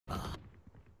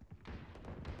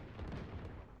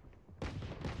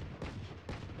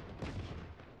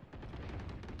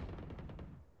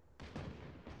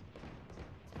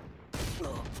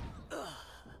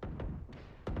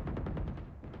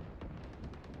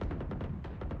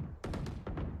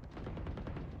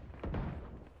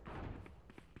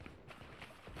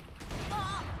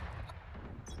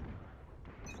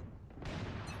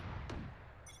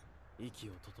息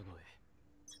を整え、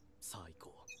さあ行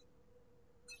こう。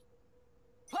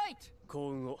ファイト。幸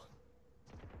運を。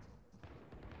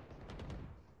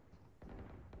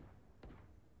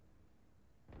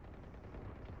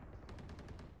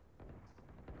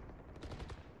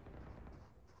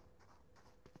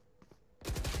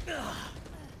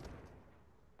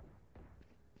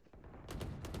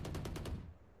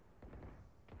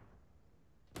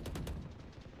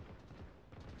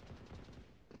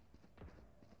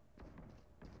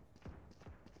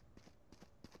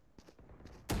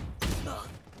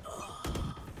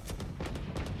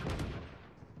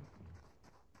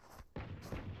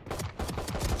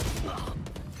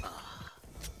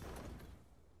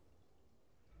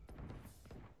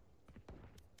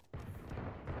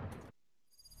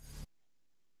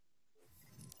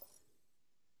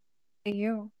Hey,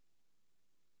 you.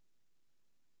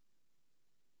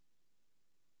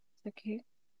 It's okay.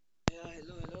 Yeah,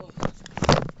 hello.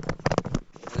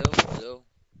 Hello.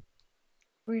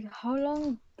 Wait, how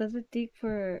long does it take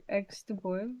for eggs to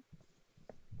boil?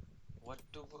 What?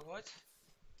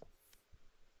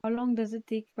 How long does it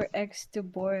take for eggs to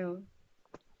boil?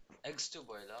 Eggs to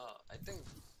boil. I think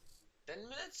 10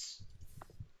 minutes?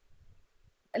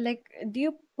 Like, do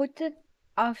you put it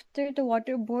after the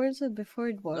water boils or before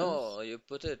it boils? No, you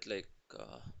put it like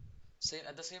same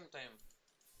at the same time.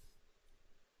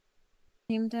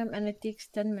 Same time, and it takes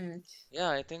 10 minutes. Yeah,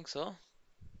 I think so.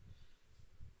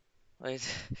 Wait,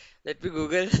 let me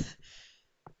Google.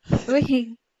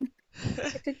 Wait, I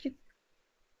thought you...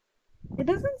 It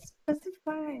doesn't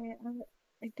specify.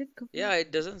 I did go. Yeah,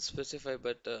 it doesn't specify,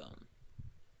 but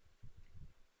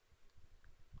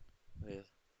wait,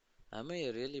 am I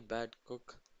a really bad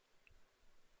cook?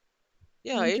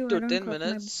 Yeah, Me 8 too. I to don't 10 cook.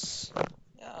 minutes.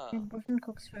 Yeah, My boyfriend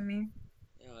cooks for me.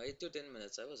 yeah, 8 to 10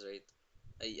 minutes. I was right.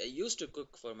 I used to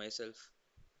cook for myself,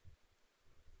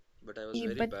 but I was Yeah,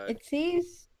 very but bad. it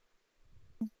says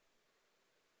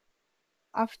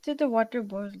after the water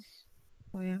boils.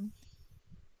 Oh yeah.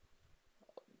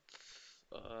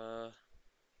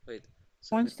 Wait.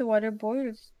 So Once the water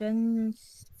boils, then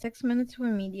 6 minutes for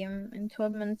medium and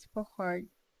 12 minutes for hard.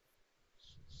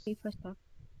 Okay, for stuff.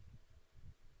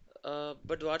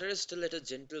 but water is still at a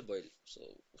gentle boil, so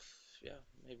yeah,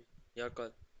 maybe your call.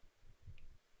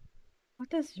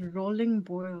 What is rolling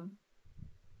boil?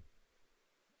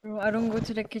 Bro, I don't go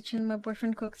to the kitchen. My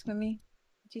boyfriend cooks for me.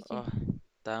 GG.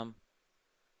 Damn.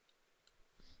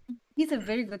 He's a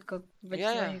very good cook, which is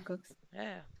why Yeah, he cooks.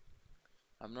 yeah.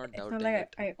 I'm not It's not doubting like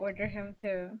it. I order him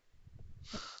to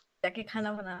जाके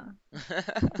खाना बना.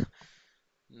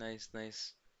 Nice.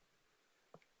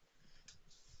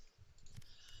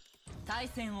 対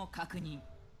戦を確認。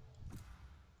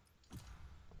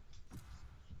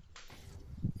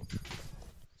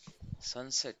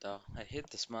Sunset. I hate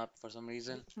this map for some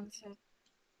reason. Sunset.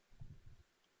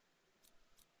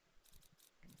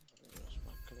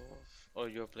 Oh,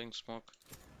 you're playing smoke.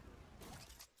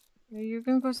 You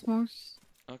can go smokes.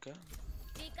 Okay.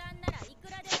 時間ならいく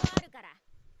らでもあるから。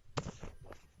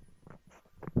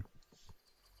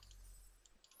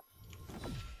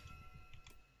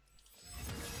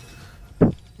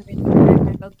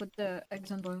I'll put the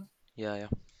eggs on boil. Yeah.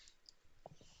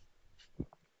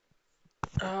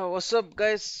 What's up,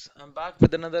 guys? I'm back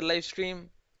with another live stream.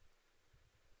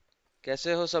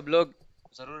 कैसे हो सब लोग?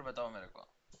 जरूर बताओ मेरे को.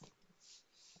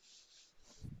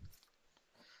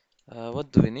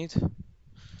 What do we need?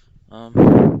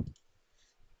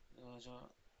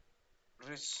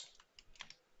 Rich.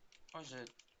 Oh shit.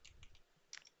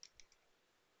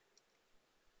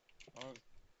 Or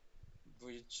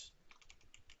bridge.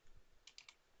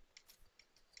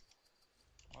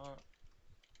 Or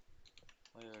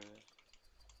wait.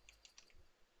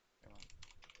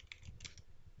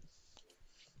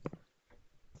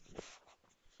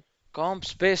 Comp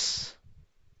space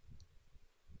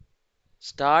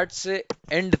start से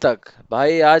and तक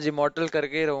भाई. आज इमोर्टल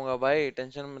करके ही रहूंगा भाई,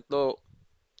 टेंशन मत लो.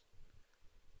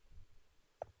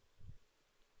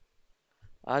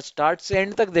 आज स्टार्ट से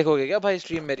एंड तक देखोगे क्या भाई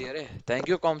स्ट्रीम मेरी? अरे थैंक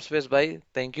यू कॉम्प स्पेस भाई,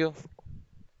 थैंक यू.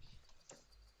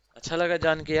 अच्छा लगा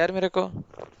जान के यार मेरे को.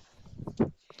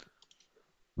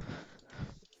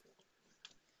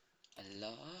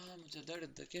 अल्लाह मुझे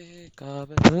दर्द के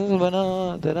काबिल बना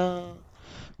देना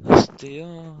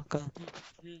हस्तियों का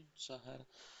सहारा.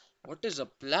 What is a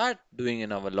plat doing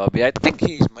in our lobby? I think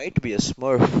he might be a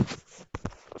smurf.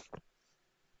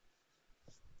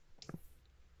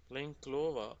 Playing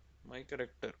Clova, my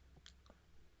character.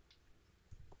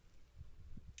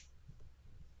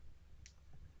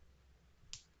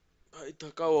 भाई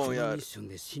थका हुआ हूँ このミ यार ッション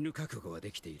で死ぬ覚悟は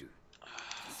できている。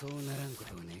そうならんこ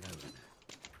とを願うがな。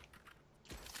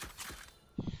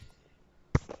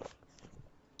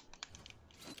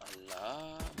 अल्लाह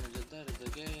मुझे दर्द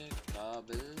के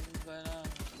काबिल बना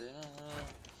देना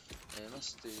ए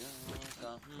मस्तियों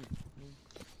का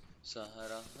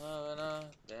सहारा बना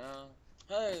देना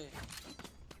हाय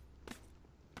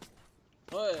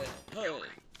हाय हाय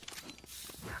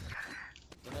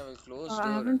then I will close I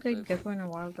door haven't and played play. Gecko in a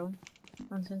while though.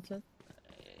 Uncensored.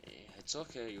 It's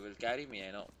okay, you will carry me,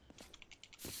 I know.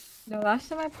 The last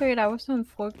time I played, I was on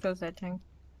 4 kills, I think.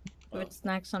 Oh. With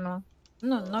snacks and all.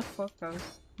 No, not 4 kills.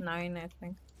 9, I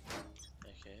think.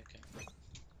 Okay, okay.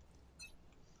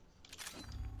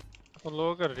 उन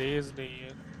लोगों का raise नहीं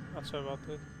है अच्छा बात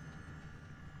है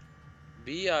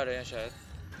B आ रहे हैं शायद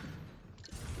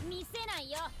見せな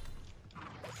いよ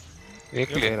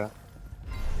एक ले रहा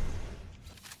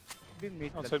Be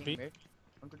mid, Also lurking B. mid.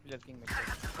 One could be lurking mid.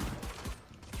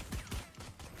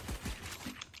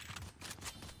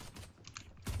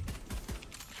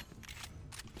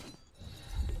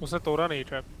 उसे तोड़ा नहीं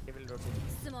trap They will rotate.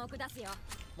 スモーク出すよ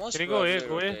most Can you go away, probably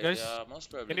go away, rotate, guys? yeah,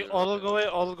 most probably Can you will all rotate. go away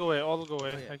all go away all go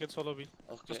away yeah. I can solo B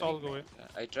Okay. just all go away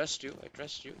I trust you, I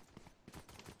trust you.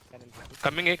 Channel rotate.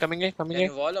 Coming है Can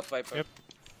you wall up Piper? Yep.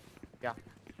 Yeah.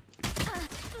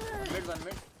 One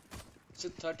mid. It's a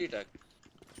 30 tag.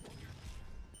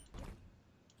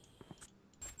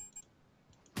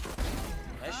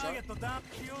 Nice shot.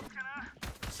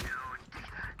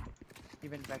 He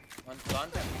went back. One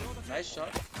plant. Nice shot.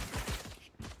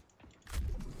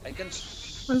 I can.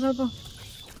 One's elbow.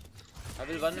 I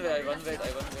will one way. I one way.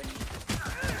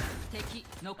 敵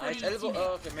残り Nice 1 elbow. 名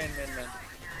Oh, okay, main.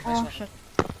 Oh shit.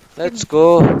 Let's go.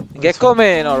 Gecko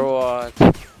main or what?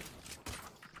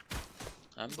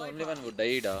 I'm the only one who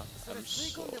died. I'm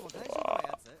so.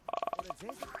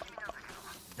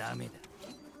 ダメだ。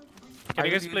 Can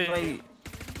you guys I will play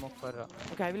smoke for.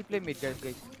 Okay, I will play mid, guys.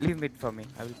 Leave mid for me.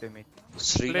 I will play mid.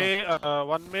 play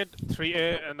 1 mid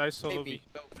 3A and I solo Play B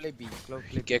B. Play B. Play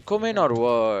B. Gecko main or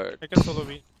what? I can solo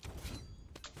B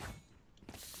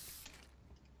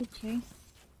Okay.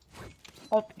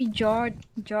 Oh, Jord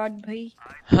bhai.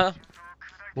 Huh?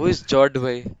 Who is Jord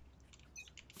bhai?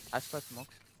 Ask for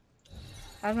smokes.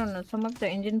 I don't know. Some of the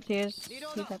Indian players see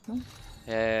that, no?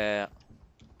 Yeah.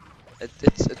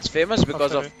 It's famous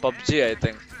because of PUBG, I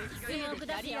think. スモーク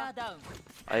出すよ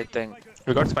I think.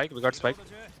 we got spike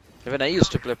Even I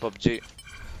used to play PUBG.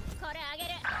 これあげる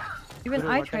Even Bro,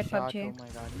 I what a tried shot, PUBG. Oh my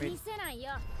god. 見 Mid せないよ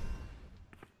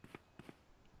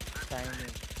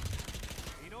timing.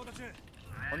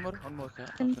 One more.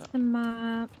 And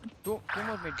some, Two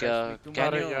more mid. Can Guys. Two can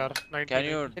more. अरे you यार 90 can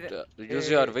you use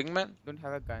your wingman? Don't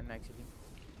have a gun actually.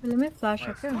 let me flash,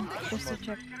 okay? Just to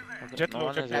check. Jet No low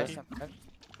one jet is low there. Have some gun.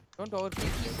 Don't overplay.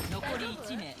 残り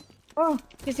1名 Oh,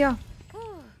 he's here. ふう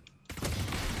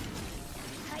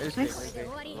I will はい play. これで終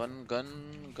わり One gun.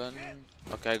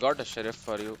 Okay, I got a sheriff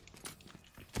for you.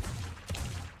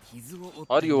 傷を負っ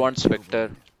て Or you want Spectre?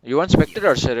 You want Spectre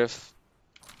or sheriff?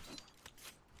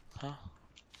 Huh?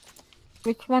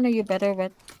 Which one are you better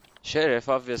with? Sheriff,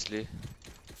 obviously.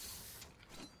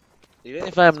 Even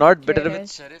if I am not better with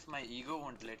Yes. sheriff, my ego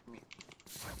won't let me.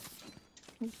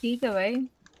 Either way.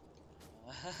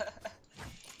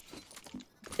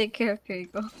 Take care of your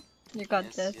ego. You got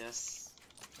Yes, this. yes.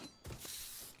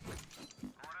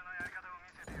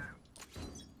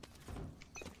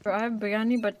 Bro, I have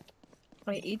biryani, but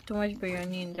I eat too much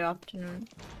biryani in the afternoon.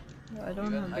 I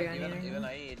don't have biryani even anymore.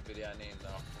 I eat biryani in the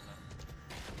afternoon.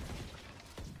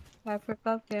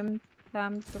 Africa came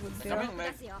Sam to Coming 出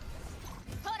mid. すよ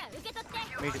ほら受け取って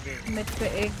Mid. Mid पे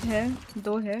एक है,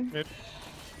 दो है.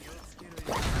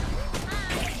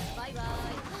 バイバイ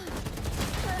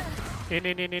in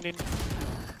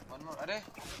One more. Arey,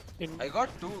 in I got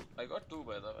two. I got two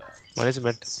by the way. one is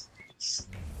mid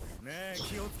ねえ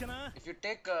気をつけな。 If you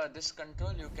take this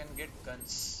control, you can get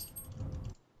guns.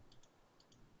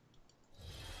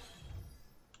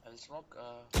 I'll smoke.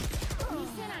 見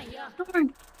せないよ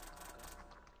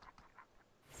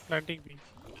planting B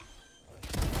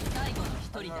最後の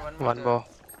1人だ one more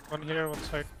one here one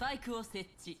side スパイクを設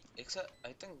置 Except,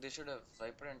 I think they should have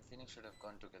Viper and Phoenix should have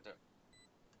gone together.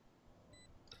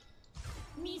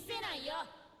 見せないよ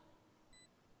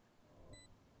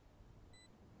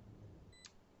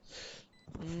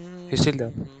he's still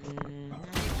there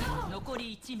残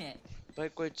り1名 भाई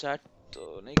कोई chat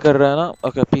तो नहीं कर रहा है ना?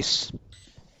 Okay, peace.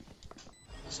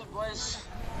 So boys,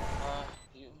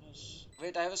 you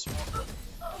wait. I have a smoke.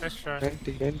 nice try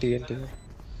 20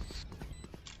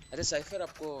 अरे cipher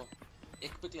आपको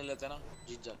एक पिक ले लेते हैं ना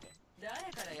जीत जाते हैं.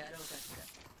 誰からやろうかしら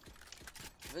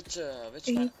Which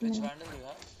Eight which minutes. vandal you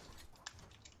have?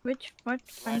 Which what?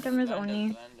 Phantom is only.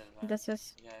 Vandal. This is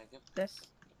Yeah, I give. this.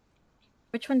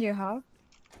 Which one do you have?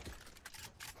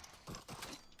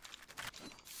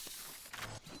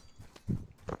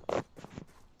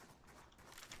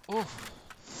 Oh,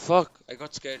 fuck! I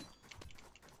got scared.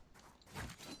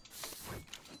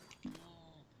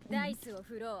 ダイスを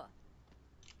振ろう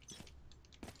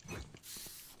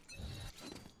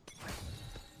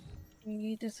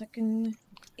Wait a second.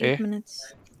 Eh? 8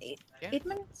 minutes. Yeah. 8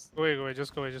 minutes? Go away,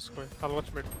 just go away. I'll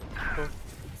watch mid. Go.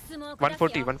 スモーク出す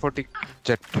よ 140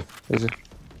 jet. Is it?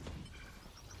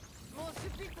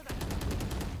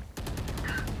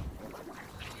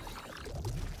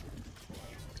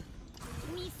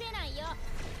 見せないよ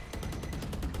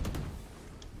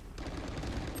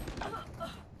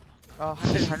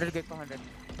 100 get for 100.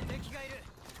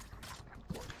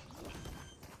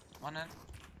 One and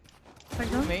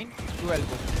Two main, two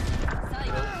elbow. 最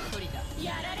後の一人だ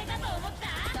やられたと思った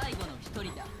最後の一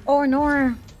人だ Oh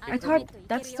no! I thought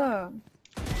that's the.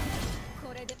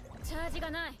 これでチャージ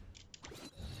がない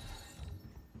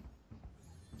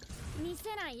見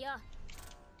せないよ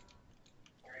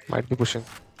Might be pushing.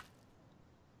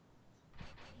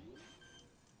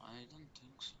 I don't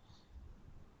think so.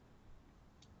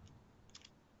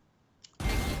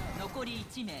 残り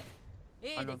1名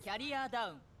A でキャリアダ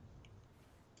ウン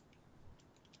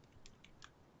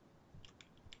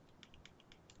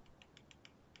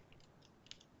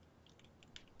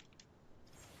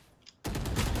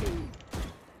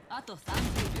あと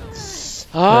30秒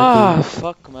Ah,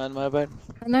 fuck man, my bad.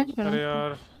 No, अरे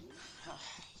यार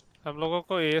हम लोगों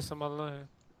को ये संभालना है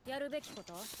やるべきこ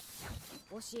と教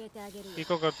えてあげるよ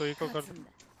eco कर दो勝つんだ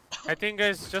I think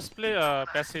guys just play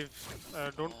passive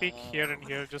don't peek here and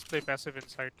here just play passive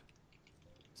inside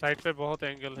side पे बहुत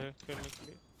angle है खेलने के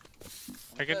लिए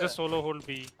I can just solo hold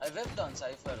B I whipped on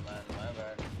Cypher, man. My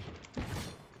bad.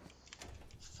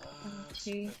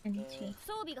 G and T.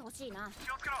 装備が欲しいな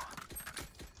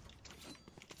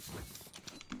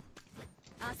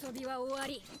遊びは終わ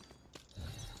り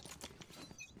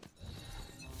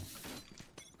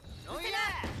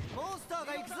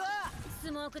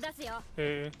スモーク出すよ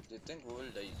hey, They think we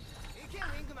will die.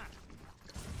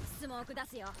 スモーク出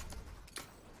すよ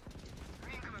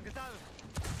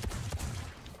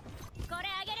これ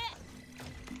あげる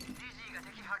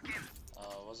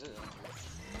Was it?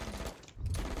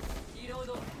 リロー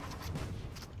ド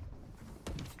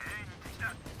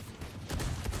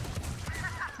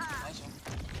Nice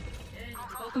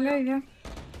one. Yeah, yeah.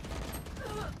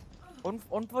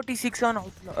 146 on this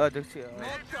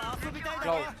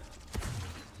cloud.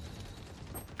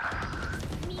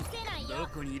 見せないよ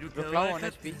The cloud on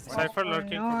HP. Cypher Oh,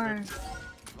 lurking no. Where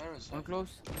is One it? close.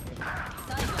 最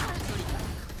後の一人だ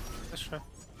That's fair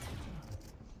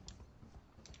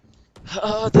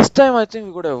This time I think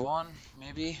we could have won.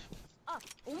 Maybe. あ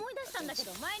思い出したんだけ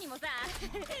ど前にもさ や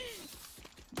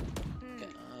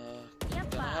っ Can I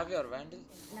ぱ have your vandal?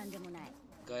 なんでもない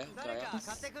Gaya.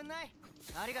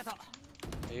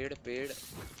 Paid.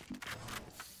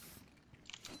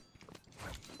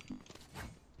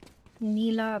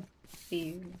 Neela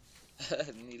B.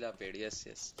 Neela paid. Yes.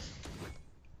 Yes.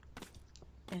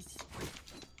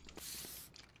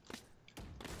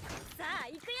さあ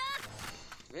行くよ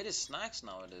Where is snacks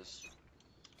nowadays?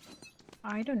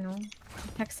 I don't know.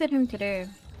 I texted him today,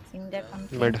 saying that I'm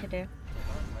playing Mid. today.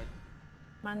 Might-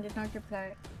 Man did not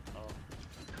reply. Oh,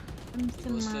 I'm he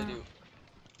still ghosted mad. you.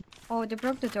 Oh, they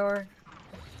broke the door.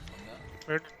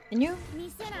 mid Can you?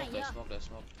 見せないよ Smoke. Nice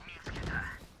one.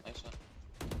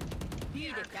 B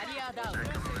でキャリアダウン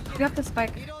You have the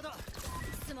spike.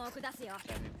 スモーク出すよ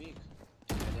Can we peek?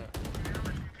 There.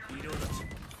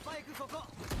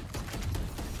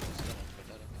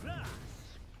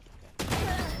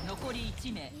 Disconnect, 残り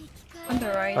1名 On the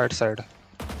right. Right side.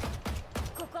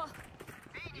 ここ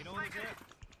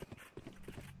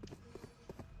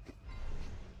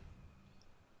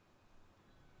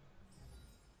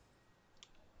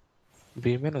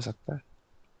B में हो सकता है.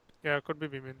 yeah could be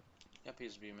B main Yep,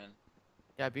 he's B man.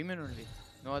 Yeah, B main only.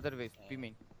 No other ways. B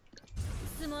main.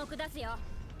 スモーク出すよ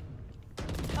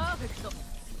パーフェクト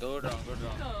Good round.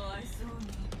 かわいそうに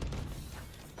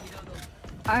リロード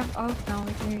I'm out now.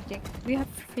 We can retake. We have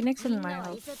Phoenix み in ん my なは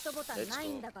house. リセットボタンない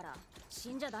んだから死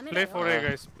んじゃダメだ play よ for A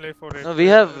guys play for A No, we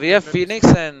have Let's-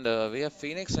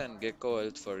 Phoenix and Gecko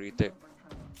health for retake.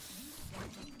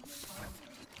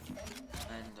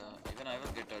 And even I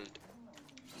will get ult.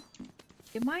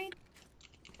 They might. They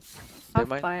Half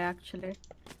might. by actually.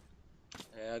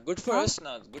 Yeah, good for Huh? us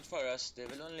now. Good for us. They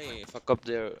will only fuck up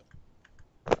their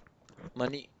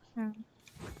money. Yeah.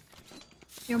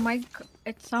 Your mic,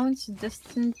 it sounds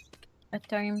distant at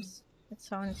times. It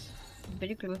sounds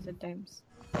very close at times.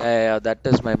 Yeah, that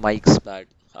is my mic's bad.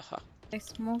 Haha. I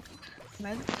smoke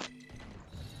med.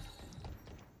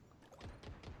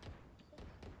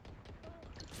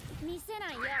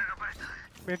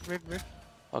 Wait.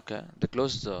 Okay, they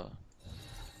closed the.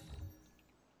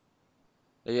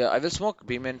 Yeah, I will smoke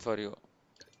B main for you.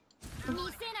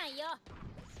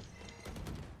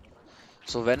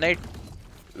 So when I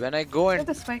go Oh, and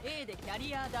the spike. A でキャ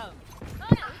リアダウン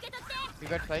We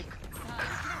got spike.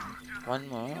 one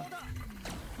more.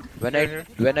 Here.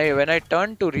 When I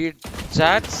turn to read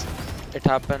chats, it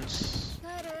happens.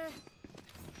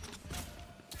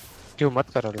 क्यों मत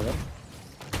करो यार.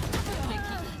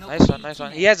 Nice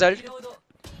one. He has ult.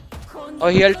 Oh,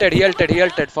 he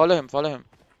ulted. Follow him.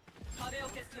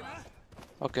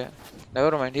 Okay,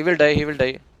 never mind. He will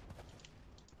die.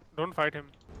 Don't fight him.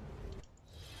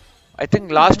 I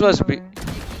think last was B.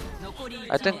 残り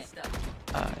I 1 think. 名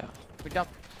Yeah. Pick up.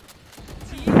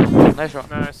 Nice one.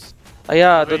 Nice.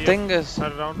 Yeah, the Wait, thing is.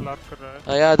 Her round लात कर रहा है.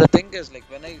 Yeah, the thing is, like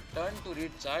when I turn to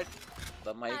read chat,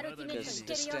 the mic is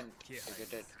distant. You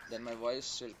get it? Then my voice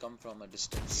will come from a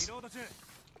distance.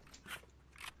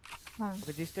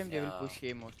 But this time they will Yeah. push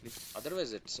A mostly.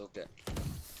 Otherwise, it's okay.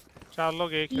 4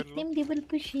 लोग एक खेल लो. Team, they will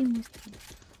push him.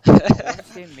 Don't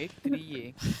say mid 3A.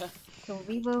 So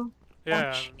we will Yeah,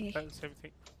 watch A. same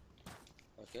thing.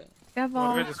 Okay. Grab 4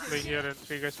 all. guys just play here and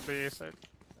 3 guys play A side.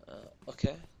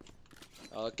 Okay.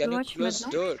 Can you watch close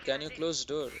mid, no? door? Can you close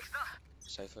door?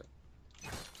 Cypher.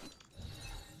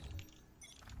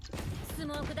 ス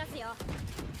モーク出すよ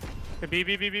B.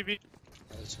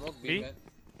 I'll smoke B, B? man.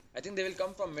 I think they will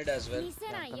come from mid as well. 見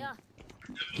せないよ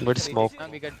Mid smoke. Now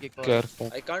we got kicked. Careful.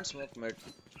 I can't smoke mid.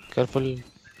 Careful.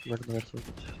 Mid careful.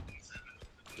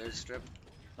 They'll strip.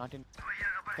 Not in.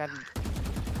 Can.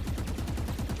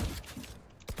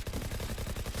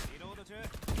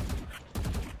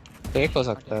 Take हो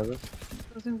सकता है.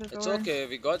 Closing the It's door. okay.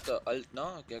 We got the ult now.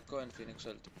 Gecko and Phoenix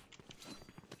ult.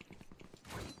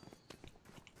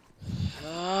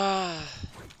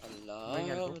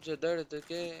 Allah, मुझे दर्द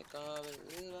के काबिल.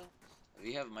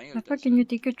 We have my ult Papa, as can well. you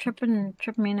take a trip and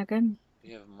trip main again?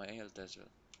 We have my health as well.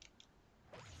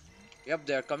 Yep,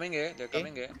 they're coming here. They're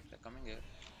coming here.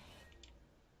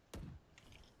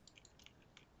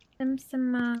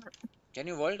 Some Can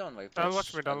you wall down Vipers? I'll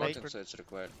watch mid, I I'll don't watch think mid. so. It's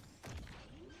required.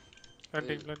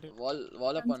 Planting.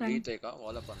 Wall up on Sometime. retake.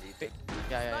 Wall up on retake.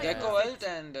 Yeah. Gecko ult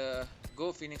and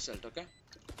go Phoenix ult. Okay.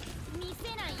 見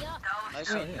せないよ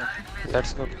Nice one.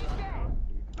 That's good.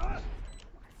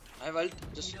 I have ult.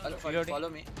 Just ult. Reloading. Follow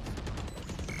me.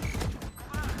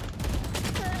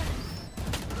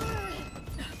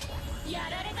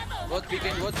 Both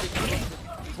peeking.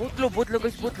 Both low,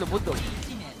 guys. Both low.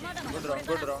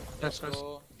 Good round. That's Let's nice.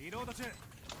 go.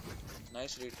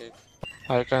 Nice retake.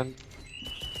 I can.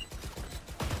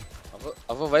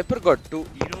 Our Viper got 2.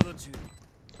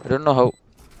 I don't know how.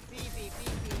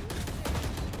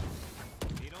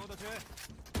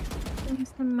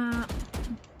 some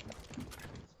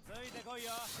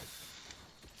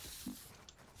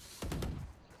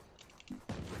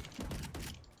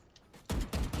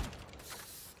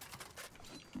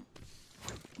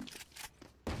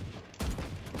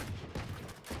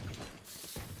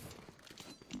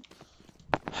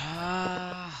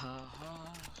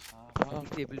I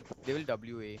think they will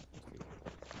WA.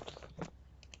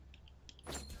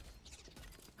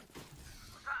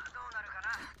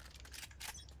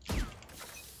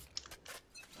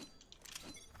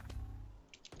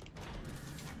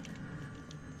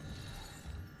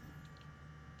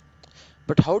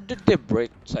 But how did they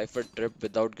break Cypher trip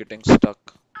without getting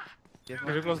stuck? Yes,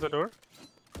 Did you close the door?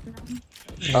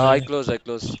 I close.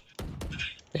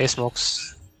 A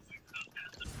smokes.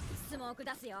 スモーク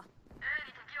出すよ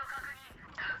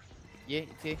Yeah,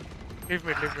 it's A. Leave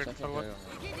mid. Cypher I'll watch. carry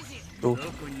on. 2.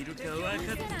 見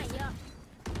せないよ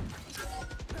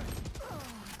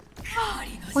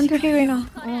 $130 right now.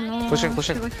 Oh no. Pushing.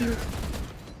 I got healed.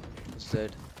 It's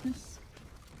dead. Yes.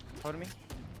 For me.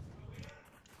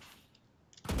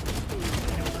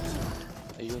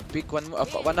 You pick one up.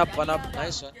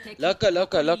 Nice one. Lurker. 1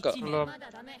 low. ま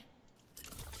だダメ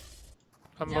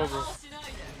I'm low, bro.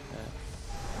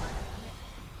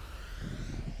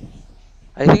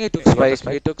 I think he took Yeah, he got the spike.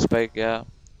 spike. He took spike. Yeah.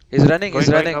 He's running.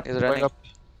 Going up.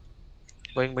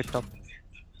 Going mid top.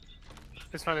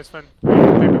 It's fine. Trade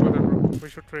together, bro. We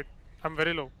should trade. I'm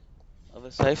very low. Our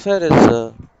Cypher is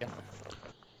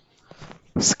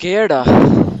scared.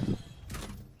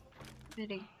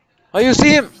 Ready. Oh, you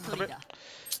see him? 一人だ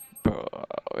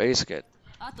Very scared.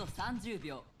 あと30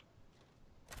秒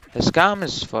His scam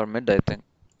is for mid, I think.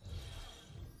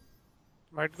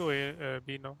 Might go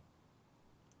B now.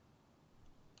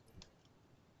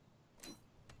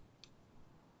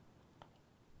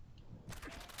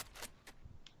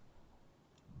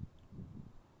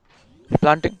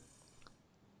 Planting.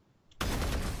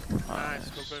 Nice,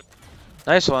 go good.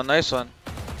 Nice one, nice one.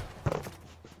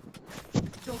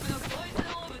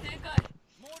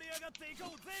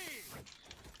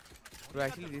 Bro,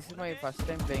 actually, this is my first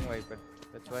time playing Viper.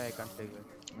 That's why I can't play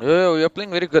Viper. Yo, you're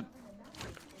playing very good.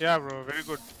 Yeah, bro, very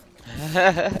good.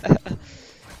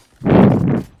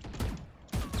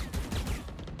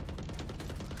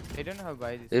 I don't know how to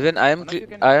buy this. Even I am One of you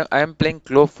can- I am playing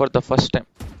Clove for the first time.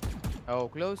 Oh,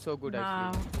 close, so good Wow.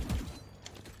 actually.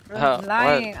 Bro, Huh, he's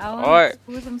lying. I want Oi. to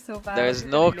expose him so bad. There is you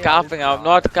no can play capping. I'm Alpha.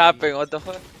 not capping. What the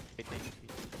fuck?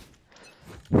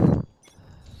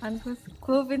 And with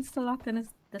Clove insta-locked in his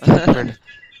Mid.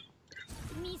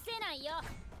 見せないよ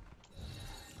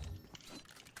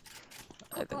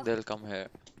I think they'll come here.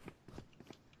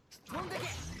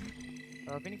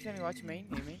 Phoenix, can you watch main?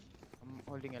 A main? I'm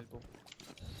holding elbow.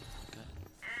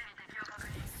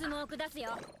 スモーク出す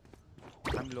よ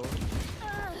I'm low.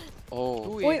 Oh,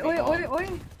 Two Oi, A oi, main. oi, oi.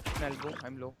 One elbow.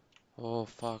 I'm low. oh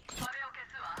fuck.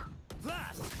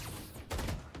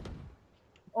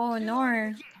 Oh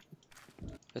no.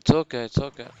 It's okay. It's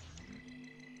okay.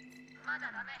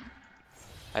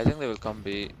 I think they will come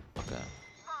B. Okay.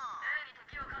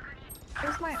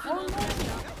 Where's my oh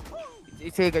no.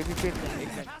 It's A guys. It's A.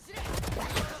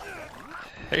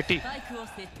 80. スパイクを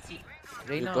設置 You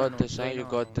Reina, got no, this, huh? You Reina,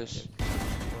 got no. this.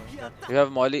 You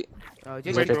have Molly.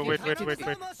 Just Wait, jet, bro,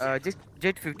 wait. just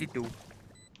jet 52.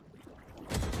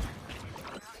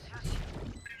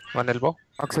 One elbow.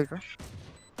 Outside, bro.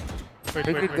 Wait.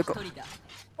 1人だ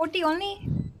 40 only?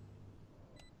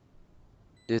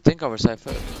 Do you think our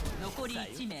Cypher? 残り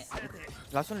1名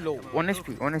Last one low. 1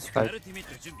 HP. 1 HP.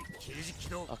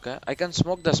 Okay. I can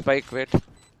smoke the spike. Wait.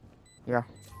 Yeah.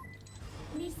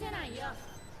 見せないよ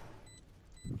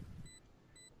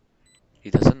He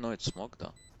doesn't know it's smoke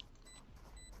though.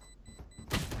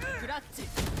 クラッチ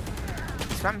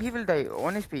Sam, he will die.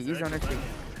 1 HP. He's 1 HP.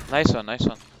 Nice one. Nice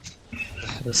one.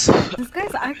 Yes. This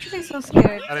guy's actually so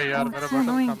scared. अरे यार Oh, मेरा so button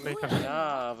annoying. काम नहीं कर रहा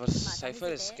Yeah, our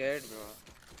Cypher is scared, bro.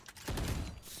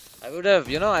 I would have,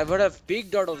 I would have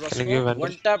peeked out of the Can you give smoke, Vandal?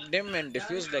 one tapped him and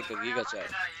diffused like a giga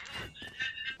child.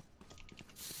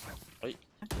 Oi.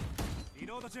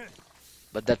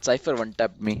 But that Cypher one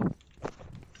tapped me.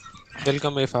 They'll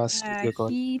come A fast. Your call.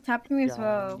 He tapped me as Yeah,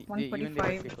 well. even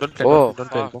they 145. Don't play. Oh, Don't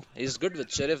play fuck. elbow. He's good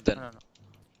with Sheriff then. No.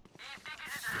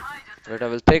 Wait, I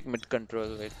will take mid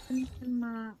control. Wait. スモ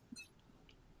ー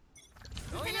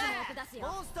ク出すよ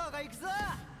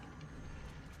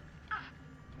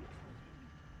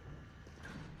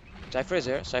Cypher is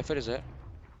here. Cypher is here.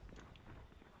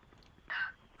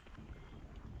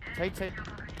 Side.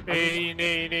 Hey,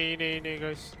 nay,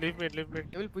 guys. Leave mid.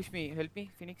 They will push me. Help me,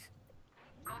 Phoenix.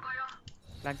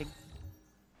 Planting.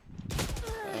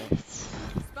 ス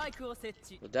パイクを設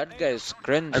置 But that guy is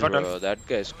cringe, I got bro. That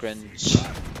guy is cringe.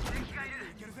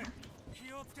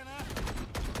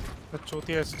 The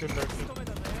Chotia is still lurking.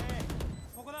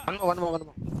 One more.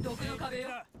 毒の壁よ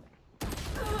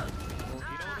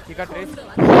He got raised.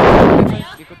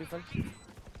 He could default.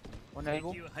 1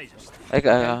 elbow.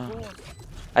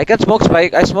 I can smoke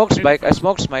spike. I smoked spike. I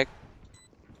smoked spike.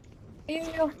 Ew.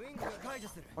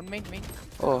 1 main.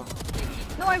 Oh,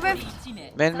 No, I went.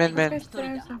 1名 man. This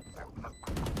guy's there.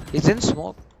 He's in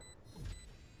smoke.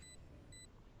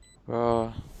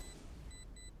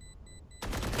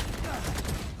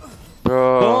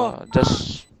 Bro.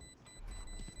 Just.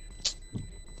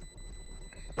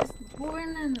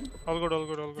 Moving in. All good.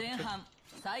 前半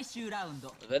最終ラウン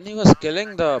ド When he was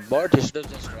killing the bot, he should have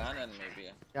just ran and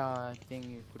maybe. Yeah, I think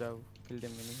you could have killed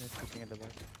him when he was looking at the back.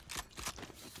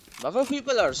 Our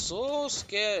people are so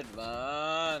scared,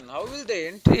 man. How will they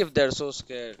enter if they're so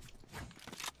scared?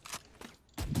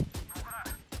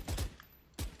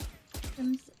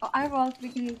 Oh, I have ult. We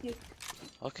can use it.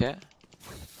 Okay.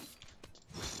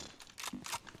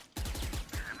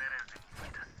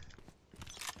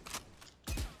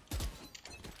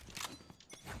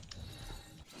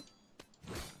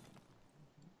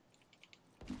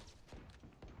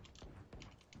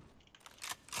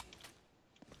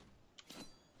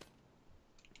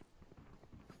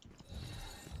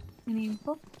 Any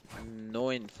info?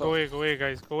 No info. Go away,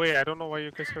 guys. Go away. I don't know why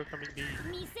you guys are coming B.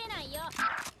 見せないよ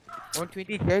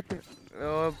 120 jet.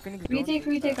 Phoenix down.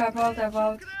 Retake. I've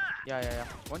ult. Yeah.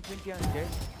 120 on jet.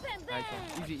 Nice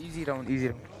one. Easy round.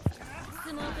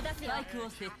 スモーク出すスよパイクを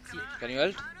設置 Can you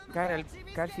ult?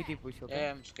 Car CT push, okay?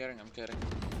 Yeah, I'm scaring.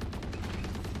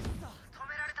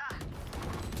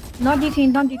 Not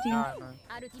DT, not DT. No.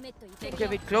 Okay,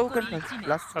 wait, Clow can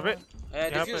last. अबे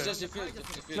यहाँ Diffuse, पे just diffuse.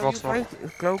 Smoke,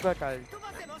 smoke. Clow got ult.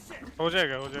 हो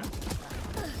जाएगा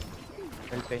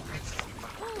Well played.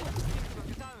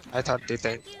 I thought they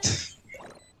died.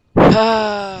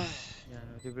 Yeah, Yeah,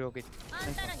 no, they broke it.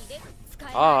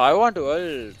 I want to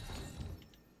ult.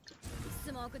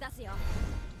 スモーク出すよ。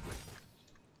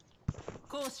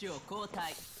攻守を交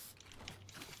代。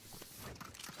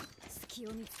隙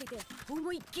を見つけて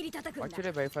思いっきり叩くん What だ。 should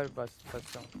I buy for bus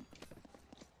down?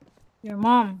 Your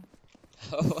mom.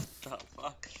 What the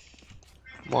fuck?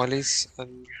 Molly's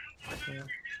and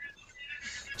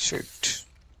shoot.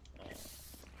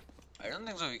 I don't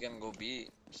think so. We can go B.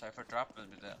 Cypher trap will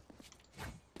be there.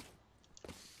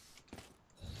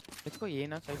 Let's go A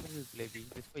now. Cypher will play B.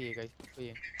 Let's go A, guys. Let's go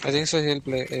A. I think so. He'll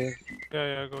play A.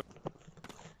 Yeah, go.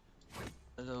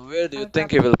 So where do you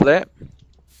think he will play?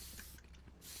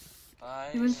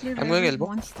 He will play I'm where going he elbow.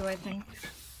 wants to, I think.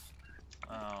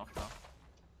 Oh, okay.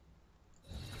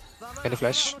 Can you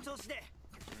flash?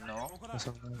 No.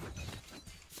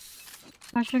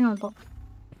 Flashing elbow.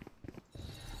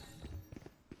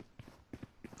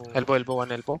 Elbow,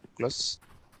 one elbow. Close.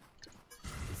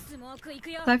 スモーク行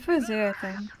くよ。 Cypher is there, I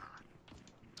think.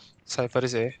 Cypher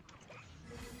is A.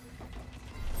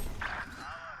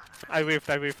 I waved.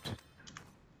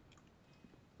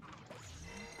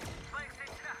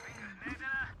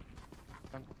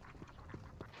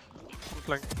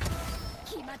 Flank.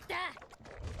 決まった。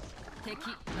敵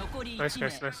残り Nice,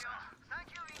 1名 nice.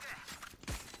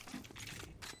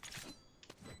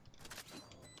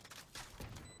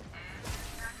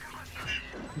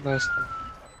 Nice.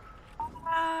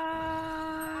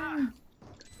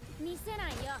 見せな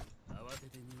いよ。慌て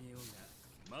て逃げよ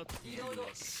うが待っているのは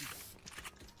死だ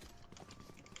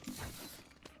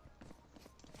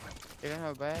They don't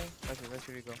have buy. Okay, where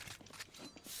should we go?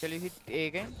 Shall we hit A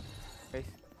again? Guys.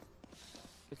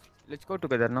 Let's go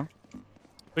together now.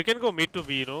 We can go mid to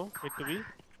B, no? Mid to B.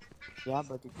 Yeah,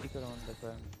 but it's stick around the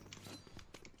front.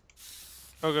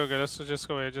 Okay, let's just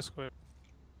go A, just go A.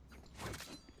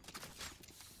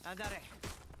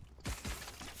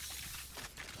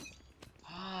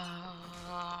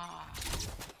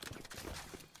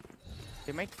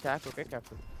 They might stack, okay,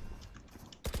 careful.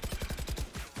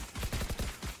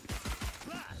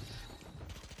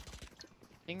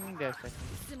 Think they're stacking.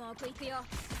 スモーク行くよ。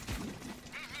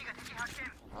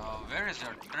 Where is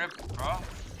your trip, bro?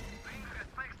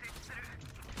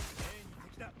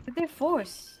 But they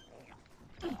force.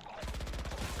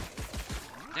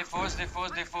 They force.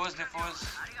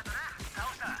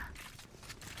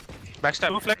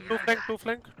 Backstab.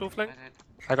 Two flank.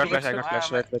 I got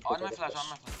flash. Wait. On my flash.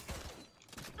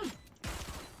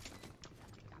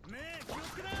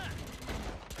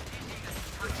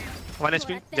 One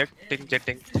HP.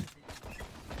 Jetting.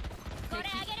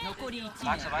 敵残り1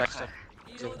名 Backstab.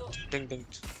 Ting. You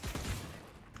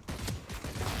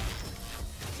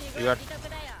自 got 業自得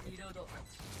だよ。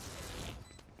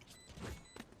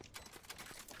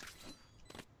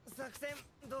作戦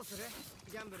どうする？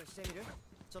ギャンブルしてみる？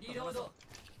ちょっとリロード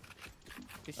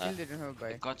They still didn't have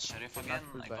buy. I got Sheriff again.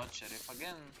 full buy.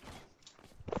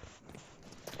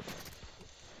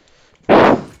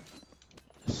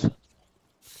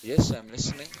 Yes, I'm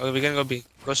listening. Okay, we can go B.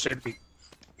 Go straight B.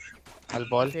 I'll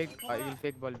ball. I will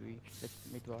take ball B. Let's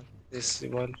mid ball. This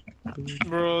ball.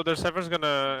 Bro, the Cypher's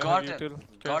gonna Got have it. you till.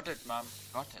 Got it, ma'am.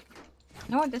 Got it.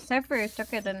 No, the Cypher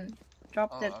took it and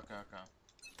dropped Oh, it.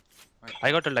 okay.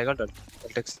 I got it. I'll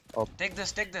take. Oh, Take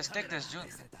this, June.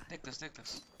 Take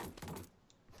this.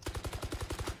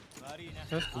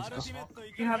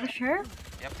 You have a share?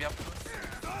 Yep.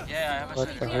 Yeah, I have a what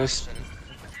Sheriff. the I have hell a is-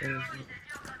 Sheriff.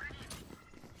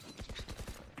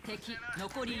 敵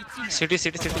残り1名 City.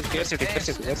 Clear city. He's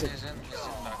in backside.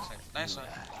 Nice one.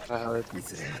 I have it.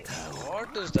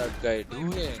 What is that guy doing,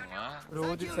 man?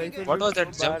 Bro, this Cypher What was that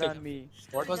used to bar jumping? on me.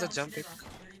 What was the jumping?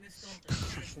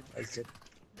 I said.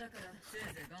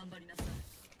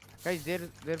 Guys,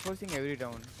 they're forcing every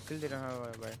round. Still they don't have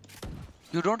a buy.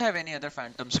 You don't have any other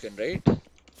Phantom skin, right?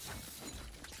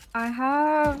 I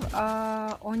have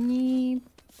Oni,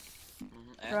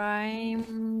 And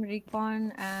Prime,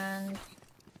 Recon, and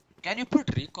can you put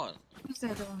Recon? what's the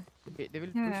other one? Okay, they will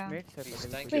push Yeah. mid. Sorry, Please, they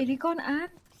will thank push- Wait, Recon and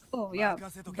yeah,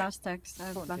 Blastex. I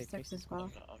have Oh, take. Blastex as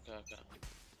well. Okay.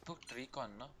 Put Recon,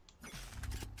 no?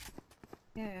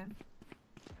 Yeah.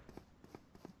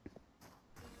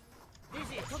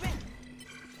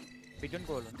 Wait, don't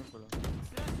go alone.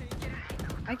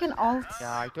 I can ult.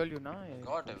 Yeah, I told you now.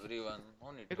 Got everyone.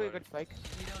 No need You to got spike.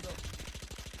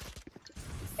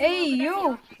 Hey,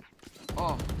 you!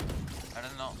 Oh, I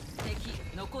don't know. 敵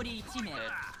残り1名 Dead.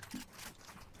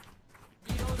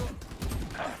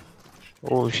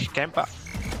 Oh, she camper.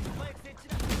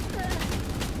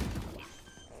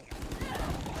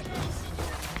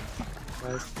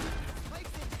 Nice.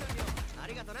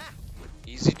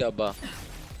 Easy dabba.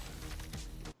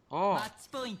 Oh, マッチ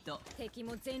ポイント敵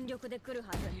も全力で来る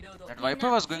はず that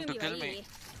Viper was going to kill me.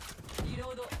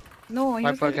 No, he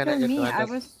was Viper, going to can I kill get me.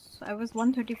 the I was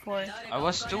 134. I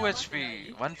was 2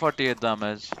 HP, 148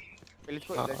 damage. Let's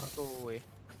go away.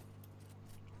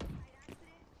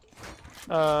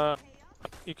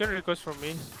 You can request from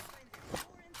me.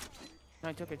 No,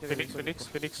 it's okay.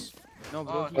 Phoenix. No,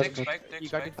 bro. Oh, he take spike, take he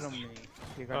got spike. it from me.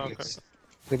 He Oh, got okay. it.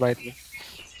 They bite me.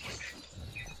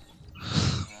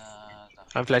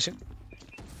 I'm flashing.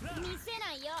 見せ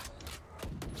ないよ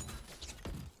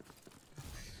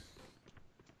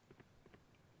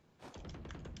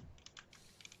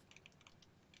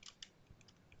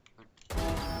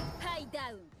はい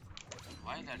ダウン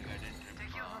Why that guy didn't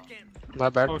rip? My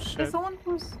bad. Oh There's shit. someone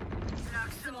who's.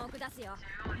 スモーク出すよ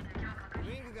ウ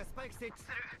ィングがスパイク設置す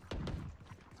る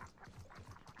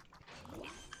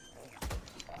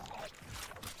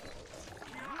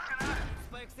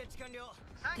スパイク設置完了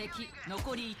敵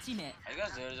残り1名 I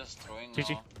guess they're just throwing.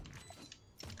 GG.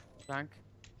 Tank.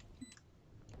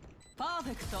 パーフ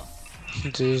ェクト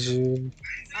GG.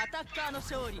 アタッカーの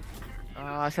勝利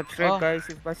Subscribe Oh. guys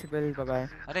if possible. Bye bye.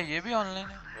 अरे ये भी online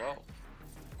है?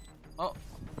 Wow. Oh,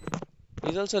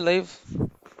 he's also live.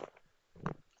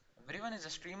 Everyone is a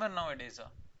streamer nowadays.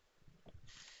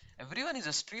 Everyone is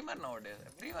a streamer nowadays.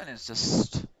 Everyone is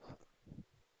just.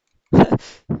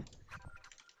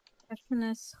 Question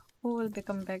is, who will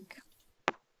become big?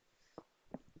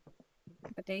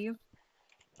 But there you.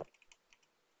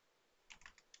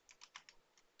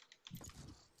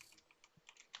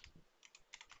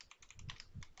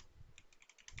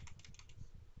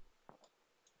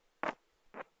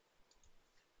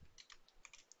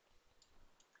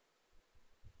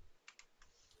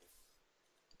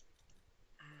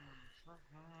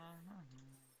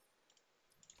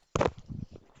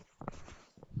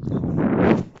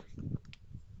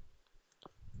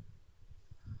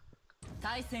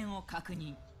対戦を確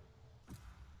認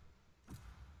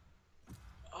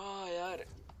यार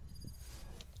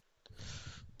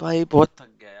भाई बहुत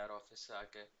थक गया यार ऑफिस से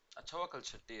आके अच्छा हुआ कल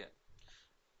छुट्टी है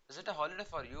Is it a holiday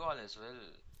for you all as well?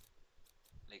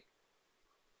 Like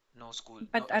no school.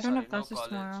 But no, I don't sorry, have classes no college.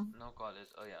 tomorrow. No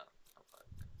college. Oh yeah.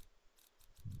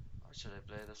 How should I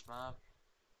play this map?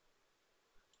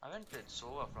 I haven't played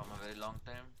Sova from a very long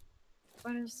time.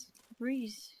 What is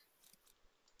Breeze?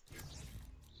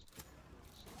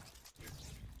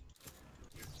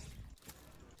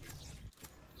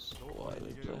 Sova I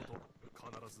will play.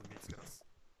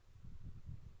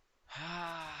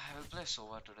 I will play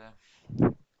Sova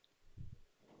today.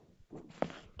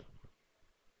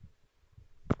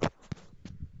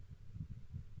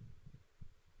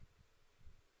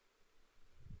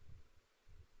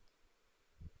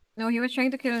 No, he was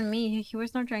trying to kill me. He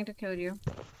was not trying to kill you.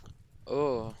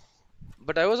 Oh,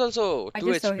 but I was also I 2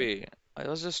 just saw HP. I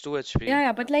was just 2 HP.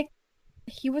 Yeah, but like,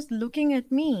 he was looking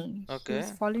at me. He Okay.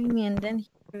 was following me, and then he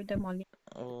threw the molly.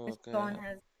 Oh, His okay. Dawn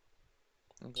has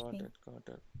Got HP. it,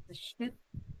 got it. the shit.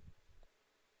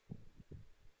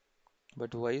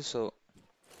 But why so?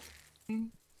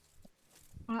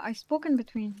 I spoke in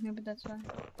between. Maybe that's why.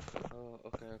 Oh,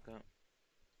 okay, okay.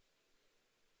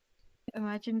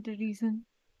 Imagine the reason.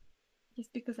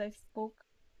 Just because I spoke.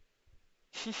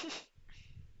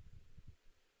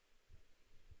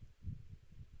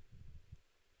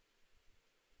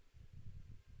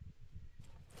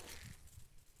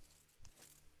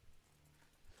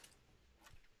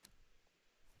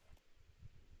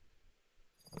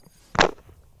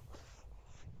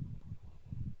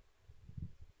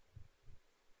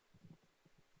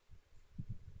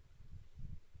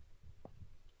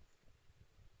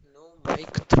 No mic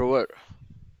thrower.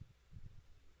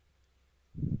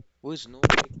 Who is no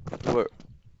mic thrower?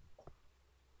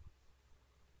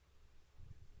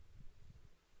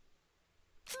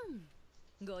 Hmm.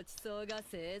 ごちそうが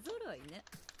勢ぞろいね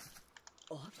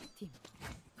オプティム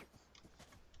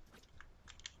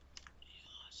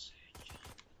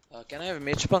Can I have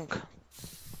mage punk?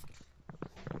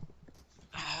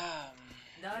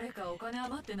 誰かお金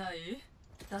余ってない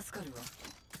助かるわ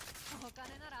お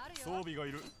金ならあるよ装備が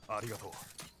いるありがとう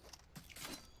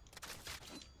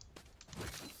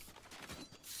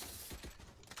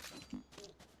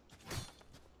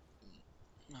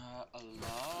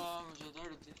Allah मुझे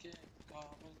दर्द के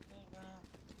काबल में बना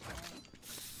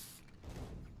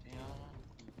या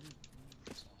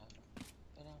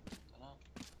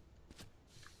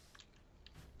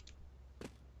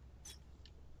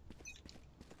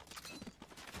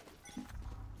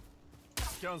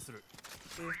My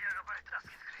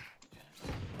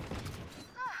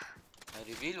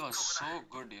reveal was so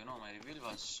good, you know. My reveal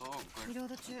was so good. リロー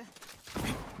ド中。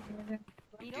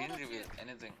 Didn't reveal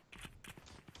anything.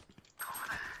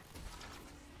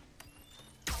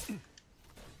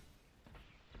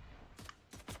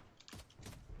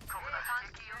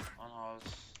 On halls.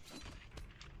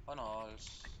 On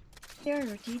halls. They're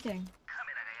rotating.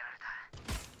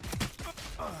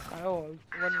 Oh,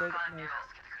 1 minute. Nice.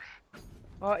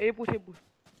 A push, A push.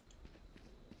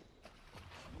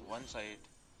 One side.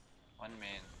 One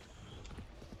main.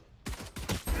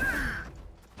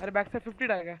 अरे back side 50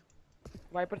 डाल गया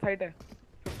wiper side है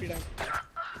 50 डाल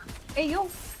Hey yo!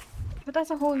 But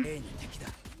that's a hole.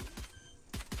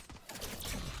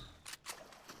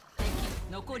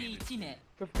 残り1名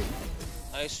 50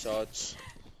 Nice shots.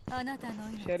 あなたの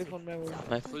命 sheriff on मैं वो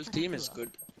My full team is good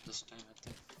this time, I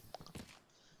think.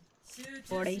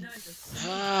 40.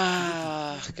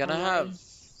 Can I have?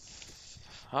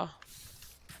 Huh?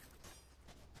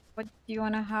 What do you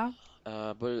wanna have?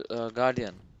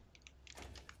 Guardian.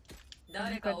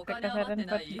 誰 Good, かお pick 金 a 余って head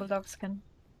な and い put bulldog skin.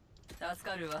 助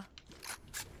かるわ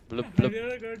Blub blub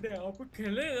आपको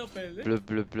खेलेगा पहले blub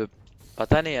blub blub.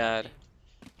 पता नहीं यार.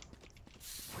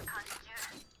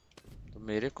 तो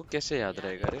मेरे को कैसे याद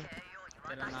रहेगा रे?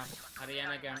 तेरा नाम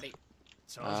हरियाणा के आंटी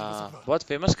बहुत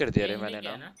फेमस कर दिया रे मैंने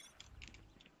क्या ना. ना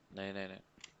नहीं नहीं नहीं.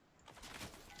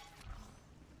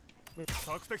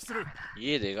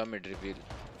 ये देगा mid reveal.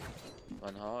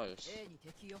 One horse. A に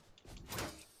敵よ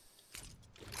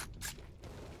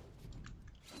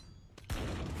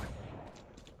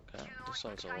Okay, this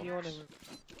also ये works.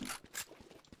 वाला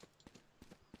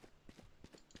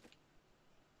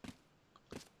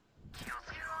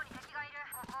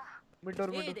मिड और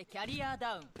A mid でキャリア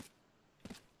ダウン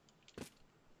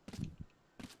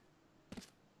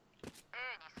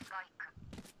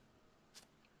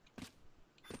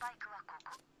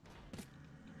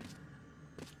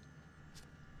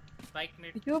spike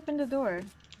mid Did you open the door?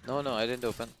 No, no, I didn't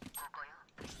open.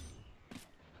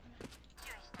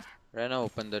 Rena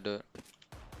opened the door.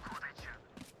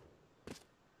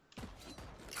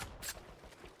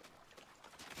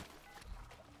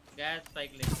 Gas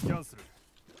spike ले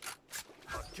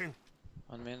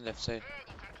One main left side.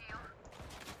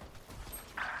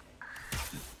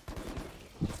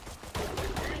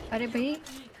 अरे भाई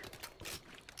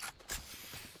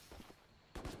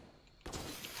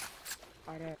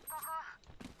आ रहा है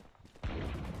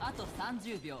あと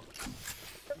30秒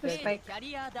the A で spike. キャ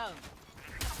リアダウン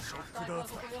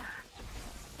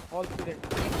all student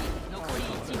残り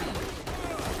1名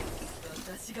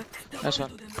Nice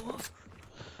one.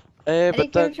 Hey,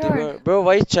 Rick, but you're short. bro,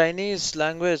 why Chinese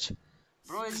language?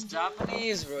 Bro, it's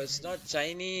Japanese, bro. It's not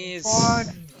Chinese. God.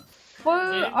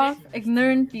 Full of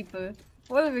ignorant people.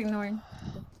 Full of ignorant.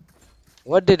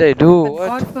 What did I do? But What?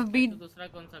 God तो forbid. दूसरा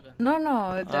कौन सा gun No, no,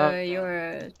 the your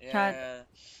chat. Yeah.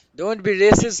 Don't be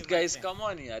racist, guys. Come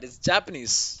on, yaar. It's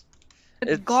Japanese. But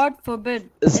It's- God forbid.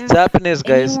 It's if Japanese,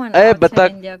 guys. anyone Hey, outside batak.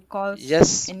 India calls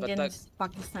Yes, Indians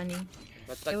Pakistani,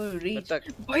 they Batak. will reach.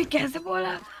 Batak. Boy, कैसे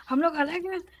बोला? हम लोग अलग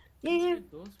हैं. ये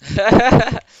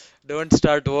Don't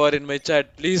start war in my chat,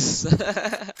 please.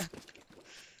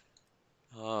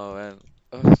 Oh man.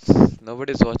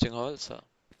 Nobody's watching also.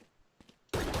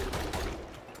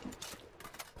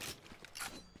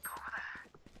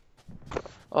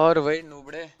 और वही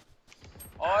नूबड़े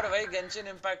और वही गेंशिन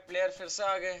इम्पैक्ट प्लेयर फिर से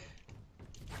आ गए.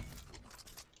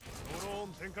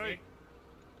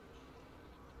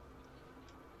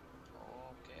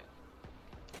 Okay.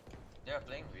 They are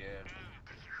playing weird.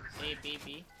 A B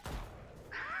B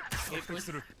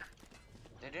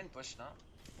They didn't push, no?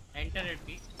 Enter eight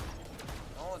B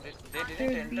No, they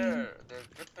didn't enter. Their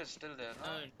grip is still there,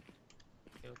 no?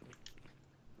 Okay okay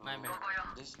my bad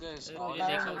This guy is ये all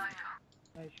देखो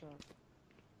nice shot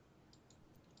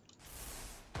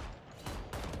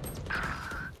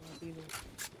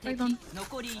Icon.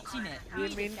 残り1名ये 2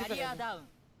位で main キャリアダウン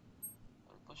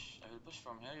I will push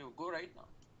from here. You go right now.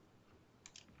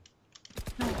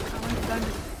 No, I want gun.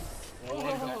 Oh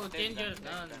Take change them, your take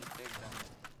gun them, take them.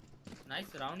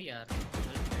 Nice round यार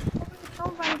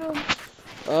Oh my God.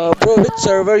 Bro, which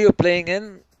server you playing in?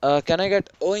 Can I get?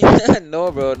 Oh yeah, no,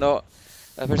 bro, no.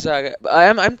 फिर से आ गया.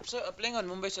 I'm playing on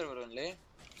Mumbai server only.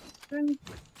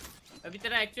 अभी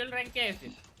तेरा actual rank क्या है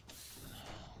फिर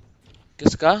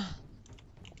किसका?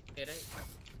 तेरा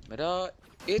मेरा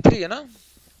A3 है ना?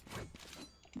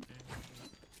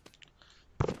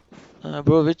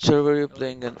 Bro, which server you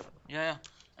playing in? Yeah.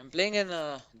 I'm playing in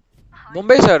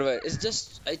Mumbai server. It's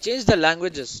just I changed the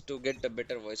languages to get a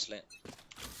better voice line.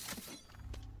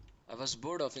 I was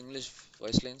bored of English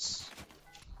voice lines.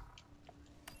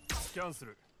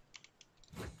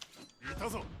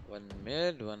 One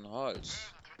mid, one halls.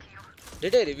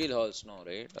 Did I reveal halls? No,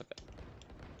 right? Okay.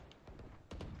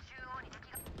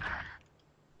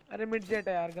 अरे mid jet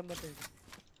है यार गंदा पेड़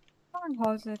Someone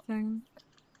halls, I think.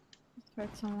 Just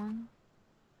heard someone.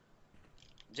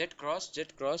 Jet crossed,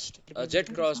 jet crossed.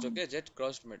 Jet crossed, okay? Jet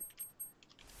crossed mid.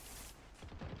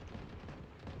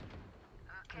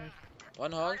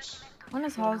 One halls. One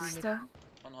is halls still.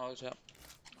 One halls, yeah.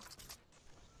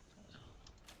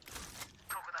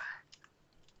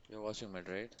 You're watching mid,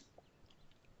 right?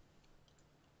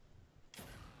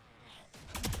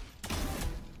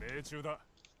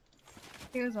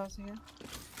 He was also here.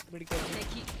 Mid के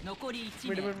敵残り1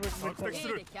 mid 名 mid mid mid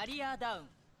兵でキャリアダウン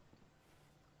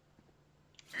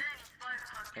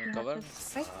Can you cover?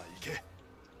 Right?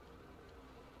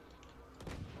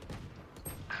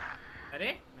 अरे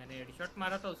मैंने headshot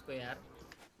मारा था उसको यार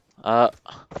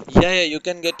Yeah, you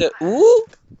can get a. Ooh!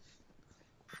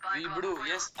 Vibru,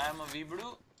 yes, I am a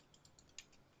Vibru.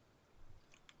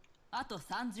 あと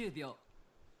30秒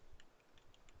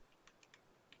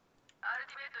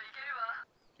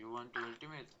You want to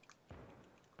ultimate?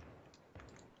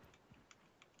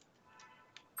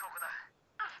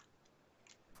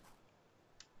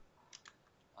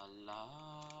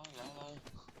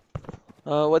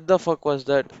 What the fuck was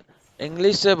that?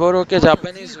 English से bore होके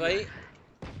Japanese भाई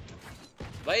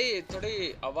भाई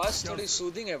थोड़ी आवाज थोड़ी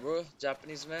सूदिंग है bro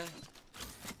Japanese में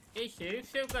ये शेरिफ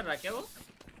सेव कर रहा क्या वो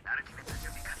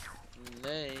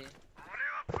नहीं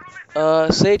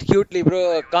say it cutely bro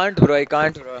can't bro I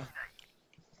can't bro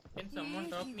Can someone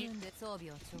drop me で装備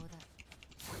をちょうだい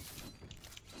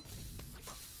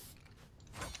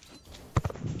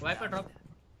Wiper drop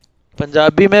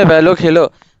Punjabi में वैलो खेलो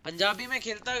पंजाबी में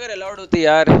खेलता अगर अलाउड होती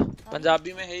यार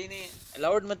पंजाबी में है ही नहीं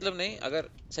अलाउड मतलब नहीं अगर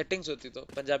सेटिंग्स होती तो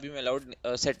पंजाबी में अलाउड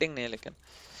सेटिंग नहीं है लेकिन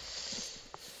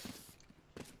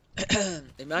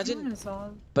इमेजिन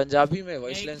पंजाबी में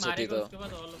वॉइस लाइंस होती तो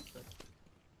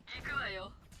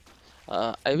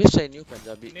I wish I knew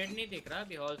Punjabi net नहीं दिख रहा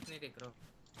अभी हॉल्स नहीं दिख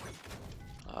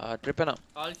रहा ट्रिप है ना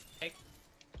hall check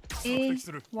A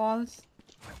walls.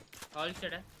 Hall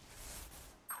चढ़ा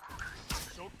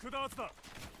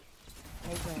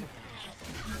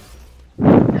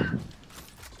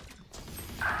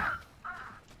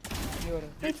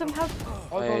Need some help.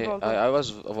 I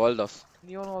was walled off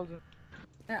Neon also.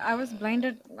 I was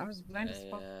blinded. I was blinded. as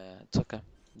fuck. it's okay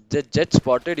Jet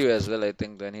spotted you as well I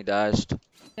think when he dashed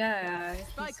Yeah, he's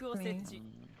スパイクを設 screaming.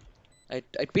 置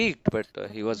I peeked but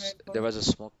he was there was a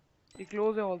smoke ये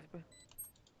close है walls पे.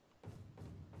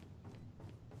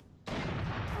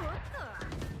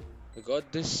 we got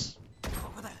this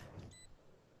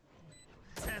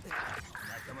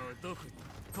仲間はどこに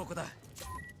ここだ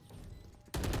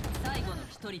最後の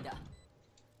一人だ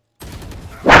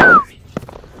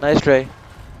nice try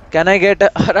can I get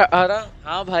आरा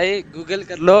हाँ भाई Google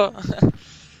कर लो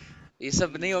ये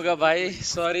सब नहीं होगा भाई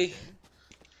सॉरी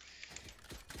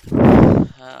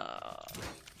हाँ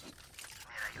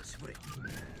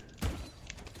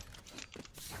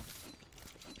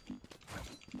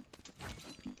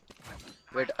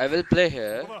wait I will play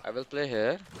here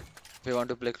if you want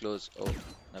to play close oh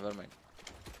never mind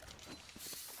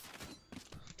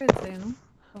Good, you know.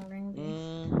 Following me.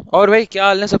 और भाई क्या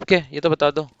हाल है सबके ये तो बता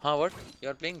दो हाँ what you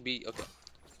are playing B okay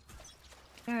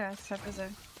Yeah, step is there.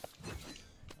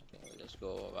 okay let's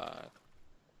go back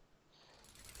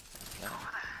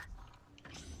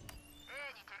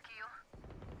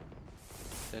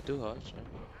there are two halls right?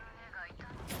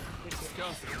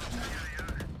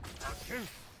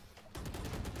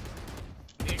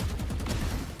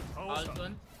 Halls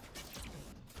one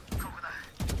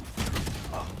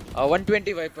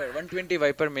 120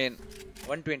 Viper main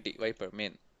 120 Viper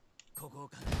main ここ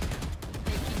か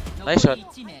Nice shot.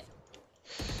 1名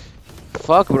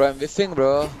fuck bro I'm whiffing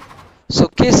bro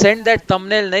Suki send that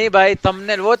thumbnail नहीं भाई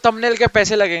thumbnail वो thumbnail के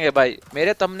पैसे लगेंगे भाई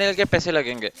मेरे thumbnail के पैसे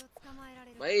लगेंगे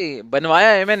भाई बनवाया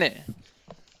है मैंने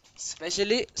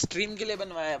स्पेशली स्ट्रीम के लिए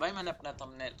बनवाया है भाई मैंने अपना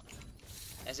thumbnail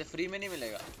ऐसे फ्री में नहीं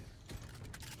मिलेगा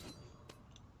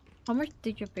How much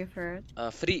did you pay for it?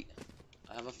 free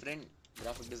I have a friend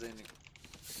graphic designing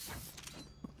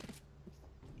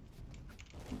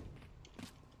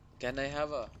can I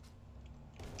have a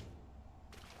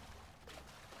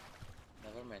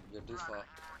never mind we're too far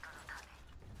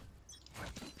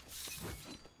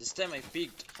this time I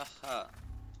peeked haha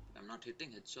I'm not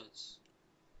hitting headshots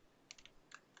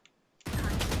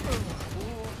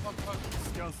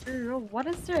Bro, what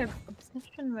is their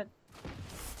obsession with?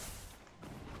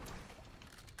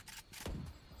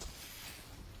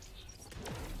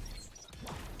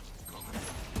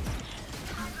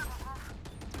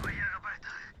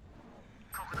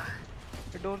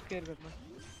 Door square करना।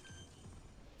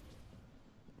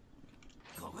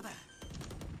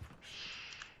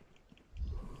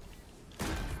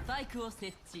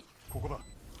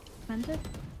 Planted?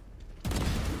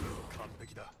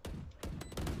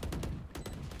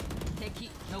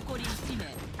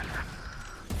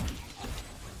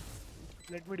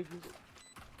 Let me defuse.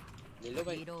 ले लो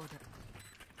भाई।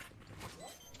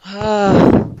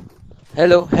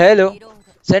 Hello.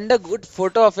 Send a good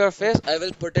photo of your face. I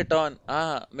will put it on.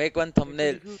 Make one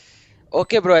thumbnail.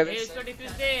 Okay, bro. I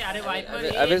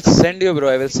will send you, bro.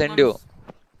 I will send you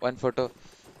one photo.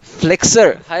 Flexer.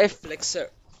 Hi, Flexer.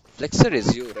 Flexer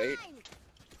is you, right?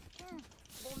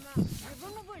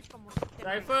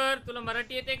 Cipher तुला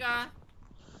मराठी येते का?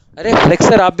 अरे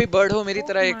Flexer आप भी bird हो मेरी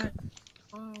तरह एक।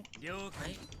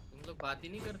 भाई तुम लोग बात ही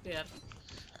नहीं करते यार।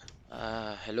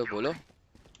 हेलो बोलो।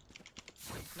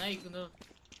 नहीं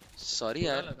Sorry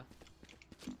यार।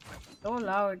 So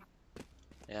loud.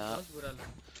 Yeah.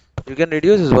 You can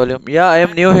reduce his volume. Yeah, I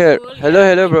am new here.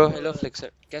 Hello, bro. Hello,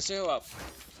 Flexer. कैसे हो आप?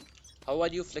 How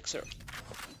are you, Flexer?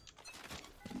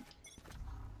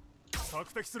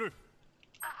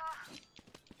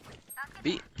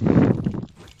 B.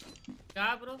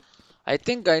 क्या bro? I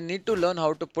think I need to learn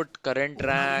how to put current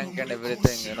rank and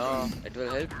everything, you know. It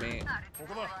will help me.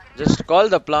 Just call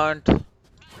the plant.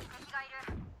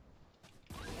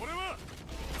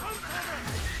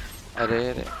 अरे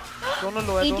दोनों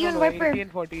लो है, दोनों लो है।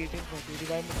 1840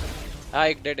 revive मत करना। हाँ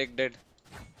एक डेड।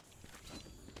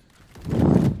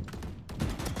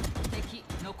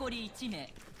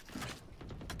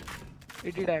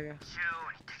 इट आएगा।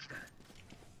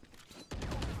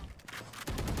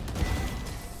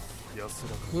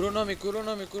 Kuronomi.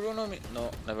 No,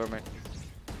 never mind.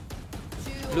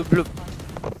 Blue.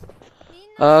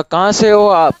 कहाँ से हो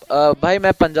आप? भाई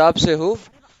मैं पंजाब से हूँ.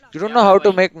 You don't know how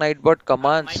to make Nightbot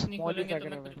commands.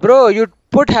 Bro, you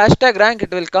put hashtag rank,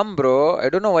 it will come, bro. I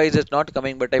don't know why is it not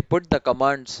coming, but I put the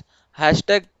commands.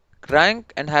 Hashtag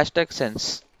rank and hashtag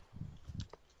sense.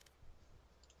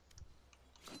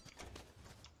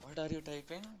 What are you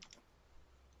typing?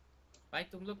 भाई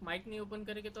तुम लोग mic नहीं open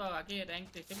करेंगे तो आगे rank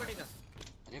कैसे बढ़ेगा?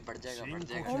 अरे बढ़ जाएगा.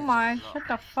 Oh my, shut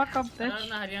the fuck up,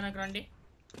 bitch. Haryana Grande.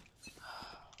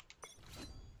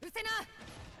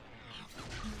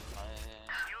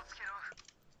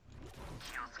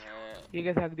 ये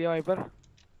कैसे हक दिया वाइपर?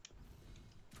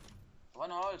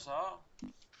 One horse, हाँ.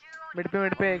 मिड पे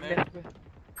एक नेक्स्ट पे.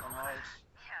 One horse.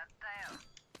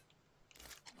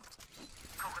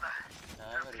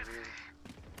 Never reveal.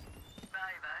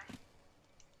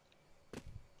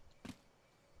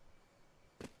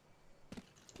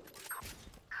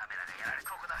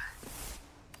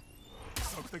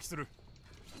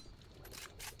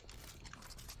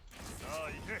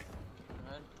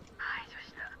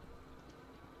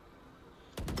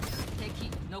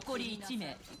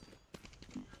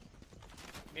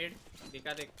 Mid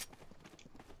दिखा देख.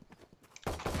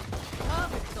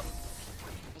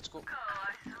 Let's go.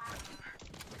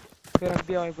 फिर हक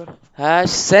दिया wiper.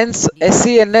 Hash sense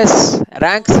SENS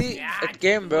rank C it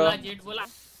came, bro.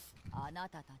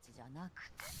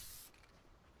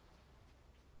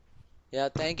 Yeah,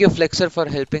 thank you Flexer for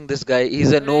helping this guy.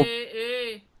 He's a noob.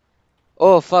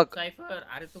 Oh fuck.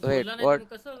 Wait, what?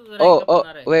 Oh,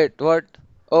 wait, what?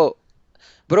 Oh,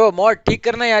 bro, mod ठीक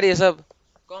करना यार ये सब.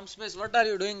 Comspace, what are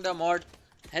you doing, the mod?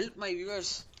 Help my viewers.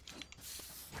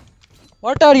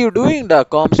 What are you doing, the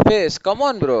Comspace? Come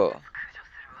on, bro.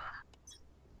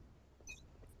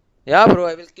 Yeah, bro,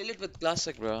 I will kill it with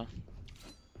classic, bro.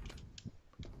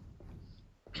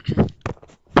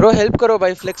 Bro, help करो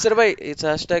भाई, Flexer भाई. It's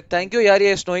hashtag. Thank you यार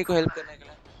ये snowy को help करने के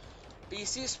लिए.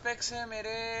 PC specs है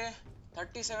मेरे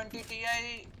 3070 Ti,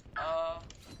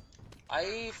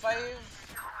 i5.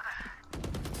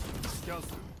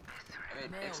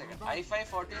 Wait, एक second. i5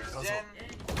 14th gen.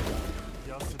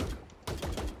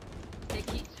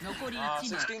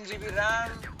 16 GB RAM.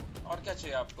 और क्या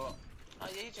चाहिए आपको? हाँ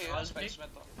यही चाहिए specs में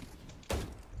तो.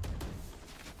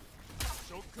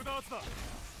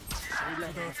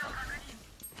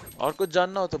 और कुछ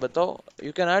जानना हो तो बताओ.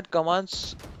 You can add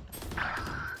commands.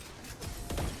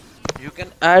 You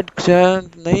can add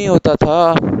नहीं होता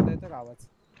था.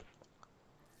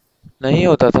 नहीं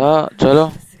होता था.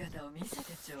 चलो.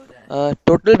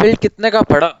 टोटल बिल्ड कितने का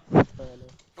पड़ा?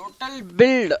 टोटल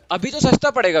बिल्ड अभी तो सस्ता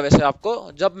पड़ेगा वैसे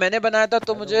आपको. जब मैंने बनाया था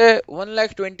तो मुझे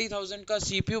 1,20,000 का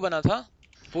CPU बना था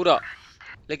पूरा.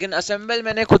 लेकिन असेंबल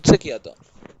मैंने खुद से किया था.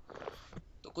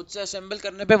 खुद से असेंबल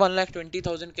करने पे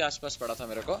 1,20,000 के आसपास पड़ा था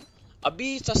मेरे को.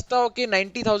 अभी सस्ता हो के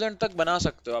 90,000 तक बना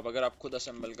सकते हो आप अगर आप खुद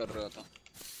असेंबल कर रहे हो तो.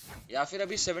 या फिर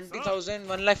अभी 70,000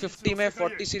 1,50,000 में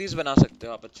 40 सीरीज बना सकते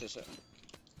हो आप अच्छे से.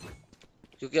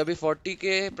 क्योंकि अभी 40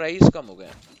 के प्राइस कम हो गए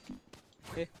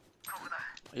हैं।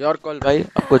 योर कॉल भाई,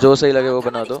 आपको जो सही लगे वो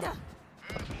बना दो।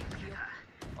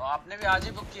 और आपने भी आज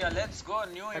ही बुक किया, लेट्स गो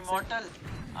न्यू इमॉर्टल।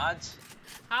 आज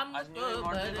न्यू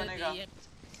इमॉर्टल बनेगा।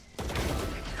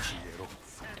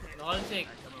 Knoll check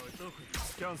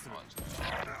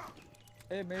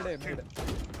A mid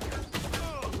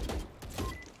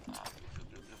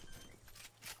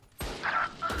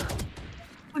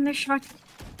On the shot.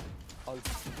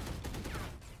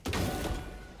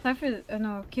 Cypher, no,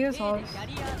 Kyo's house.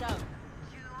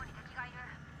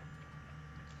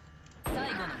 最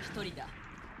後の一人だ。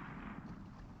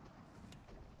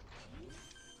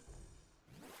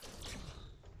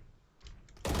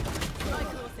スパイ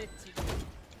クを設置。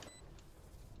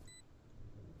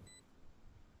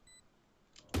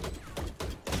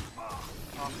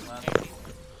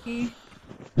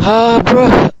हाँ bro,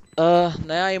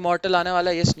 नया इमॉर्टल आने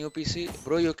वाला है। Yes, new PC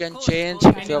bro, you can change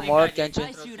if your mod can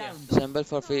change assemble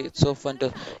for free. It's so fun to,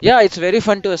 yeah, it's very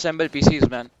fun to assemble PCs,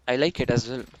 man. I like it as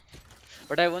well,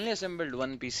 but I've only assembled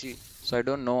one PC, so I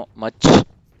don't know much.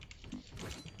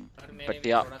 But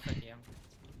yeah,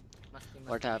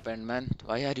 what happened, man?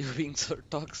 Why are you being so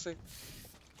toxic?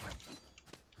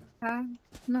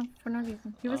 No, for no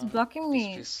reason. He was blocking me.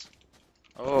 Peace.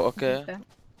 Oh, okay.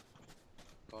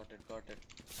 Got it.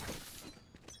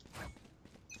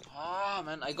 Ah,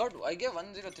 man, I gave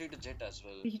 103 to Jet as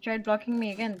well. He tried blocking me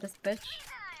again, this bitch.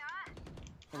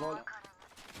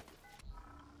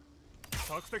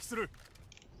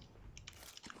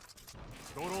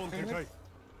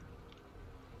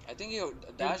 I think he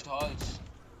dashed halls.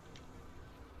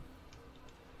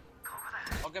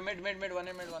 Okay, mid, one mid.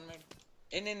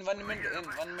 In, one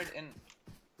mid, in.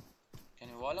 Can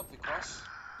you wall up? We cross?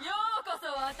 Okay,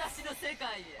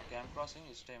 I'm crossing,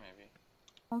 you stay maybe.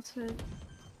 Also.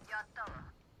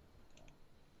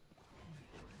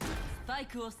 スパイ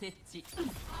クを設置。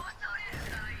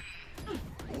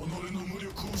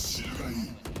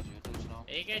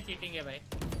एक है cheating है भाई।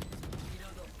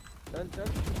 चल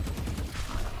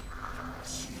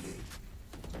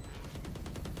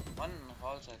One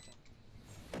halls, I think.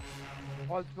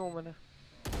 Halls में हूँ मैंने।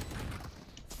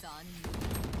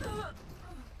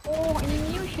 Oh, I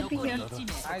knew he should be here.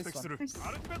 Nice one.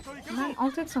 Man,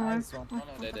 ulted somewhere.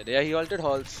 Yeah, he altered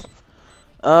halls.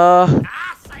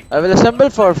 I will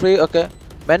assemble for free. Okay.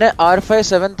 मैंने R5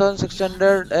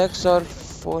 7600X और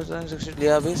 4600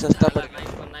 लिया, अभी सस्ता पड़ गया।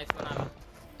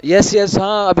 Yes,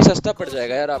 हाँ, अभी सस्ता पड़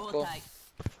जाएगा यार आपको।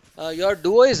 Your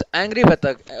duo is angry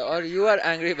batak, or you are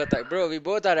angry batak, bro. We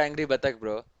both are angry batak,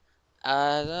 bro.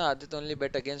 Adit only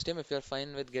bet against him if you're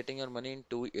fine with getting your money in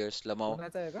 2 years. Lamau.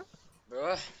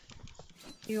 Bro.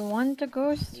 You want the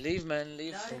ghost? Leave, man,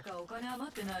 leave.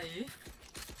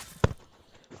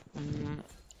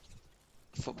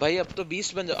 भाई अब तो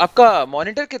 20 बन जाओ। आपका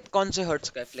monitor कौन से hertz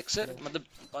का है? फ्लेक्सर, मतलब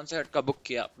कौन से हर्ट का बुक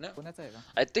किया आपने?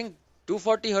 आई थिंक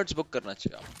 240 हर्ट्ज बुक करना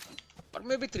चाहिए आप, और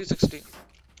मे बी 360,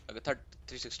 अगर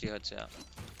 360 हर्ट्ज है।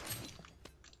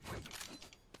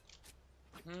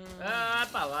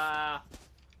 पावा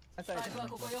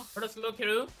थोडं स्लो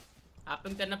खेळू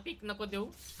आपण, त्यांना पिक नको देऊ,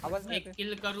 एक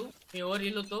किल करू, मी ओव्हर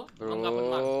हिल होतो, मग आपण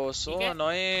मारू। So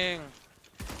annoying.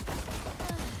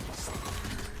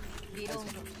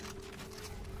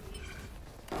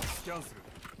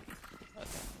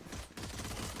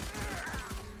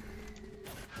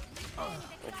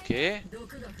 Okay,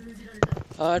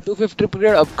 250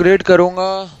 upgrade upgrade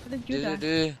करूंगा।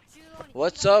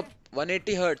 What's up?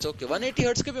 180 hertz. Okay, 180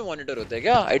 hertz के भी मॉनिटर होते हैं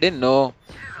क्या? I didn't know.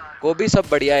 को भी सब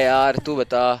बढ़िया यार, तू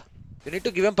बता। You need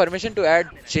to give him permission to add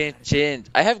change.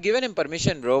 I have given him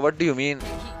permission, bro. What do you mean?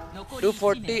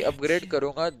 240 upgrade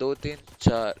करूँगा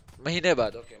 2-3-4 महीने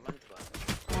बाद। Okay, month बाद।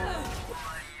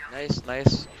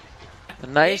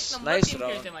 Nice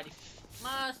round।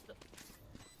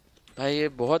 भाई ये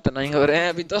बहुत नहीं हो रहे हैं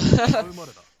अभी तो।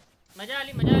 मजा आ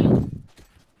ली।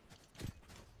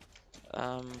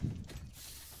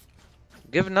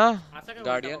 Give ना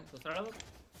guardian।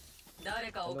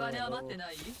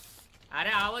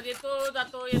 अरे आवाज येतो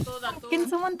जातो। Can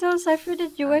someone tell Cypher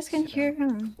that you guys can hear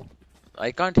him?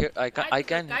 I can't hear. I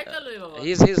can.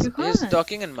 He's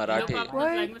talking in Marathi.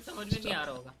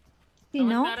 You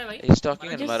know? He's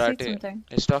talking in Marathi.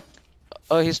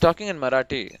 He's talking in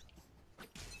Marathi.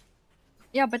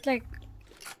 Yeah, but like,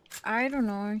 I don't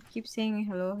know. Keep saying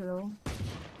hello.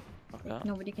 Okay.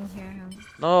 Nobody can hear him.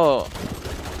 No.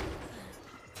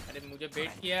 अरे मुझे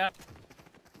बेट किया।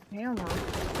 Hell no.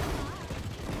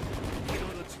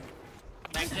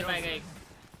 Back से पाएगा एक।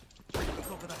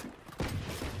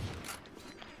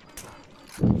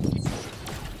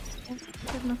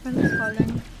 My friend is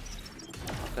calling.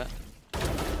 Okay.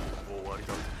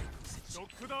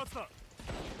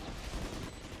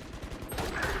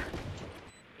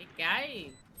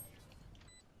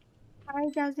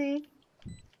 क्या say?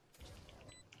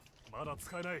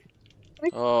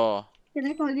 Oh. Can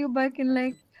I call you back in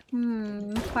like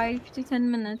 5 to 10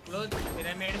 minutes? Close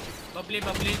pyramid Babli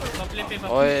Babli Babli पे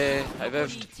ओए I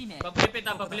waved. Babli पे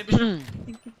था बबली पे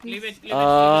क्लीव इट क्लीव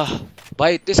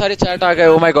भाई इतने सारे चैट आ गए.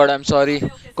 Oh my god, I'm sorry.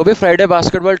 कोबी फ्राइडे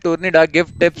बास्केटबॉल टूर्नी डा गिव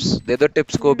टिप्स. दे दो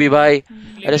टिप्स कोबी भाई.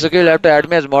 अरे सो you'll have to add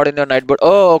me as mod in your night board.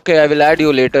 Oh okay, I will add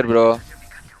you later bro.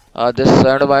 This is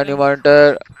my new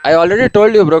monitor. I already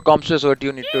told you bro, comps is what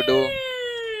you need to do.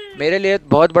 मेरे लिए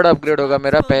बहुत बड़ा upgrade होगा.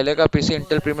 मेरा पहले का PC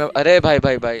Intel premium. अरे भाई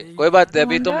भाई भाई कोई बात नहीं,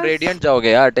 अभी तुम रेडिएंट जाओगे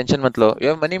यार, टेंशन मत लो. You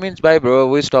have money means by bro,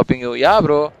 who is stopping you? या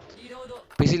ब्रो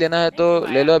पीसी लेना है तो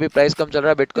ले लो, अभी प्राइस कम चल रहा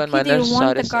है. बिटकॉइन माइनर्स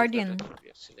सारे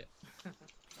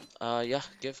या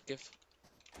गिव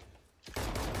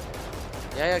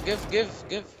या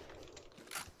give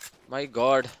my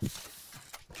God.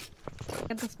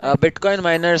 Bitcoin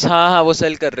miners हाँ वो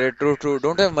सेल कर रहे. True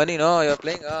don't have money no, you are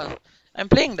playing. I am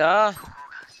playing दा.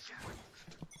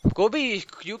 Kobe,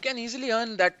 you can easily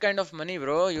earn that kind of money,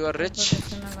 bro. You are rich.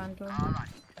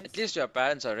 At least your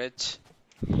parents are rich.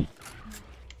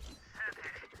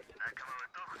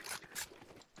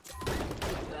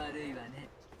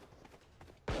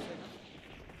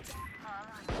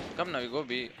 Come now, we go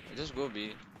B. Just go B.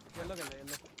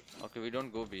 Okay, we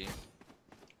don't go B.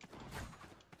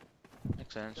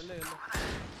 Makes sense.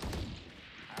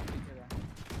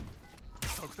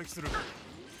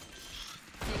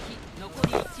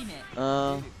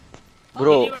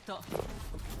 Bro.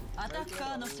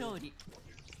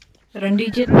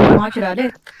 Ranjit माच रहा रे.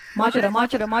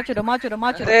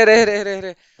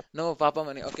 रे. No, Papa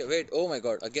money. Okay, wait. Oh my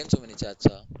God. Again, so many chats.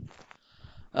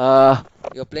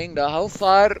 You're playing the. How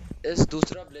far is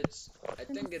Dusra Blitz? I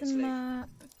think it's like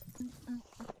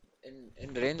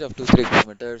in range of 2-3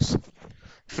 kilometers.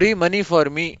 Free money for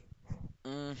me.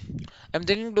 I'm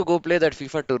thinking to go play that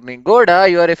FIFA tourney. Go da,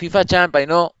 you are a FIFA champ, I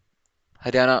know.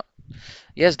 Haryana.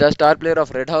 Yes, the star player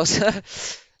of Red House.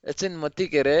 It's in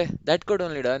Matikere. That could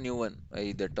only da new one.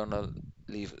 The tunnel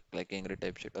leave like angry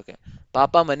type shit. Okay.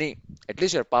 Papa money. At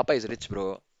least your papa is rich, bro.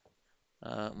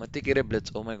 Matikere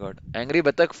Blitz. Oh my god. Angry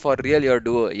Batak for real, your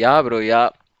duo. Yeah, bro. Yeah.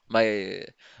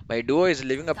 My duo is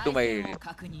living up to my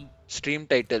stream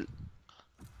title.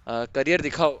 Career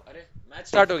दिखाओ. अरे match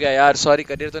start हो गया यार. Sorry,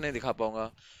 career तो नहीं दिखा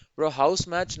पाऊंगा. Bro, house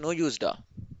match no use da.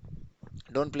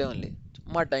 Don't play only.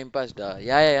 My time pass da.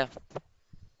 Yeah.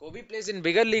 Kobe plays in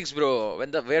bigger leagues, bro.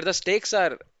 Where the stakes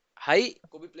are high,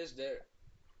 Kobe plays there.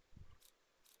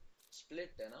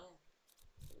 Split, you know.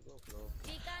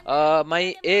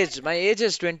 My age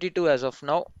is 22 as of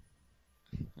now.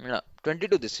 Yeah,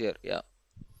 22 this year. Yeah.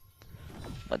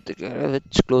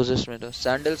 Which closest me to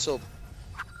Sandal Soap.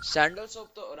 Sandal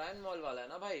Soap तो Orion Mall वाला है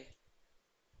ना भाई.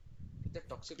 कितने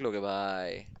toxic लोग हैं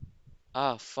भाई.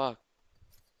 Fuck.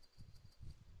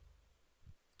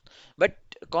 But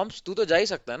comps तू तो जा ही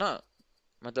सकता है ना,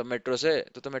 मतलब मेट्रो से.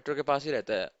 तू तो मेट्रो के पास ही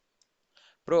रहता है.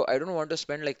 Bro, I don't want to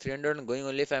spend like 300 on going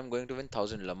only if I'm going to win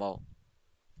 1000 lamao.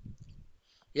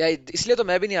 इसलिए तो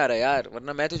मैं भी नहीं आ रहा यार,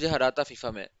 वरना मैं तुझे हराता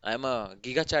फीफा में. I am a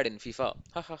giga chad in FIFA.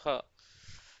 Ha.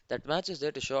 That match is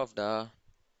there to show off da.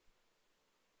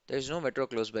 There is no metro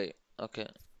close by. Okay.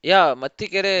 Yeah,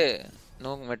 Mathikere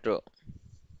no metro.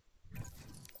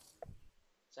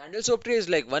 Sandal Soap Tree is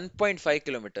like 1.5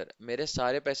 kilometre. मेरे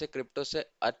सारे पैसे crypto से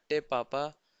अट्टे पापा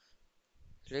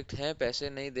strict हैं, पैसे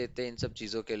नहीं देते इन सब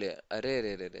चीजों के लिए. अरे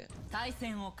रे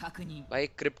भाई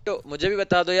क्रिप्टो मुझे भी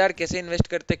बता दो यार, कैसे इन्वेस्ट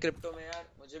करते क्रिप्टो में यार.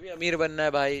 मुझे भी अमीर बनना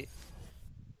है भाई.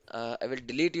 I will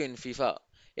delete you in FIFA.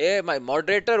 Hey, my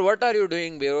moderator, what are you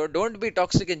doing, bro? Don't be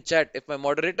toxic in chat. If my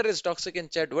moderator is toxic in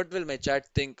chat, what will my chat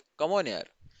think? Come on, yaar.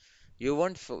 You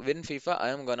won't win FIFA. I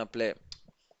am gonna play.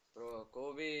 Bro,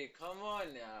 Kobe, come on,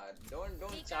 yaar.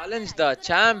 Don't challenge the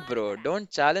champ, bro. Don't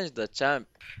challenge the champ.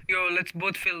 Yo, let's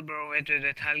both fill, bro. Wait.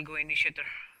 I'll go initiator.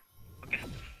 Okay.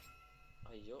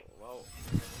 Yo, wow.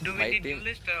 Do we need new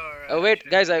list or? Oh wait,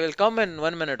 guys, I will come in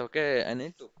 1 minute. Okay, I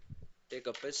need to take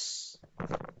a piss.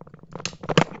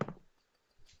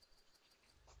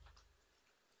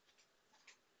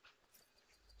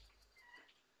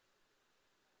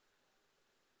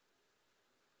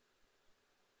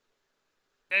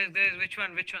 Guys, which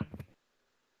one?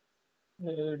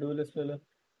 Duelist ले.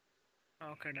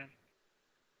 Okay, done.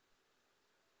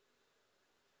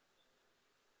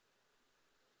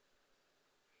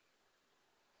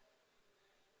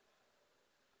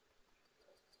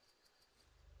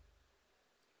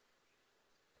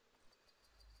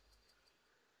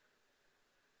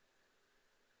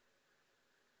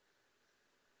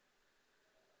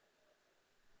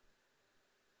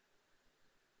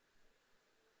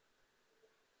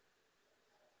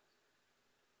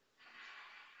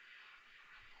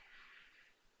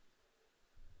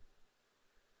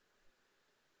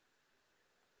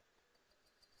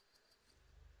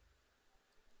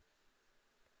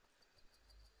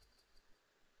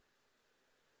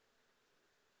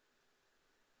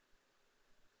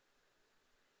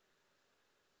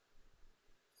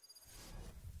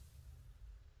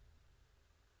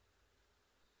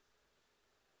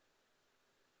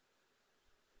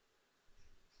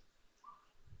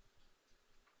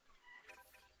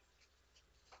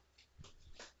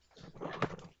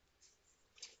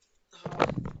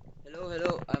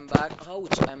 Hello. I'm back.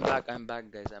 Ouch. I'm back,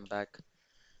 guys. I'm back.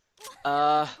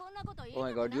 Oh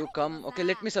my God, you come. Okay,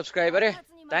 let me subscribe. Arey,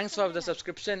 thanks for the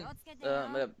subscription.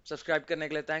 Subscribe करने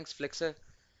के लिए thanks, Flexer.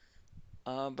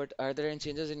 But are there any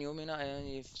changes in you, Mina?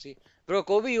 If see, bro,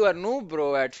 Kobe, you are noob,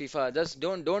 bro, at FIFA. Just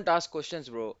don't ask questions,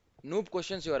 bro. Noob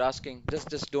questions you are asking.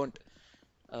 Just don't.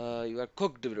 You are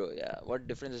cooked, bro. Yeah. What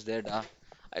difference is there, da?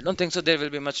 I don't think so. There will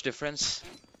be much difference.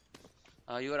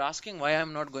 You are asking why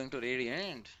I'm not going to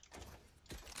Radiant.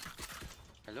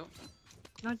 Hello?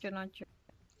 Not you.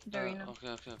 Darina.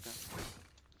 Okay.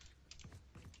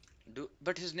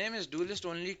 But his name is Duelist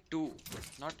only 2,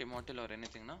 not Immortal or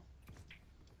anything, no?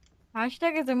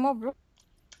 Hashtag is Immo, bro.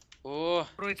 Oh.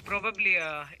 Bro, it's probably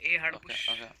a hard push.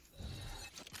 Okay.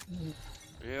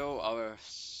 Rio hours.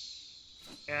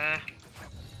 Yeah.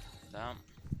 Damn.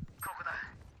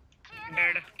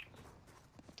 Dead.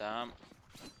 Damn.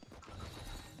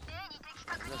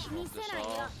 Let's smoke this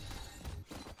off.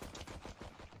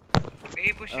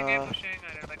 A pushing.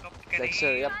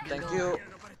 Flexer, yep, thank you.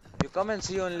 You come and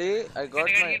see only. I got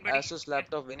my Asus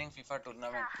laptop winning FIFA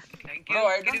tournament. Thank you. Bro,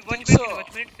 I don't think so.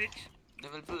 They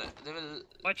will.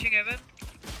 Watching Evan.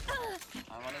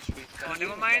 I want to speak. Can you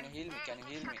heal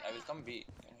me? I will come B.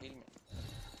 Can you heal me?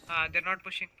 They're not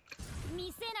pushing. No,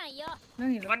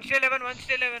 he's 1 to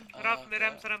 11. Rams. Okay,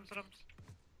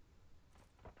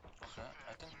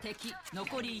 I think. I 敵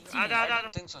残り1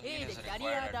 don't think so. Heal is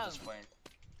required at this point.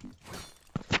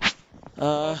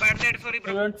 Bad net, sorry,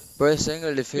 bro. Per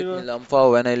single defeat me Lampa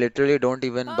when I literally don't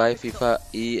even buy FIFA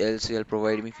ELCL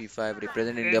provide me FIFA. I've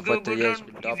represented India for 3 years,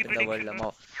 been top in the world.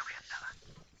 Lamau.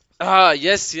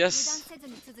 Yes.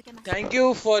 Thank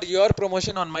you for your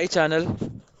promotion on my channel.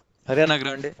 Haryana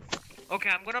Grande. Okay,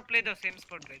 I'm gonna play the same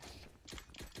spot, guys.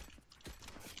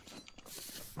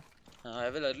 I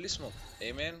will early smoke.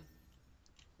 Amen.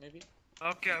 Maybe.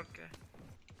 Okay.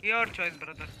 Your choice,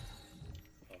 brother.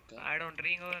 Okay. I don't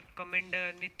recommend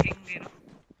anything, you know.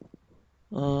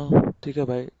 ठीक है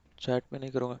भाई chat में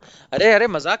नहीं करूँगा अरे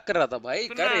मजाक कर रहा था भाई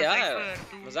कर यार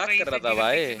मजाक कर रहा था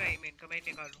भाई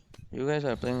You guys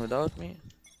are playing without me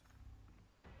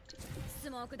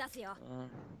I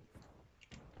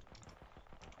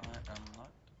am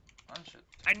not on shit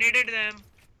I needed them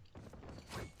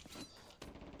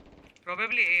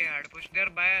probably A hard push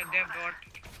they've got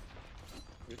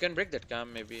You can break that cam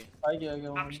maybe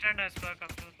I'm stand as fuck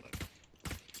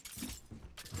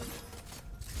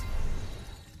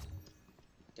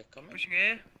Pushing A.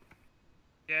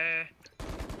 Yeah.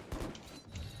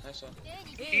 Nice one.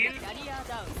 Heal.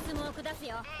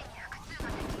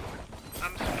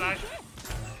 I'm splashed.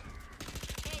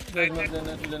 Right side.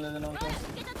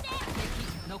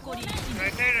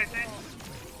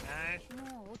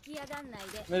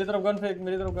 Nice. मेरी तरफ gun फेंक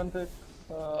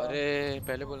अरे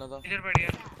पहले बोलना था इधर बढ़िया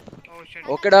Oh shit.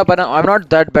 Okay da but I'm not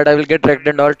that bad I will get wrecked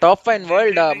and all top 5 in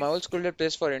world my old school day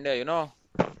plays for India you know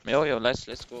yo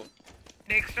let's go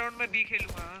Next round में B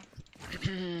खेलूँगा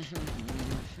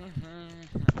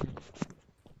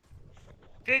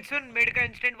Jason mid का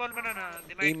instant ball banana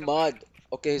Imad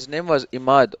okay his name was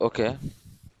Imad okay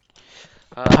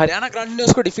Haryana grand ने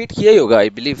उसको defeat किया ही होगा I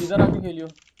believe इधर आके खेलियो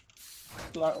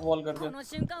wall करके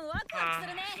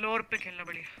floor पे खेलना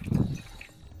बढ़िया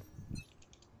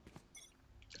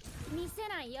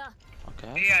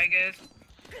okay Yeah I guess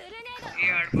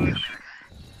Yeah hard push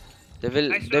they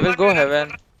will go heaven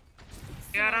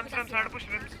Yeah Rams hard push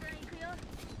Rams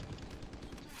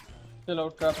चलो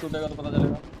ट्रैप टूटेगा तो पता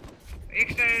चलेगा एक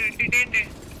डिटेन्ड है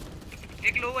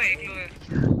एक लो है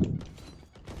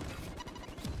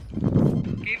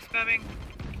Keeps coming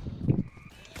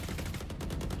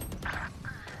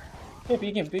Hey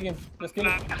peek him let's kill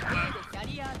him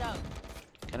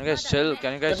Can you guys chill?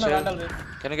 Can you guys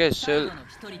chill?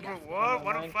 Whoa,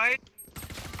 105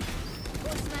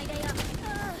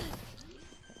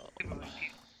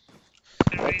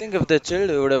 I think if they chilled,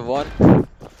 we would have won.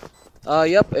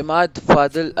 Yep, Imad,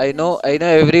 Fadil, I know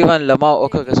everyone. Lama,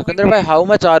 okay. Sukandar bhai, how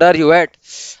much RR you at?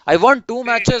 I won 2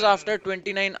 matches after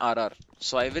 29 RR,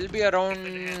 so I will be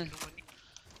around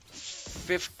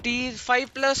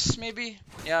 55 plus, maybe.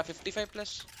 Yeah, 55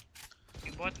 plus.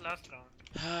 You bought last round.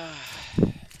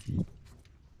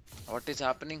 What is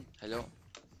happening? Hello.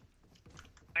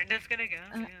 Anders can I get?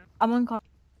 I'm on call.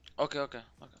 Okay.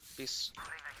 Peace.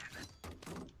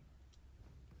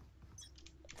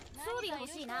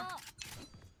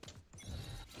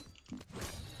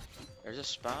 They're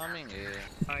just spamming it.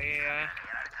 Yeah.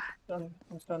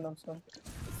 I'm stunned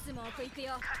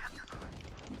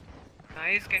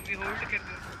Nice, can we hold?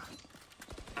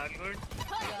 Good.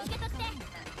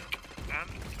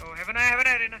 Oh, heaven eye,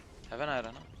 Arena. Heaven eye,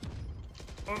 Arena.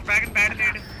 Oh, back and bad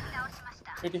lead.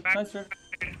 80. Nice shot.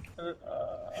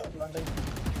 Planting.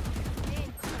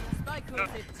 スパイクを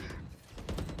設置。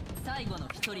最後の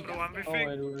一人だ。 Oh,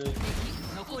 very good.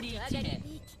 残り1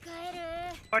名。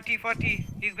 40, 40.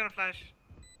 He's gonna flash.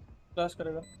 Flash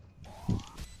करेगा.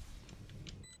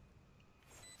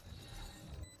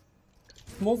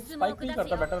 Smoke spike नहीं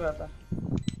करता, better रहता.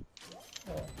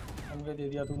 हमने दे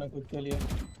दिया तूने खुद के लिए.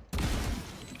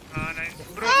 Nice.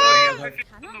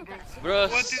 Bro,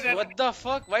 what the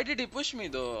fuck? Why did he push me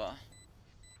though?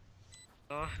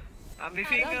 I'm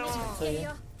missing.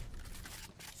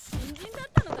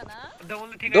 The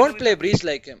only thing Don't play breach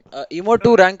like him. Emo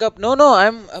 2 rank up. No,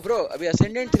 I'm bro. अभी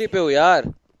ascendant 3 पे हूँ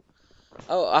यार.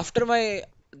 Oh, after my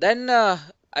then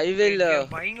I will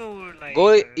go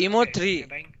Emo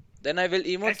 3. Then I will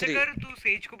Emo 3.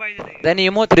 Then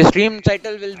Emo 3 stream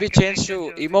title will be changed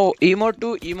to Emo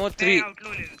 2, Emo 3.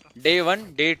 Day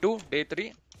 1, Day 2, Day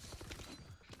 3.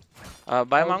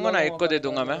 Buy मांगो ना एक को दे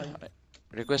दूँगा मैं.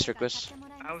 Request.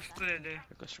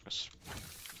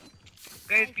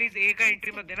 Guys, please A का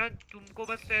entry मत देना. तुमको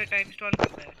बस time stall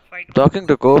करना है. Fight. Talking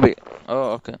to Kobe.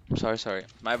 Oh, okay. Sorry.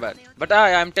 My bad. But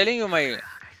I'm telling you my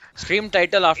stream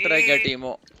title after I get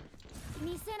Emo.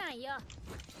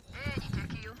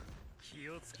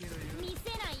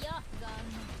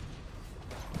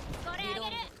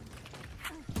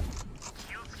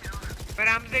 पर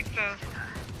हम देखता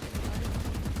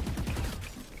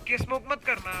कि स्मोक मत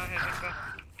करना है इनका.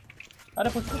 अरे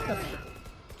पुश कर.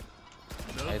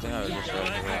 I think I will just go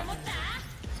here.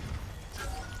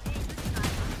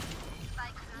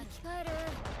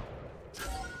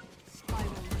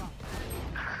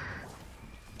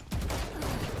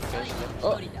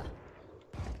 Oh.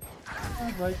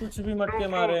 भाई कुछ भी मत के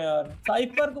मारे यार.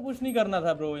 साइपर को पुश नहीं करना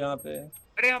था ब्रो यहाँ पे.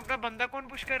 अरे अपना बंदा कौन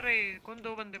पुश कर रहे हैं? कौन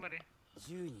 2 बंदे मरे?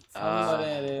 हम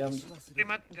मरे रे हम.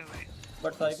 मत कर भाई.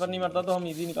 बट साइपर नहीं मरता तो हम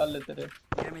इजी निकाल लेते थे.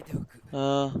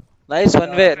 Nice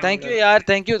one way. Thank you यार.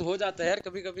 Thank you. हो जाता है यार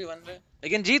कभी-कभी one way.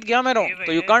 लेकिन जीत गया मैं रहा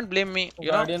तो you can't blame me.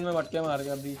 Guardian में मटके मार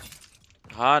गया ब्रीच.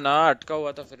 हाँ ना अटका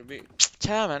हुआ था फिर भी.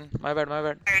 अच्छा man. My bad.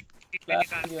 फ्लैश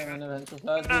किया मैंने वैसे तो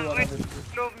फ्लैश भी हुआ था.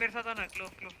 क्लोव मेरे साथ आना. क्लोव.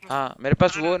 हाँ मेरे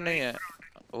पास वो नहीं है.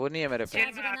 वो नहीं है मेरे पे.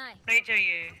 नहीं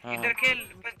चाहिए. इधर खेल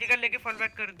बस निकल लेके फॉल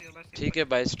बैक कर दियो बस. ठीक है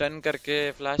भाई. स्टन करके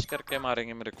फ्लैश करके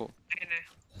मारेंगे मेरे को.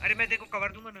 अरे मैं देखो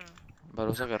कवर दूंगा ना.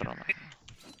 भरोसा कर रहा हूँ मैं.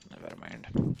 Never mind.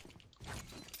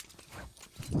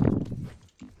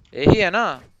 यही है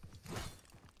ना.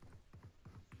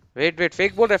 वेट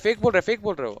फेक बोल रहे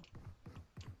हो.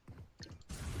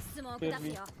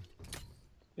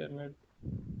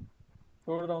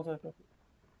 छोड़ रहा हूँ सर.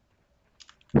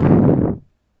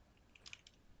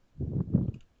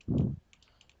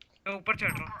 मैं ऊपर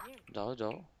चढ़ रहा हूँ.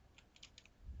 जाओ.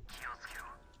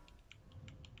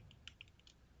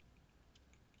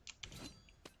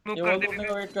 ये वॉल तोड़ने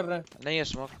का वेट कर रहे हैं. नहीं है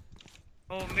स्मोक.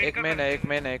 एक मेन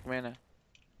है.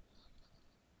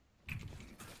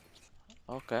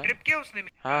 ओके. ट्रिप किया उसने.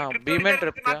 हाँ बी में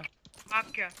ट्रिप किया. मार्क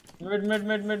क्या? मिड.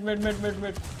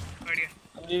 बढ़िया.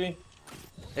 I'm leaving.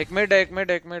 एक मिड है.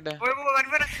 ओए वो वन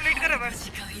पर एक्सीलेट कर बस.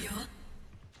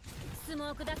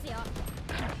 स्मोक दस यो.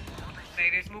 नहीं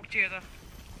रे स्मोक चाहिए था.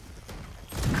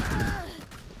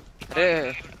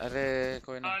 अरे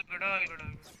कोई नहीं.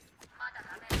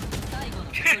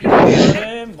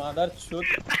 अरे mother चूत.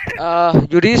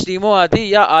 You reached Emo Adi?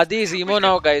 Yeah, Adi is Emo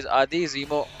now, guys. Adi is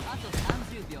Emo.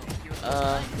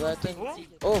 I think.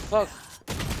 Oh fuck.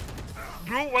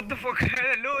 Bro, what the fuck?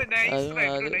 Hello,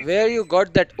 nice. Where you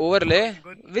got that overlay?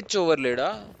 Which overlay, da?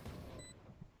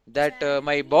 That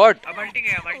my bot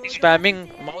spamming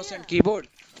mouse and keyboard.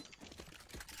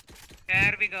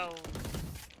 There we go.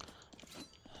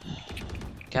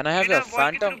 Can I have your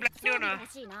phantom?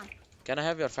 Can I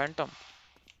have your phantom?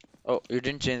 Oh, you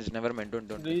didn't change. Never mind.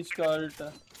 Don't. Reach cult.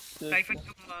 Cipher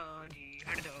जी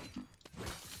हट जाओ.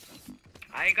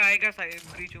 आएगा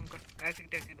breach उनका. ऐसी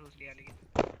taxi दोस्त लिया लेकिन.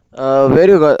 Where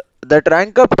you got that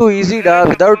rank up too easy, da.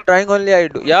 Without trying only I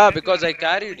do. Yeah, because I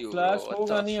carried you. Flash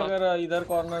होगा नहीं अगर इधर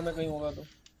कॉर्नर में कहीं होगा तो.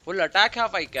 Full attack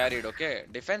half I carried. Okay,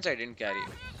 defense I didn't carry.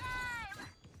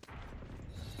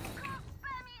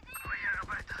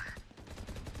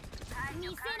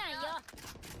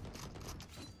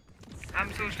 I'm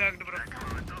so stuck, bro.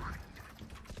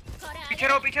 पीछे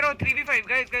रहो 3v5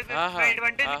 guys.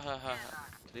 Advantage. हाँ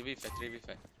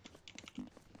 3v5.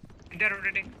 इधर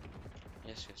रोटेटिंग.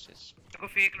 Yes. तेरे को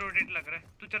फेक रोटेट लग रहा है.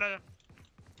 तू चला जा.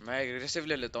 मैं एग्रेसिव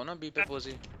ले लेता हूँ ना बी पे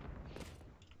पोजी.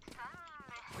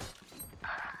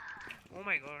 Oh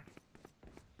my god.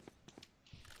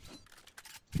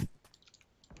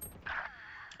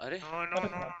 अरे. No.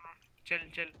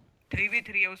 चल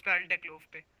 3v3 है उस पे अल्ट है क्लोव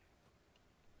पे.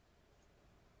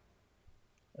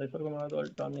 साइफर को मारा तो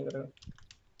अल्ट काम नहीं करेगा।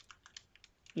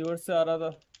 कीवर्ड से आ रहा था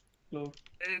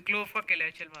क्लोव का किल है,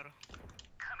 चल मारो।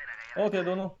 ओके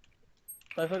दोनों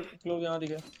साइफर क्लोव यहाँ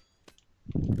दिखे।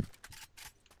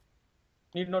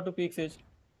 Need not to peak says.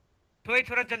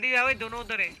 थोड़ा जल्दी जाओ, दोनों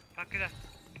उधर है, भाग के जा।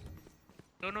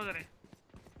 दोनों उधर है,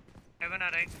 हेवन आ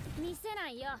रहा है। मिसे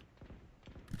नहीं यो।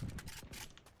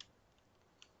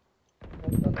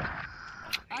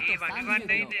 ये वन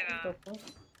नहीं देना।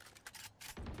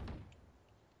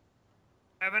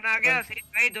 हेवन आ गया सही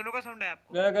भाई, दोनों का साउंड है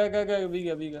आपको। गया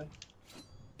भी गया।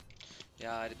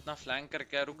 यार इतना फ्लैंक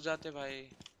करके रुक जाते भाई।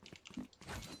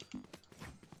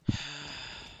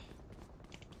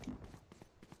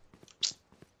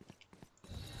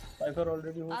 साइफर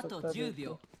ऑलरेडी हो सकता है। 10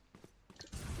秒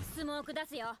スモーク出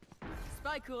すよ。ス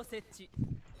パイクを設置。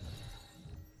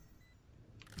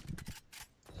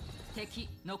敵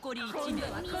残り1名。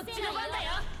こっちの番だ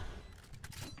よ。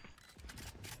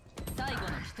最後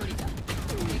の1人だ。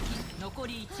敵残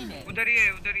り1名。उधर ही है।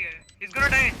 He's gonna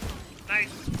die.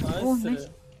 Nice.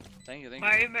 Thank you.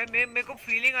 भाई मेरे को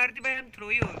फीलिंग आ रही थी भाई हम थ्रो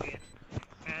ही हो गए।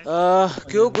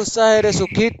 क्यों गुस्सा है रे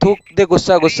सुखी? थूक दे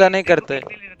गुस्सा नहीं करते।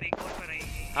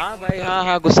 हाँ भाई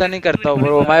हाँ गुस्सा नहीं करता हूँ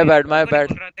ब्रो। My bad.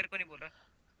 तेरे को नहीं बोल रहा।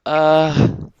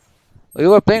 You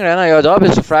were playing right now. Your job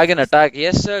is to frag and attack.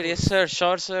 Yes sir,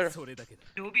 sure sir.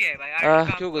 जो भी है भाई।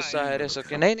 क्यों गुस्सा है रे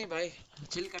सुखी? नहीं भाई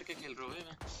चिल करके खेल रहा हूँ मैं।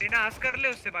 बिना आस कर ले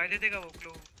उससे भाई, दे देगा वो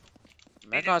क्लो।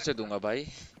 मैं कहाँ से दूंगा भाई?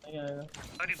 नहीं आएगा।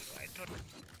 अरे भाई थोड़ा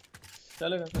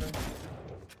चलेगा।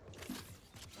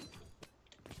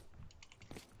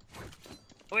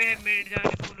 ओए मिड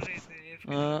जाने बोल रहे थे।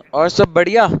 और सब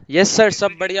बढ़िया? यस सर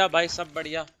सब बढ़िया भाई, सब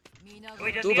बढ़िया।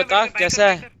 तू बता कैसा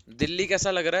है? दिल्ली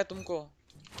कैसा लग रहा है तुमको?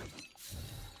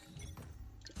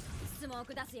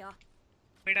 स्मोक दस यो।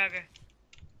 मिड आ गए।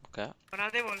 क्या बना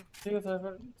दे बॉल। ठीक है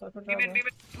साइफर बी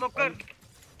में स्मोक कर।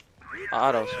 आ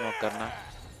रहा हूँ स्मोक करना।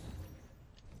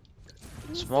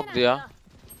 स्मोक दिया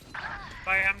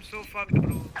भाई I am so fucked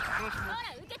bro. No smoke.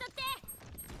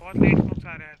 बहुत लेट स्मोक्स आ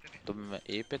रहे हैं तेरे। तुम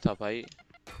ए पे था भाई,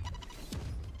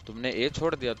 तुमने ए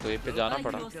छोड़ दिया तो ए पे जाना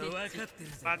पड़ा।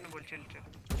 बाद में बोल। चल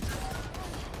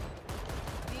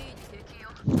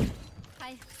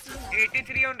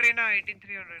 83 on Reyna,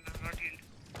 not healed.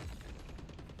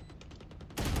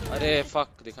 अरे फक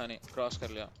दिखा नहीं, क्रॉस कर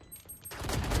लिया।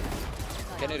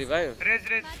 Can you revive? Res.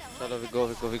 चलो we go.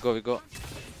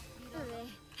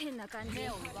 変な感じ。見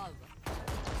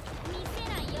せ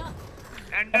ないよ。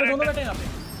अरे दोनों बैठे हैं यहाँ पे।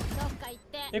 どっか行っ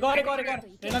て。एक और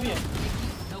लेना भी है।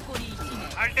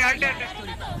 अल्टे।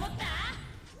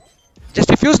 Just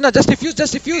defuse ना, just defuse.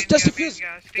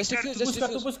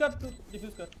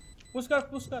 पुश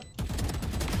कर।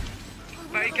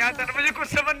 भाई क्या था ना, मुझे कुछ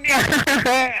समझ नहीं आ रहा।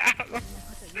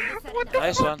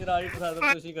 Nice one.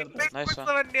 कुछ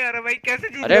समझ नहीं आ रहा भाई, कैसे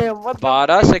जीत। अरे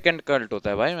 12 सेकंड कल्ट होता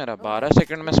है भाई मेरा। 12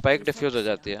 सेकंड में स्पाइक डिफ्यूज हो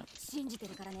जाती है।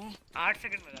 8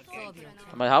 सेकंड में जाती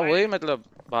है। हाँ वही मतलब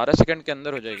 12 सेकंड के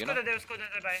अंदर हो जाएगी ना। उसको दे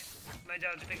भाई, मैं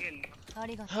जल्दी खेल लूं।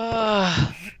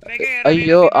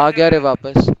 अयो आ गया रे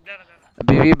वापस।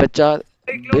 बीवी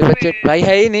बच्चे भाई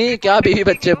है ही नहीं क्या? बीवी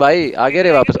बच्चे भाई आ गया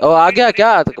रे वापस। ओ आ गया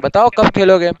क्या? बताओ कब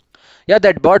खेलोगे? Yeah,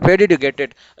 that bot, where did you get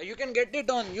it? You can get it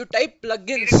on, you type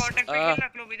plugins.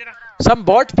 Some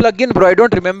bot plugin bro, I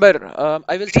don't remember.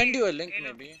 I will send you a link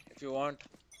maybe if you want.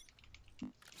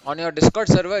 On your Discord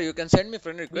server, you can send me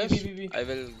friend request. I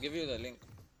will give you the link.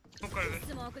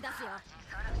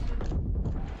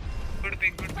 Good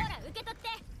pick.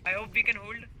 I hope we can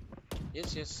hold.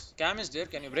 Yes. Cam is there,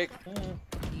 can you break?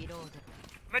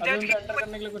 मैं जज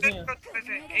करने के लिए कुछ नहीं है।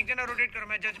 एक जना रोटेट करो,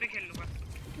 मैं जज भी खेल लूंगा।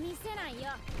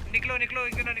 निकलो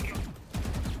एक जना निकलो।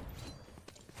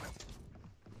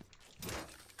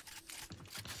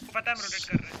 पता है हम रोटेट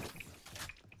कर रहे हैं।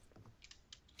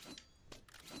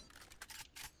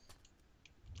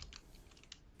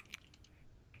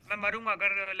 मैं मरूंगा अगर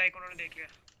लाइक उन्होंने देख लिया।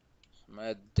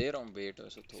 मैं दे रहा हूँ बेट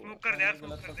वैसे थोड़ा। स्मोक कर दे यार,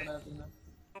 स्मोक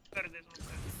कर दे।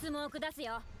 स्मोक दस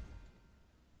यो।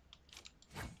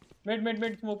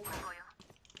 Mid smoke.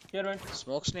 Here went.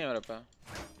 Smokes नहीं है मेरे पे।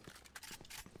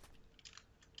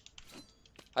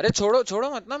 अरे छोड़ो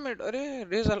मत ना मिड। अरे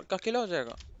रेज अकेला हो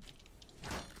जाएगा।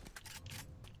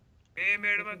 ए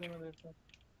मिड मत।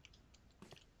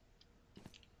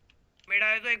 मिड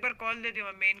आए तो एक बार कॉल दे दियो,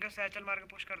 मैं मेन का सैचल मार के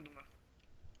पुश कर दूंगा।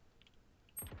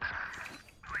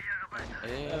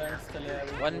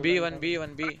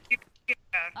 1B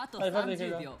あと30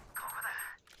秒。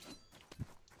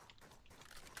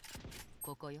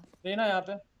ここよ。लेना यहाँ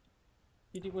पे।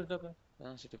 सिटी पुश अप है।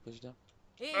 हां सिटी पुश अप।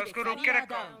 उसको रोक के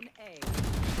रखो।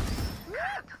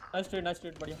 नाइस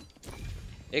ट्रेड बढ़िया।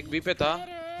 एक बी पे था।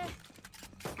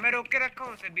 मैं रोक के रखा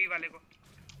हूं उसे बी वाले को।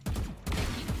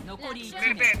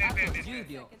 मेरे पे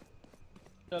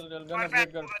चल चल गन अपग्रेड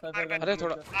कर साइफर गन। अरे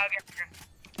थोड़ा आ गया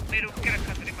मैं रुक के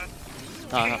रखा तेरे पास।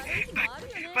 हाँ हाँ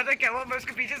पता क्या हुआ मैं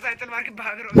उसके पीछे साइकिल मार के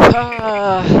भाग रहा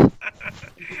हूँ।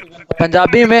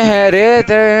 पंजाबी में है रे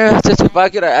तेरे छुपा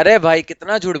के रहा। अरे भाई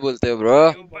कितना झूठ बोलते हो ब्रो,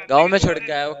 गांव में छोड़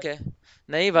के आए। ओके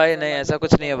नहीं भाई नहीं, ऐसा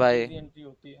कुछ नहीं है भाई, एंट्री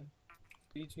होती है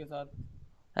बीच के साथ।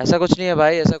 ऐसा कुछ नहीं है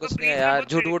भाई, ऐसा कुछ नहीं है यार,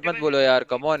 झूठ वूठ मत बोलो यार,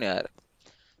 कम ऑन यार।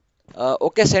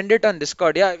 Okay, send it on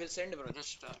Discord. Yeah, I will send bro.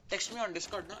 Just text me on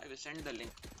Discord, no? I will send the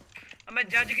link. अब मैं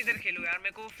जज किधर खेलूं यार,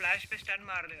 मेरे को फ्लैश पे स्टन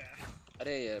मार देगा यार।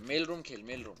 अरे यार मेल रूम खेल,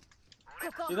 मेल रूम।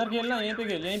 इधर खेलना, यहीं पे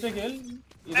खेल, यहीं पे खेल,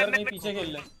 इधर नहीं पीछे खेल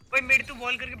ले। ओए मिड तू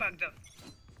वॉल करके भाग जा,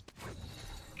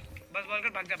 बस वॉल कर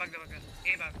भाग जा, भाग जा, भाग जा,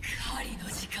 ए भाग।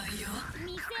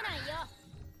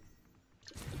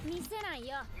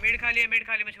 मिड खाली है, मिड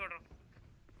खाली, मैं छोड़ रहा हूं।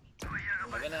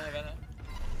 हेवन है।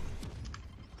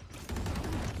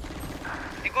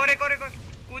 एक और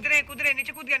कूद रहे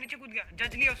नीचे कूद गया।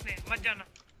 जज लिया उसने, मत जाना,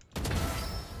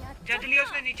 जज लिया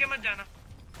उसने, नीचे मत जाना।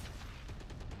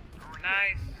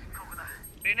 नाइस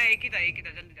रेना, एक ही था,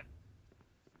 जल्दी जा।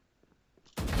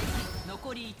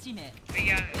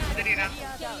 भैया इधर ही रहा।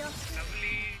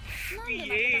 लवली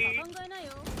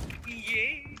ये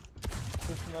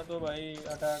मैं तो भाई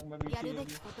अटैक में बीच ही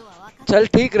होगी। चल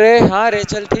ठीक रे, हाँ रे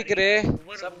चल ठीक रे,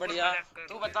 सब बढ़िया।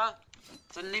 तू बता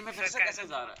चलने में फिर से कैसे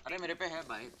जा रहा है? अरे मेरे पे है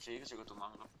भाई, चाहिए किसी को तो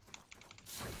मांग लो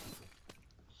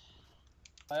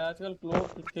भाई। आजकल क्लोव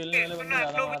खेलने वाले बंदे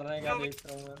ज्यादा मार रहे हैं, क्या देख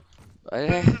रहा हूं मैं।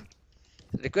 अरे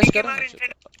रिक्वेस्ट कर रहा हूं,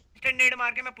 इंस्टेंट नेड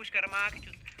मार के मैं पुश कर रहा हूं, मां की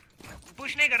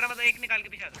पुश नहीं कर रहा, मतलब एक निकाल के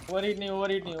पीछे आता। ओवरहीट नहीं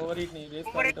रेस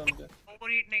कर रहा हूं।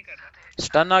 ओवरहीट नहीं कर रहा।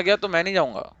 स्टन आ गया तो मैं नहीं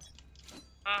जाऊंगा।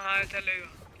 हां चलेगा,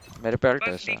 मेरे पे अल्ट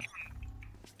है ऐसा।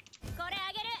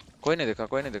 कोई नहीं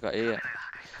देखा, ए है।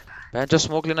 मैं जो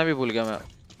स्मोक लेना भी भूल गया मैं।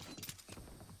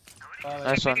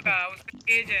 ऐसा उसका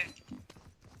केज है,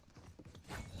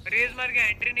 रेज मार के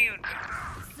एंट्री नहीं होती।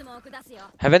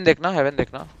 हेवन देखना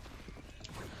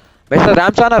मेरे साथ,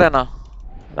 रैंप आना रहना,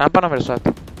 रैंप आना मेरे साथ।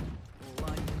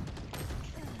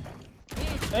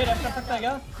 ए रैंप कर सकता है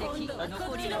क्या?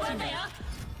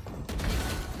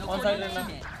 ऑन साइड रहना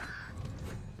भाई।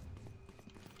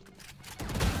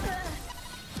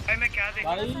 मैं क्या देख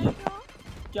भाई,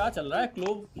 क्या चल रहा है?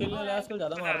 क्लोव खेलने वाले आजकल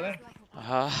ज्यादा मार रहे हैं।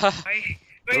 हां भाई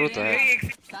तो है,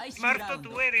 मर तो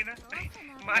तू है रे ना।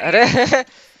 अरे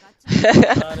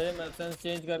मैं सेंस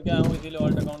चेंज करके आया हूं, इसीलिए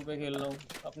ऑल्ट अकाउंट पे खेल रहा हूं,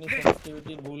 अपनी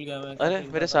सेंसिटिविटी भूल गया मैं। अरे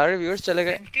मेरे सारे व्यूअर्स चले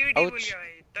गए। आउच,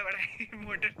 इतना बड़ा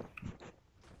इमोर्टल।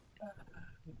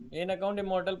 इन अकाउंट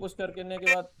इमॉर्टल पुश करने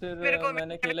के बाद फिर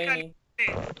मैंने खेला ही नहीं।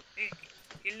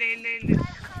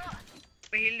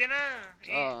 हिल देना।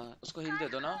 उसको हिल दे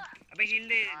दो ना। अबे हिल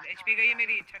दे, एचपी गई है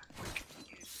मेरी। अच्छा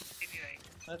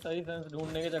मैं सही सेंस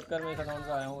ढूंढने के चक्कर में इस अकाउंट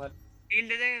पे आया हूं। हिल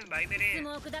दे भाई मेरे,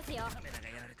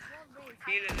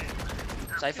 हिल दे।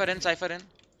 साइफर इन।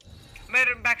 मैं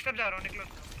बैकस्टेप जा रहा हूं, निकलो।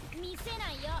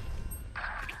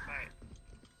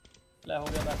 ले हो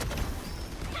गया बैकस्टेप।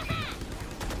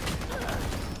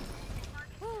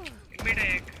 मिड है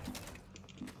एक,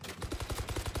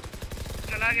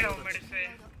 चला गया हूं मिड से,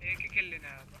 एक ही किल लेना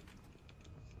है।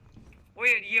 ओए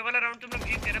ये वाला राउंड तुम लोग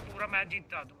जीत गए ना, पूरा मैच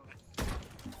जीतता दूंगा मैं।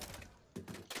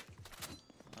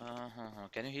 हां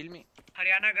can you heal me?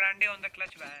 Haryana Grande on the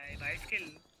clutch भाई, nice kill.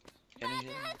 Can you heal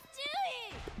me?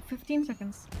 15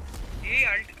 seconds. ये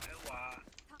अल्ट, वाह।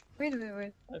 Wait.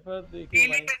 साइफर देखिए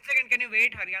भाई, 10 second, can you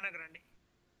wait? Haryana Grande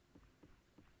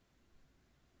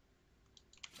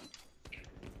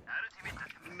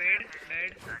made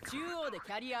中央で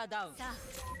キャリアダウン。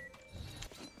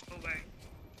ओ भाई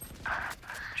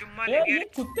चुम्मा ले ये लिया।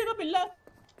 कुत्ते का पिल्ला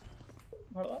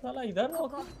बड़ा साला इधर हो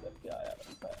क्या यार।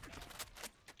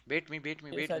 वेट मी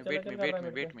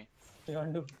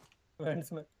गांडू वेंट्स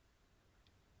में।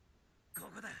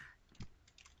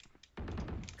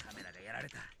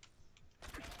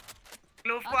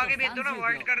 क्लोव को आगे भेज दो ना,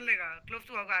 वॉल्ट कर लेगा। क्लोव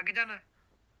तू आगे जाना।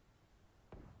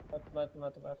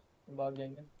 मत भाग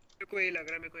जाएंगे। मेरे को ये लग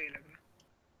रहा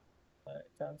है।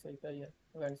 चांस सही है,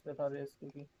 वेंट्स पे था रेस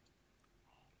की।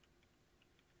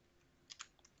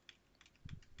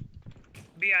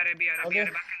 बी आ रहे बी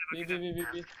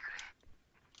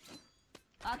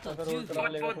あとअगर रोल करा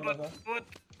लेगा थोड़ा सा।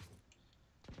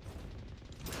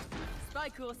スパ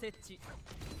イクを設置。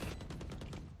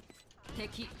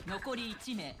敵残り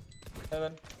1名。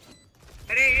हेवन।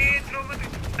 अरे ये थ्रो मत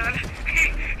साला।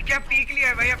 क्या पीक लिया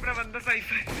है भाई अपना बंदा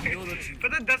साइफर।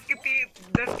 पता 10 की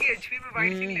एचपी में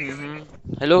वाइट किल लेगा।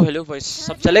 हेलो भाई,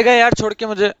 सब चले गए यार छोड़ के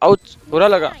मुझे। आउच, बुरा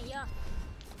लगा।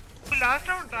 लास्ट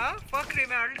राउंड था, फक रे,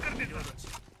 मैं अल्ट कर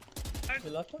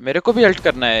देता। मेरे को भी अल्ट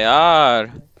करना है यार,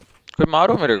 फिर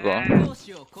मारो मेरे को।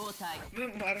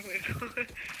 मारो मेरे को।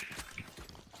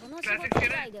 この仕事以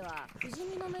外では不死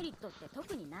身のメリットって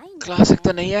特にないんだよ。 क्लासिक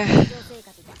तो नहीं है। 日常生活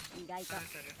じゃ意外と。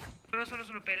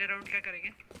 सुनो पहले राउंड क्या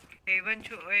करेंगे? हेवन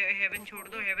छोड़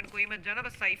दो, हेवन कोई मत जाना,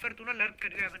 बस साइफर तू ना लर्क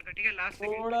करियो हेवन का, ठीक है? लास्ट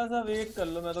थोड़ा सा वेट कर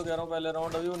लो, मैं तो कह रहा हूँ पहले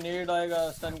राउंड अभी वो नेड आएगा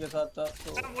स्टन के साथ तब तो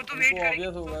वो तो वेट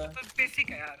ऑब्वियस होगा। तो बेसिक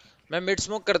है यार। मैं मिड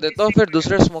स्मोक कर देता हूँ, फिर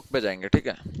दूसरे स्मोक पे जाएंगे, ठीक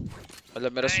है?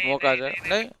 मतलब मेरा स्मोक आ जाए।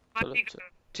 नहीं चलो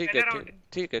ठीक है।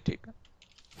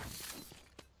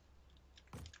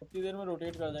 उतनी देर में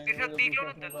रोटेट कर जाएंगे।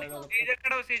 इधर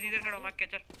खड़ा हो सेज, इधर खड़ा हो, मत क्या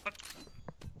चल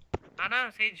आना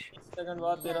सेज। सेकंड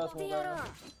बाद तेरा स्मोक आएगा।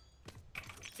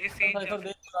 ये सेज साइफर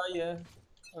देख रहा ही है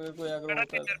अगर कोई एग्रो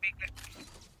होता है।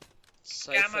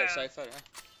 साइफर है।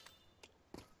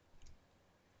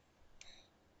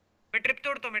 मैं ट्रिप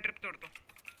तोड़ता हूं।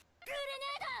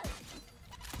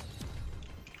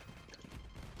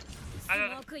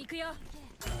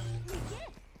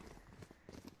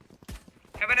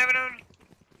 हेवन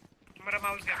मेरा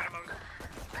माउस गया,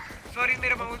 सॉरी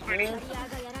मेरा माउस पड़ी।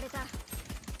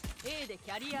 ए दे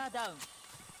कैरियर डाउन।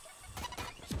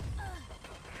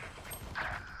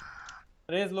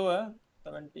 रेस लो है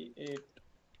 78।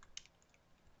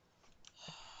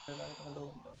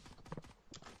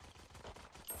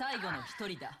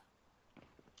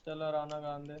 चलो राना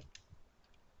गांधे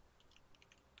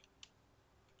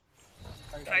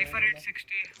साइफर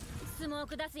 860 स्मोक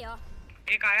दस यो।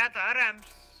 एक आया था रैम्स।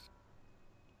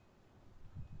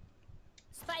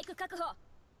 स्पाइक確保।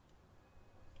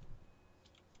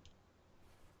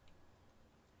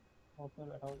 ओपन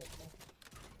बैठा हो सकता है।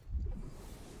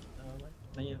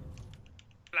 नहीं है।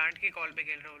 प्लांट की कॉल पे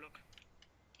खेल रहे हो लोग।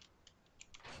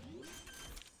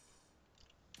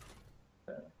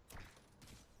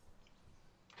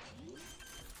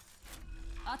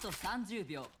 आ तो 30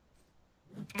秒。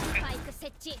スパイク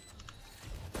設置。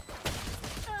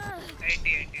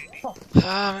 80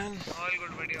 हाँ man. All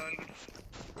good buddy, all good.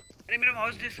 अरे मेरा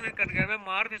माउस डिस्कनेक्ट कर गया, मैं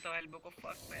मार देता हूं एल्बो को।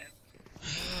 Fuck man.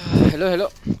 हेलो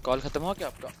कॉल खत्म हो क्या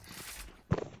आपका?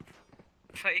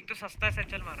 एक तो सस्ता है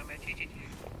चल मारा मैं। जी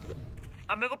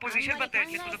अब मेरे को पोजीशन पता है,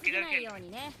 इसलिए तू लोग किधर खेल।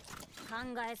 考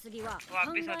えすぎは考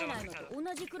えないのと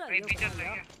同じくらいよくある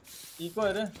よ。 इको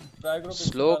है रे ट्राई करो।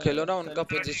 स्लो खेलो ना, उनका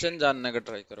पोजीशन जानने का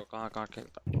ट्राई करो कहां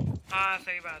खेलता। हां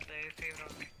सही बात है, सेव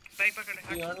राउंड में सही पकड़े।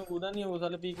 यार वो कूदा नहीं है, वो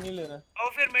साले पीक नहीं ले रहा है। और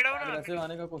फिर मेरा ना वैसे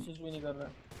आने का कोशिश भी नहीं कर रहा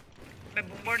है। मैं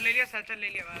बूम बोर्ड ले लिया, सचल ले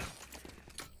लिया बाहर।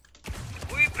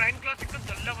 कोई प्राइम क्लासिक का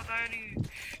दल्ला बताया नहीं,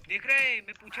 देख रहे हैं?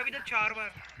 मैं पूछा भी था 4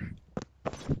 बार।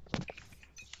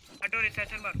 हटो रे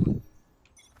सचल मार को।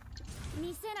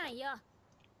 見せないよ。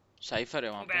 साइफर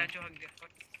है वहां पे।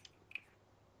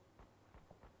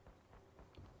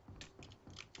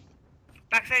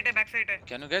 बैक साइड है।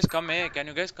 Can you guys come here?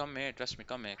 Trust me,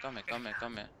 come here.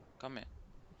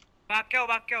 भाग क्या हो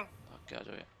भाग के आ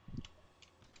जाओ यार।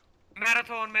 मैराथन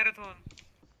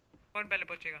कौन पहले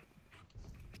पहुंचेगा?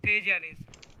 स्टेज या रेस?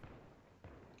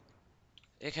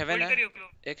 एक हेवन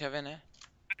है।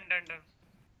 डन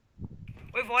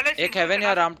ओए वॉल है। एक हेवन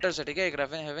या राफ्टर्स है, ठीक है? एक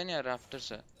हेवन या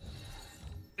राफ्टर्स है।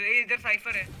 इधर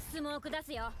साइफर है। स्मोक दस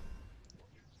यो।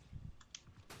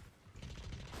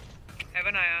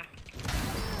 हेवन आया।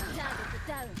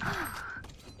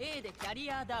 ए दे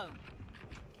कैरियर डाउन।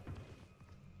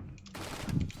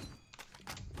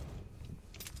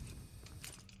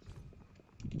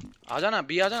 आ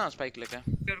जाना स्पाइक लेके।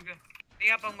 रुक जा, नहीं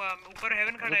आ पाऊंगा, ऊपर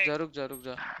हेवन खड़ा है। रुक जा।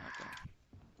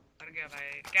 मर गया भाई।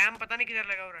 कैंप पता नहीं किधर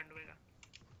लगा वो रंडवे का।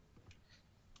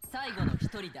 最後の一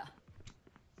人だ。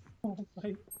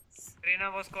 रेना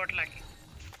वो स्कॉट लकी।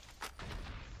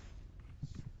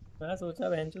 मैं सोचा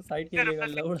बेंचो साइड खेलेगा,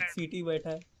 लाउड सीटी बैठा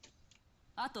है।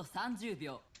 あと30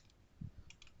秒。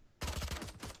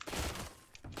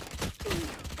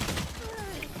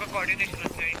 कोऑर्डिनेशन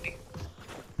अच्छा है।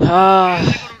 हां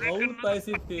बहुत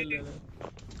पैसिव खेल रहे हैं।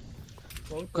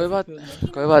 कोई बात नहीं।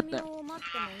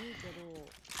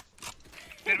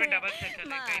 फिर भी डबल से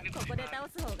चले कहीं भी। ここで倒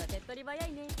す方が手っ取り早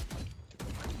いね。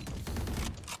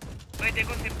 भाई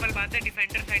देखो सिंपल बात है,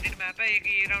 डिफेंडर साइडेड मैप है। एक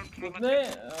ये राउंड उसने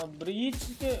ब्रीच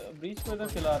को इधर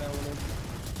खिला रहे हैं वो लोग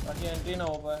ताकि एंट्री ना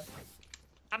हो पाए।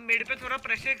 हम मिड पे थोड़ा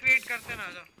प्रेशर क्रिएट करते हैं ना।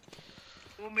 आजा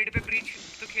वो मिड पे ब्रीच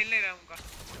तो खेल नहीं रहा उनका।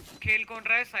 खेल कौन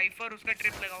रहा है? साइफर। उसका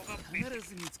ट्रिप लगाऊंगा।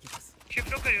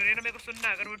 शिफ्ट करियो रे ना, मेरे को सुनना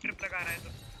अगर वो ट्रिप लगा रहा है तो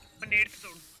मैं नेट से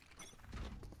तोड़।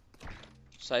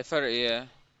 साइफर ये है।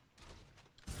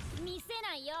 見せ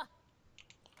ないよ。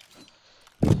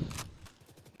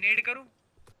 नेट करूं?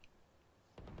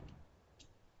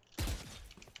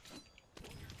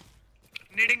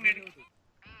 नेडिंग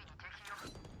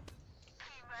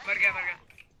मर गया।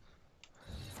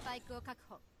 スパイクを確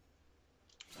保。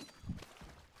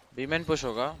बी मैन पुश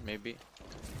होगा मे बी।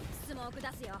 स्मोक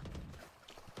दस यो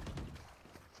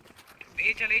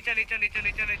ए चल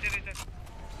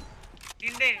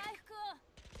हिल दे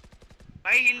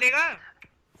भाई, हिल देगा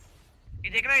ये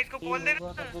देखना, इसको कॉल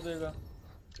देना। सबको देगा।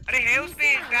 अरे है उस पे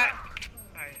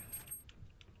भाई।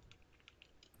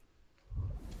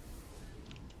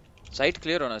 साइड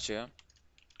क्लियर होना चाहिए।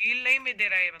 हील नहीं में दे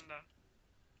रहा है ये बंदा।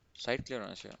 साइड क्लियर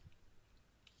होना चाहिए।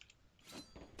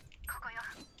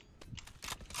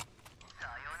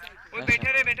 ओए बैठे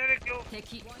रे क्यों?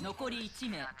 敵残り1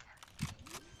名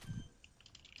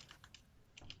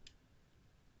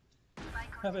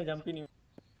अबे जंप ही नहीं।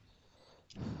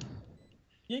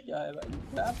 ये क्या है भाई?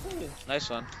 ट्रैप है ये। नाइस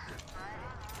वन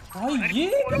भाई ये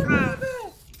क्या है बे?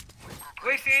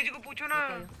 ओए सेज को पूछो ना।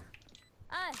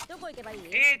 あどこ行けばいい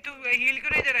ए तू हील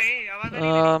क्यों नहीं दे रहा है? आवाज आ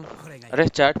रही है। अरे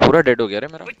चैट पूरा डेड हो गया रे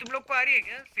मेरा। ओए तुम लोग को आ रही है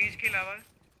क्या सेज के अलावा?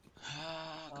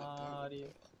 आ रही है।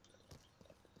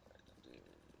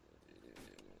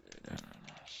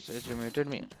 Sage muted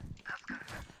me.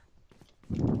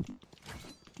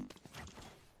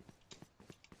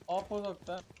 ऑफ हो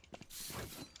सकता है।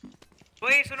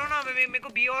 ओए सुनो ना, मेरे को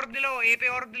बी ऑर्ब दिलाओ, ए पे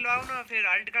ऑर्ब दिलवाओ ना, फिर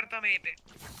अल्ट करता मैं ए पे।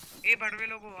 ए भड़वे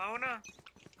लोगो आओ ना।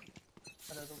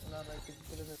 अरे रुकना भाई, किसी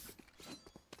के लिए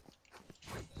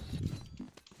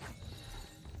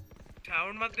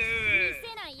साउंड मत दे, 見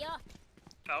せないよ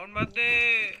साउंड मत दे।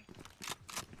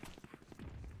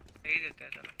 नहीं देता है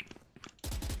साला।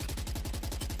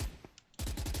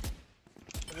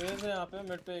 रेज है यहाँ पे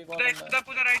मिड पे एक और बंदा है।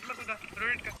 कूदा राइट में कूदा,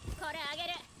 रोटेट कर। これあげ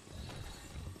る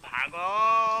भागो।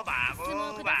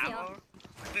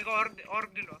 मेरे को और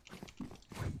दिलवा।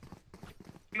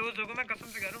 क्लोज होगा, मैं कसम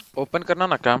से कह रहा हूँ। ओपन करना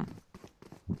ना काम।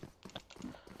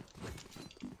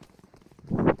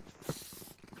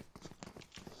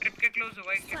 ट्रिप के क्लोज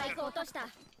होगा एक 最高落とした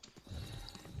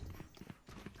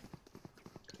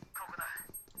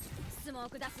スモー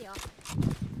ク出すよ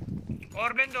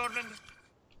और ब्लेंड दो।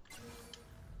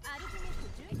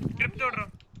 ट्रिप तोड़ रहा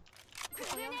हूँ।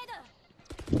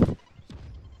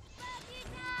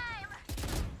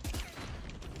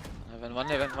 One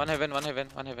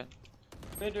heaven.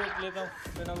 वेट लेता हूँ,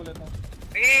 लेना को लेता हूँ।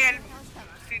 ए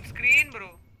screen bro.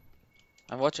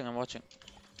 I'm watching.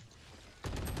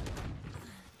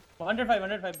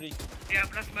 105 breach. ये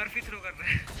अपना स्मर्फ ही थ्रो कर रहा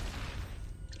है।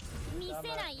 見せ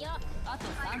ないよあと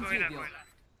कोई 30 ना 秒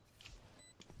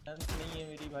चांस नहीं है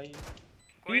मेरी भाई।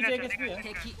 कोई ना पीछे चलेगा। किसकी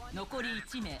है? 敵残り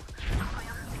1名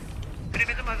अरे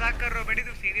मैं तो मजाक कर रहा हूँ बेटी,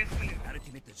 तू सीरियस में ले। アルテ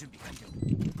ィメット準備完了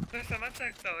मैं समझ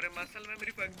सकता हूँ, अरे मसल में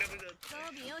मेरी पगड़ा हो जाती 装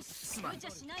備よし無茶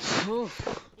しないで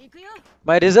行くよ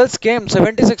My results came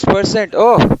 76%.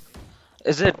 Oh,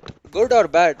 is it good or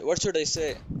bad? What should I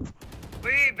say?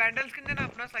 वही वैंडल्स किन देना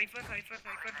अपना साइफर।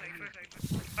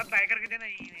 अब बाय करके देना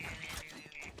ये।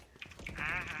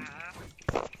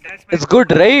 It's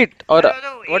good, right? Or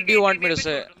what do you want me to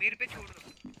say? मेरे पे छोड़ दो।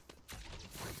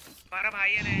 हमारा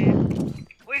भाई है ना।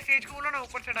 ओए सेज को बोलो ना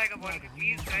ऊपर चढ़ाएगा बॉल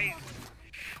प्लीज गाइस।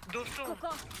 दोस्तों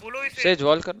बोलो इसे। सेज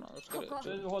वॉल करना उसको।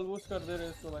 सेज वॉल बूस्ट कर दे रहे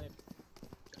इसको भाई।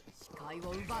 視界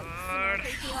を奪う और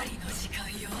光の時間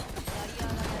よ キャリア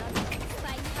がやらずス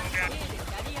パイクが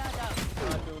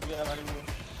हाँ टूट गया भाई वो।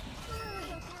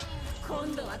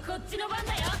 今度はこっちの番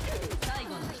だよ最後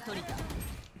の一人だ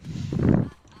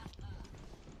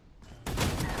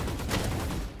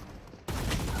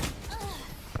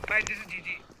भाई दिस इज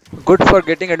जीजी। Good for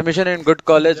getting admission in good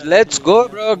college. Let's go,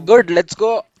 bro. Good. Let's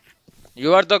go.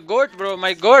 You are the goat, bro.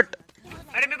 My goat.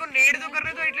 अरे मेरे को नेड तो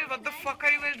करने दो at least. What the fuck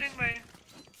are you guys doing भाई?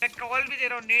 मैं कॉल भी दे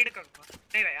रहा हूं, नेड करूंगा।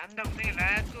 नहीं भाई अंदर नहीं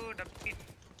लाया तो डब्बी।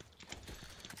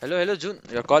 Hello, June.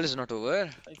 Your call is not over.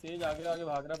 भाई सेज आगे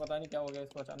भाग रहा है, पता नहीं क्या हो गया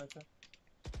इसको अचानक से।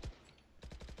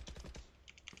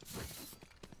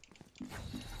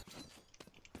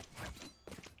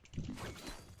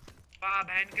 वाह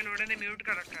बहन के लोड़े ने म्यूट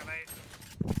कर रखा है भाई।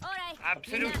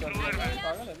 एब्सोल्यूट थ्रोअर भाई।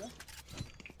 पागल है क्या?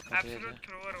 एब्सोल्यूट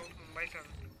थ्रोअर हो तुम भाई साहब।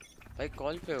 भाई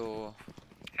कॉल पे हो।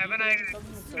 हेवन आएगा।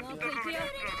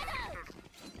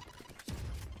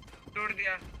 तोड़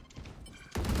दिया।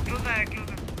 क्लोज आया close.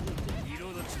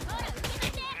 Reload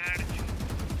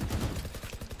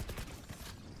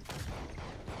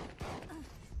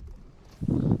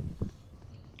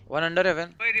One under heaven.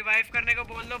 कोई रिवाइव करने को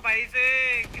बोल दो भाई से।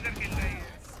 किधर खेल रहा है?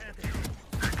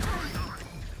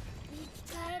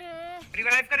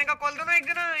 रिवाइव करने का कॉल दो ना एक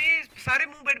जना। ये सारे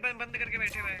मुंह बंद करके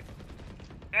बैठे हुए हैं।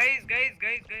 Guys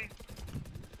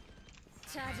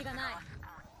チャージがない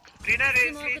Raina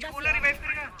race cooler revive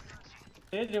करेगा।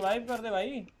 सेज रिवाइव कर दे भाई,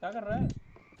 क्या कर रहा है?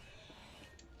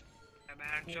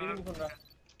 बैठ मेरी भी नहीं सुन रहा।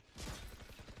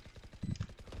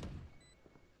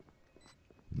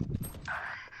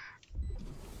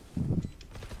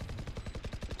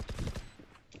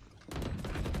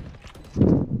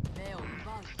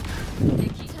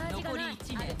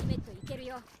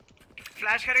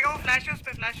 फ्लैश करेगा वो फ्लैश है उस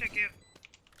पे फ्लैश है केयर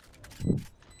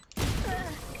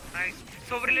नाइस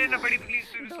सोवरी लेना पड़ी प्लीज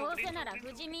どうせなら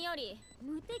不死身より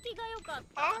無敵が良かっ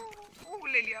た ओ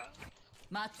ले लिया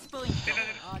マッチポイント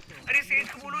अरे सेज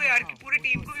को बोलो यार कि पूरी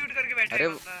टीम को म्यूट करके बैठा है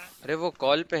बंदा अरे वो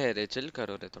कॉल पे है रे चिल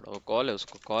करो रे थोड़ा वो कॉल है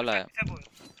उसको कॉल आया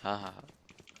हाँ हाँ हाँ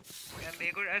यार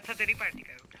मेरे को ऐसा तेरी पार्टी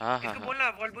का है हाँ हाँ इसको बोलना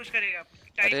वॉल पुश करेगा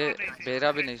अरे मेरा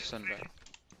भी नहीं सुन रहा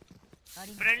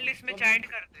फ्रेंड लिस्ट में चैट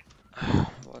कर दे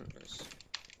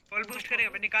वॉल बूस्ट करेगा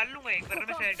मैं निकाल लूंगा एक बार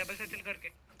में से डबल सेटल करके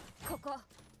ここ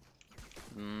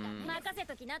任せ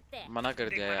ときなって मना कर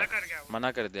दिया यार मना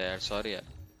कर दिया यार सॉरी यार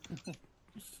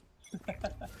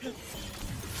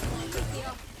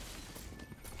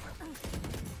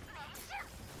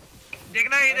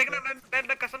देखना ये देखना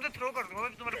मैं कसम से थ्रो कर दूंगा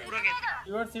तुम्हारा पूरा गेम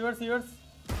सीवर्स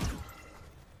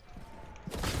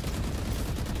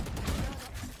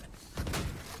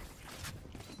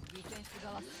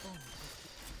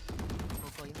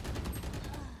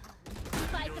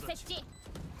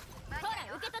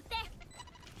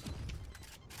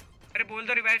अरे बोल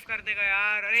दो रिवाइव कर देगा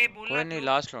यार अरे बोल कोई नहीं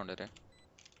लास्ट राउंड है रे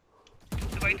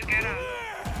तो भाई तो कह रहा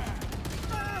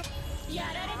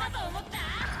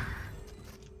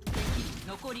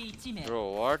ब्रो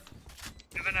व्हाट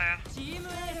क्या बनाया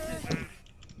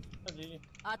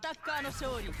アタッカーの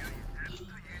勝利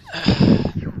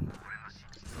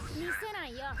見せない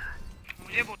よ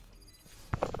मुझे बोल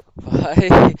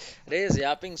Why? Ray is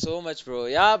yapping so much, bro.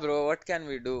 Yeah, bro. What can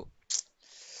we do?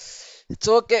 It's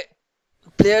okay.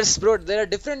 Players, bro. There are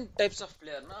different types of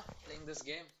player, na, playing this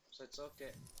game, so it's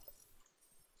okay.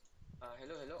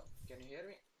 Hello. Can you hear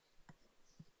me?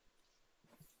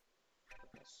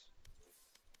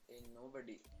 Hey,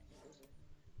 nobody.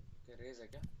 Okay, Ray is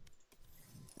kya?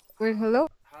 Wait, hello?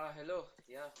 Hello.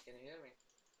 Yeah, can you hear me?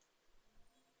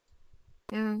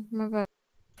 Yeah, my bad.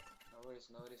 No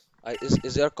worries.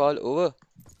 Is your call over?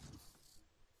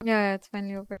 Yeah, it's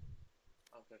finally over.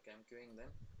 Okay, I'm queuing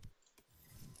then.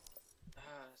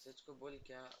 सच को बोल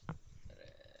क्या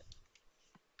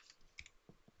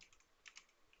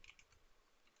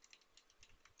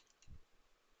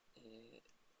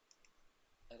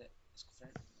अरे इसको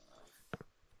friend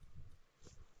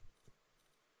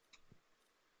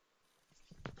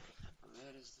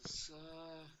Where is this?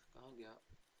 कहाँ गया?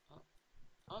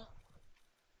 हाँ?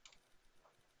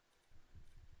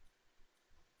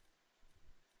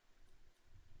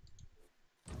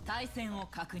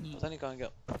 पता नहीं कहाँ गया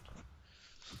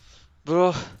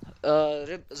bro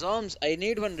Zoms I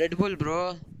need one Red Bull bro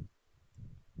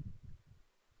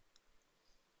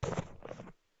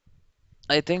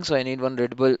I think so I need one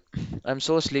Red Bull I'm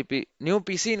so sleepy new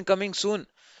PC incoming soon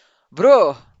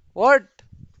bro what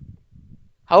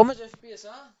how much FPS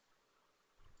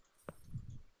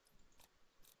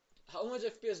how much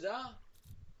FPS da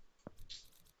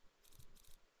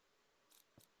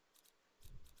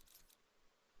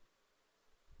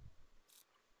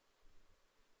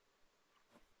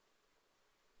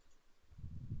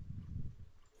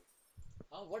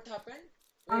what happened?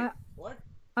 Wait, what?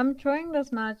 I'm throwing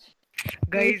this match.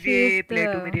 Guys, ये play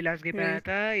 2 मेरी last game में आया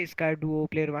था इसका duo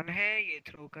player 1 है ये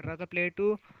throw कर रहा था player 2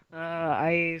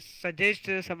 I suggest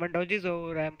someone dodges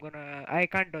or I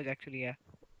can't dodge actually yeah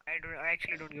I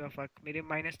actually don't give a fuck मेरे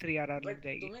 -3 RR लग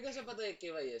जाएगी तुम्हें कैसे पता है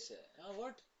KYS है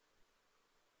what?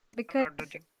 Because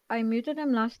I muted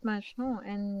him last match no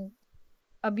and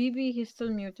Abibi he's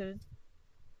still muted.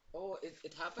 Oh,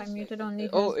 it happens. I muted like only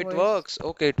his Oh, it voice. works.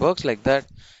 Okay, it works like that.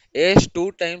 Ace 2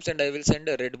 times and I will send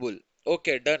a Red Bull.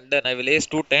 Okay, done. I will ace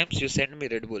 2 times. You send me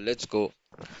Red Bull. Let's go.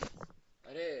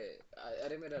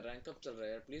 अरे मेरा rank up चल रहा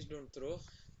है यार. Please don't throw.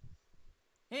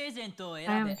 I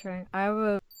am trying. I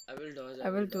will dodge. I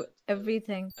will do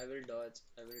everything. I will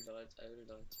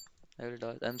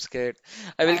dodge. I'm scared.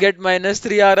 I will get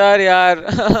 -3 RR yaar.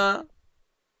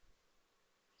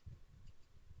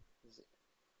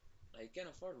 I can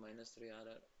afford -3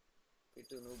 RR.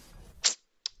 It noob.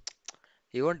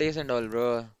 He won't ace and all, bro.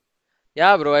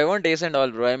 Yeah, bro. I won't ace and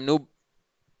all, bro. I'm noob.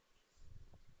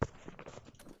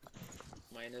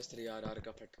 -3 RR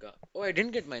ka phatka. Oh, I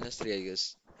didn't get -3, I guess.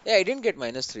 Yeah, I didn't get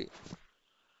 -3.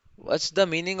 What's the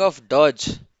meaning of dodge?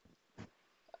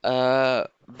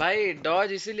 भाई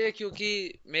dodge इसीलिए क्योंकि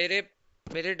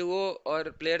मेरे duo और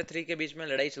player 3 के बीच में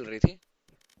लड़ाई चल रही थी.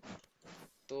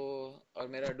 तो और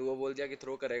मेरा डुओ बोल दिया कि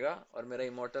थ्रो करेगा और मेरा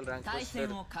इमॉर्टल रैंक फिर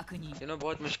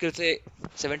बहुत मुश्किल से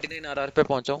 79 RR पे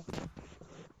पहुंचा हूं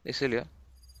इसीलिए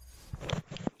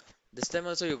this time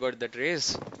also you got that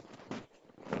race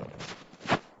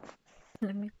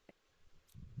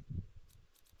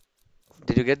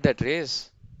did you get that race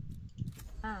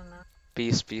I don't know.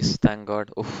 Peace, thank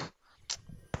God. Oof.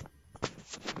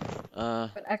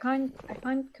 But I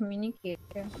can't communicate.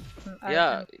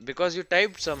 Yeah, because you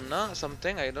typed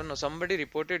something. I don't know. Somebody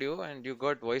reported you and you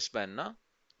got voice ban, na?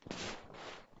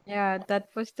 Yeah, that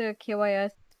was the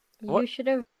KYS. What? You should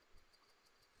have.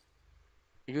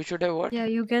 You should have what? Yeah,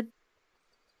 you get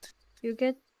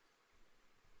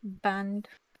banned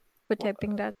for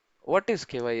typing that. What is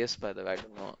KYS, by the way? I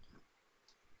don't know.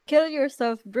 Kill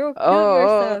yourself, bro. Kill Oh,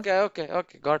 yourself.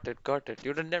 okay. Got it.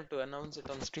 You didn't have to announce it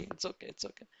on stream. It's okay.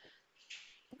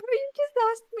 Bro, you just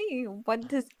asked me what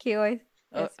does KYS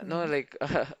No, mean. like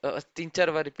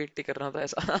 3-4 bar repeat ही करना था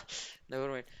ऐसा. Never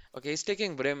mind. Okay, he's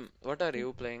taking Brim. What are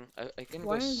you playing? I can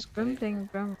Why go is Brim Sky. playing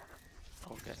Brim?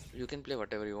 Okay, you can play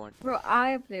whatever you want. Bro,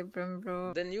 I play Brim,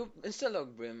 bro. Then you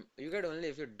insta-log Brim. You get only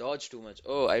if you dodge too much.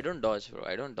 Oh, I don't dodge, bro.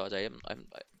 I don't dodge. I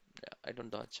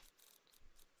don't dodge.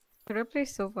 Could I play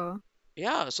Sova?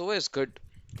 Yeah, Sova is good.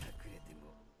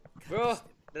 Bro,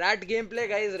 rat gameplay,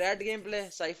 guys. Rat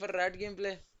gameplay. Cypher rat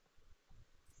gameplay.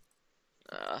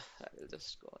 I'll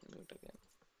just go on mute again.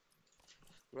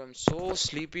 Bro, I'm so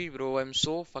sleepy, bro. I'm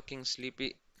so fucking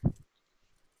sleepy.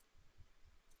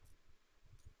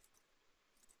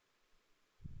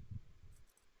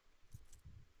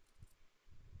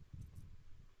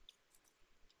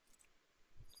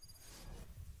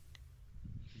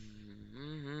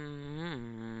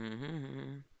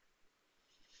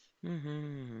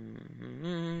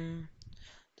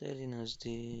 तेरी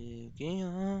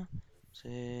नजदीकियां से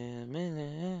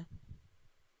मिले.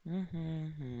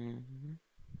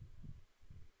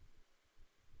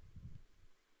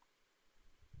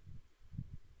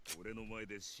 俺の前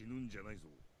で死ぬんじゃないぞ。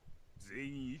全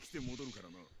員生きて戻るから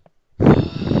な。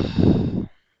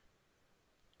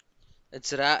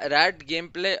It's rat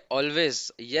gameplay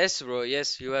always. Yes, bro.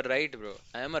 Yes, you are right, bro.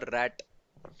 I am a rat.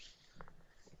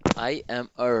 I am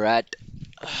a rat.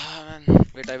 Man.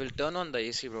 Wait, I will turn on the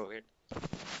AC, bro. Wait.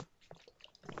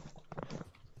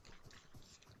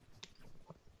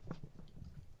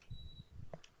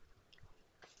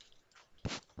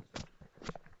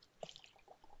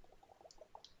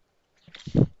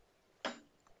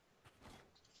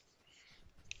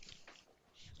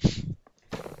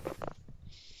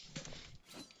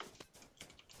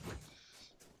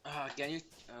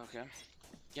 Okay.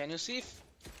 Can you see if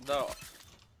the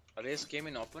race came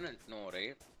in opponent? No,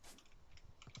 right?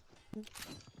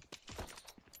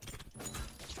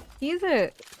 He's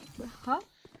a... Huh?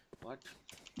 What?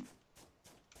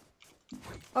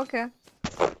 Okay.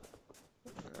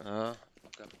 Okay.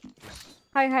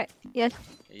 Hi. Yes.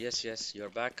 Yes, you're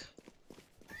back.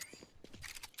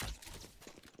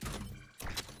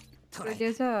 Wait,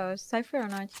 there's a Cypher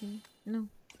on our team. No.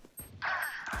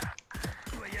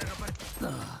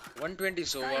 120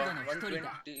 Sova.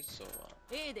 120 Sova.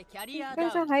 You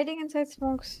guys are hiding inside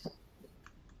smokes.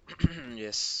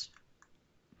 Yes.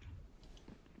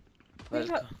 Wait,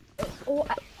 Welcome. Oh,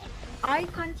 I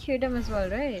can't hear them as well,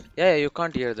 right? Yeah, you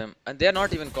can't hear them. And they're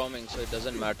not even coming, so it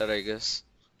doesn't matter, I guess.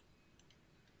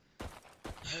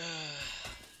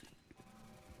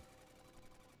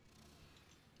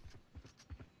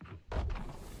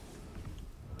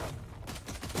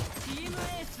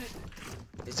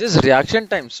 Is this reaction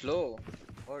time slow?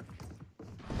 What?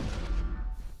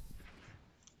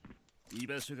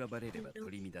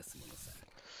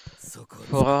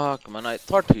 Fuck, man, I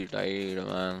thought he died,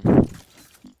 man.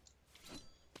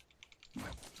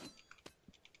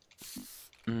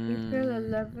 April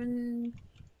 11,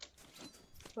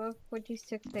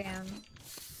 12:46 a.m.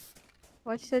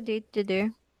 What's the date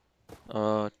today?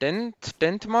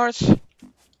 10th March?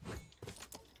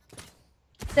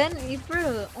 10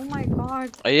 April. Oh my god.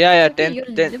 Yeah, Okay,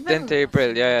 10th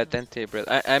April. Yeah, 10th April.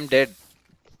 I'm dead.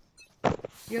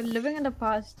 You're living in the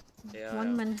past. Yeah,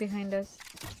 1 month behind us.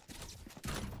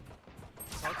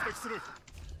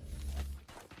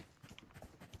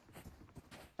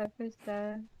 Cypher's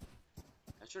there.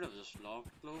 I should have just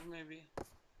logged clove maybe.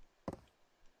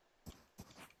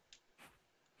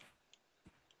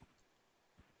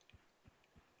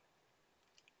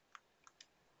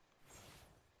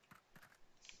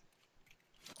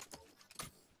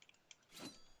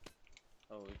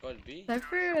 Oh, we got B?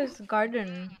 Cypher's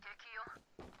garden.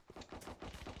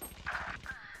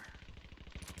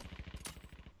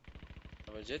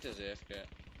 Our jet is AFK.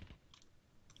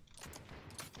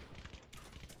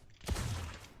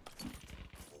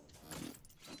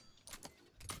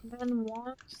 Ben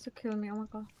wants to kill me. Oh my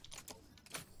god.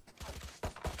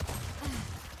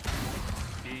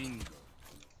 Bingo.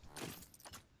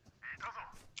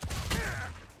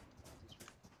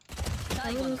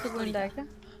 I will also go and die.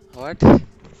 What?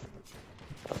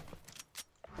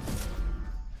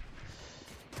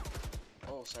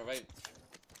 Oh, survived.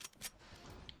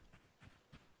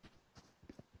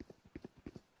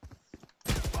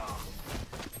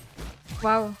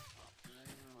 Wow.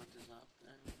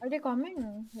 Are they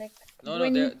coming? Like, No, do I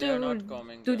no, need they are to? not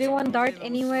coming. Do They they are not want dart coming.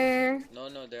 anywhere? No,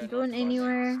 no, they are not Drone coming.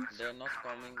 anywhere? They are not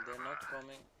coming. They are not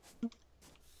coming.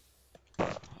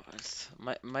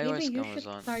 My Maybe voice you comes should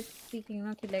on. start speaking,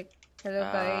 not like, hello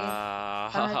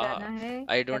guys, kahan jana hai?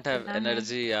 I Kya don't have karna hai?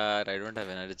 energy, yaar. I don't have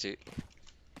energy.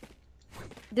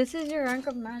 This is your rank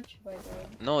of match, by the way.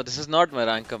 No, this is not my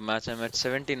rank up match. I'm at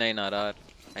 79 RR.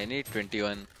 I need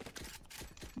 21.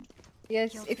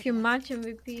 Yes, if you match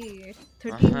MVP,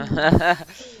 13.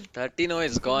 13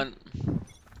 is gone.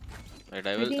 Wait,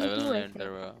 I will 13-2, I land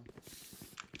there.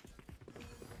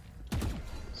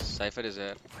 Cypher is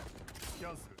there.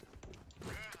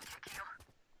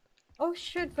 Oh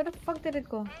shit, where the fuck did it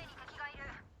go?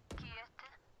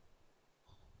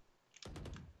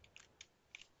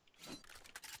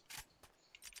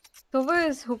 Tova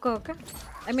is hookah, okay?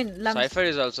 I mean, lamps. Cypher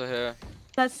is also here.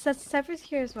 Cypher's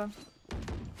here as well.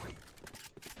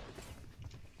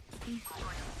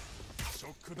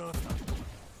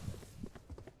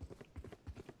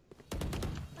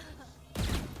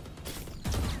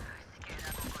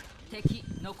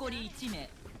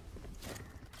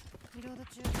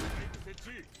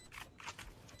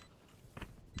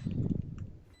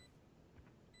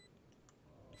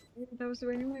 That was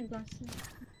wearing my glasses.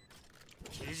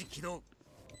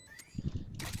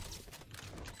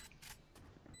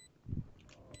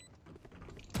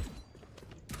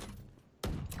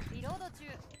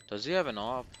 Does he have an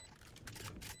op?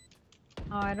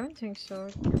 Oh, I don't think so.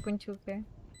 2.2k.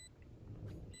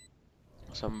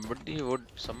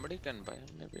 Somebody can buy him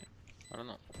maybe. I don't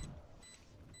know.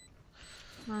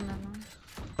 No.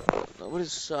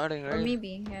 Nobody's chatting, right? Or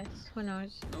maybe, yes. Who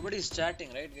knows? Nobody's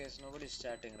chatting, right, guys? Nobody's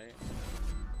chatting, right?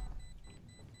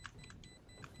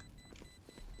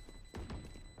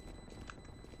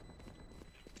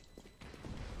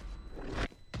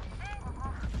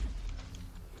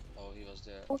 Oh, he was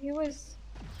there. Oh, he was.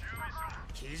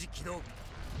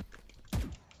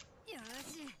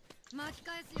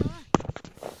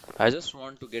 I just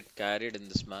want to get carried in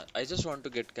this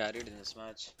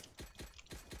match.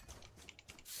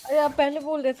 Yeah, पहले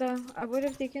बोल देता. I would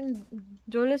have taken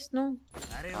Jolis, no?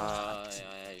 Yeah, you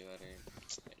are right.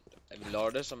 I will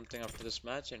order something after this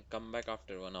match and come back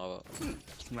after 1 hour.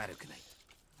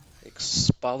 एक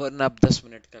power nap 10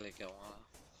 minute का लेके आऊँगा.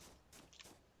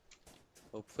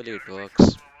 Hopefully it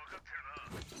works.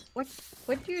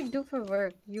 What do you do for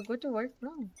work? You go to work,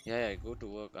 no? Yeah, I go to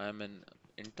work. I am an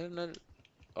internal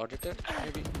auditor,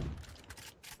 maybe.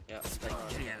 Yeah.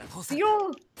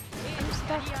 Yo! I'm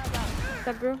stuck. What's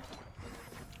up, bro?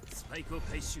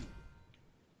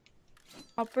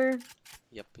 Hopper.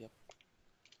 Yep.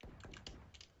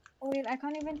 Oh wait, I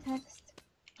can't even text.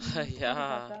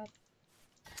 Yeah.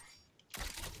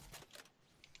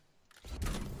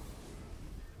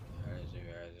 Where is he?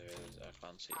 I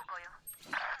can't see.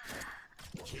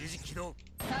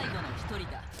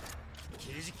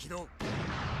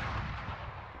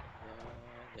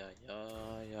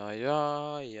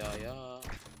 Yeah.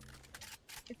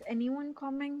 Is anyone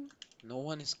coming? No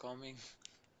one is coming.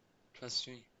 Trust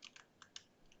me.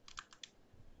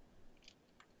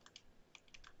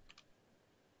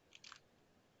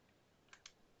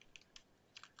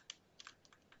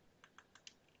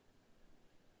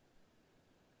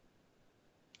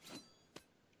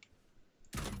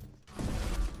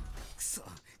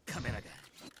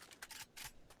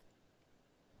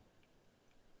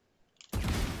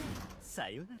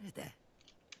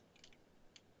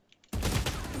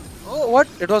 Oh, what?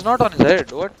 It was not on his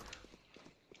head. What?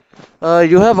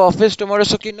 You have office tomorrow,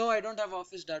 Suki? No, I don't have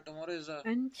office. That tomorrow is a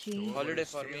holiday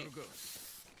for me.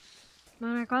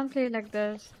 Man, I can't play like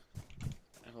this.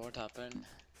 And what happened?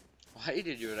 Why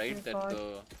did you write that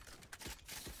though?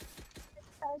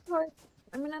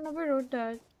 I never wrote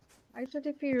that. I thought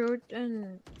if you wrote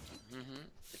and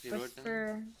If you wrote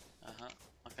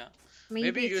okay.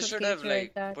 Maybe you it's should okay have to like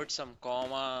write that. put some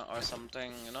comma or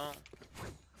something, you know,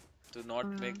 to not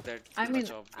make that I too mean,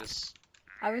 much obvious.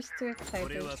 I was too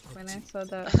excited when I saw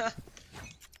that.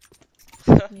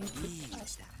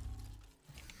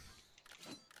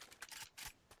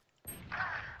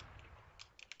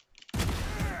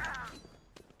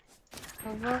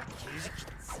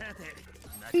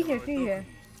 Be here. Okay,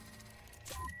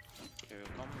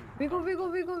 We go.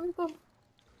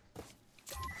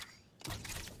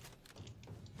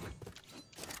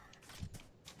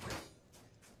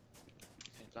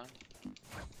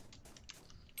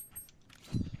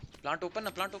 Plant open,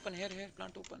 here,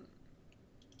 plant open.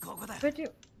 But you...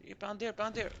 Plant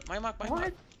there. My mark.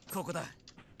 What?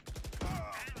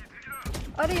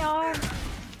 अरे यार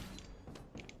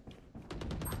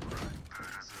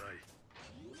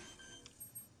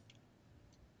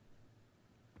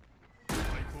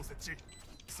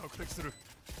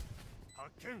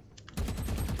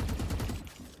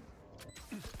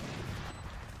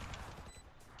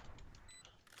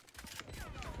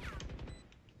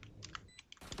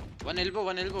One elbow,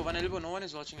 one elbow, one elbow. No one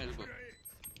is watching elbow.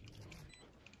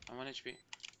 I'm 1 HP.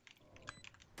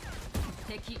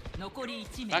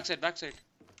 Backside, backside.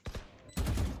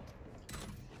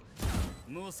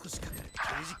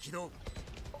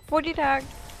 40 tag.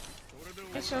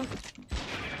 Yes, sir.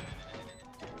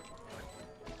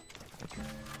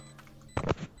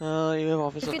 You have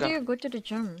officer. If you do, go to the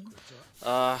gym.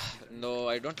 No,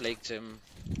 I don't like gym.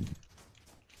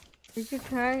 Did you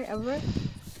try ever?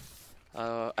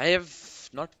 I have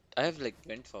not. I have like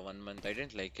went for 1 month. I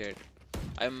didn't like it.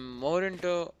 I'm more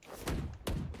into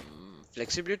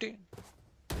flexibility.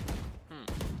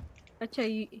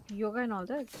 Acha, yoga and all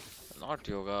that. Not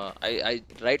yoga. I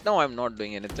right now I'm not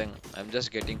doing anything. I'm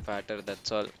just getting fatter.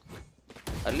 That's all.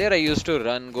 Earlier I used to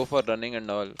run, go for running and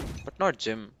all, but not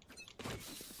gym.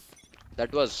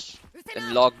 That was in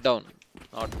lockdown,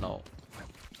 not now.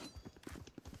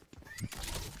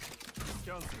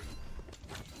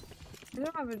 I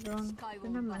don't have a drone. I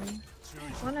don't have money.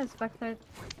 One is backside.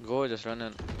 Go, just run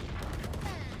in.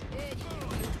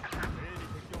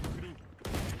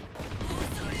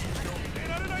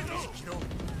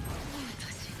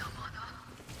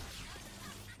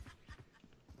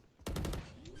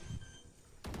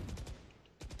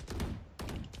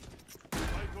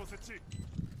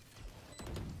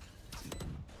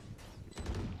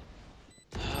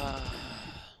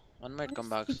 One might come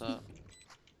back, sir.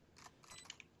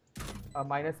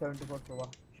 Minus 74 Sova.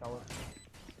 Shower.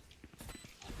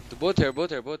 Both here, both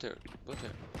here, both here, both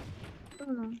here. I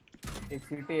don't know. एक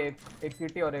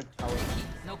CT और एक shower.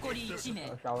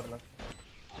 Shower लग.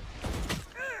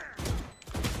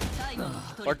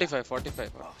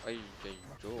 45.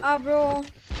 Bro.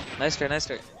 Nice try, nice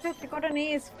try. Shit, I got an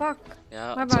ace. Fuck.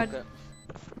 Yeah, my it's bad. okay.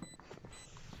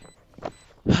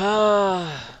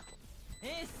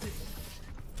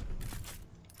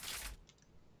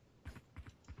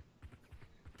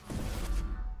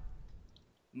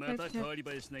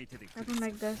 I don't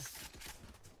like this.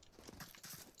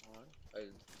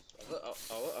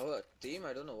 Our team,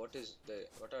 I don't know what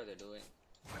are they doing.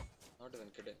 Not even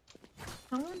kidding.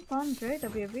 Someone calmed, right,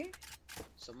 Abhi?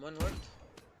 Someone what?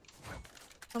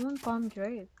 Someone calmed,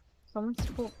 right? Someone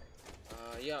spoke.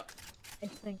 Yeah. I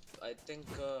think. I think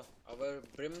our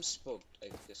Brim spoke, I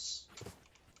guess.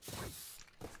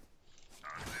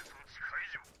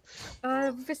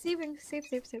 Receiving. Save.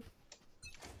 Saved.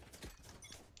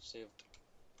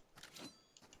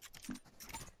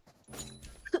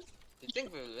 You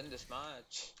think we will win this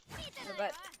match?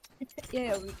 But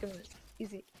yeah, we can.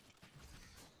 Easy.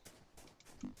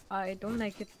 I don't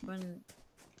like it when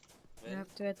you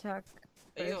have to attack.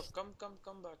 Hey, yo, first. come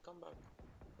back.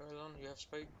 You're alone, you have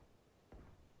spike.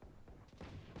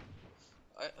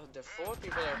 The 4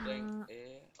 people are playing.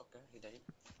 Okay, he died.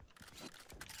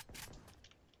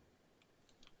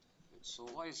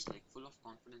 Sova is like full of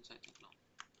confidence, I think now.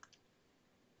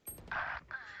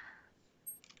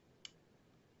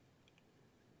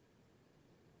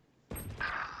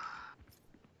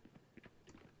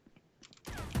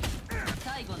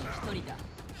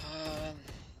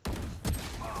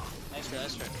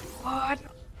 Nice try. What?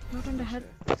 Not on the head.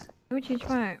 Let me change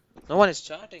my. No one is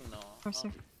chatting now. Oh,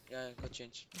 sorry. Yeah, go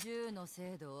change.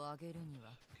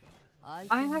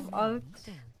 I have ult.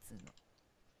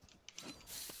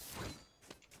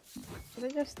 Should I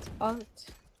just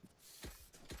ult?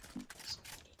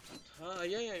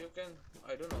 Yeah, you can.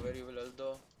 I don't know where you will ult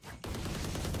though.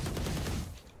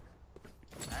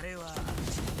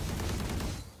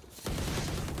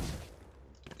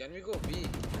 Can we go B?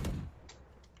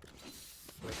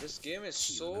 But this game is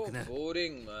so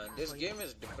boring, man. This game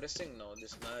is depressing now,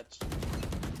 this match.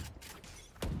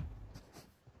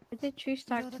 I did 3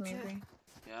 stacks maybe.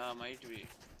 Yeah, might be.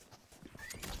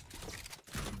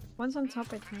 One's on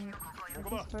top, I think. I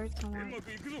can start somewhere.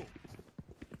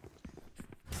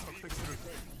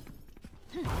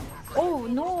 Oh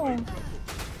no!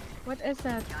 What is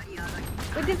that?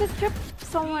 We did a trip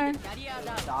somewhere.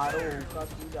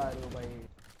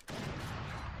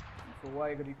 सोवा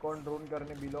एक recon drone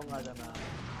करने belong आ जाना.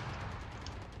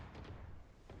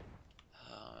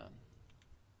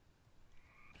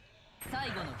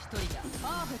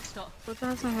 Put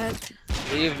us ahead.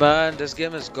 Leave, man, this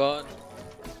game is gone.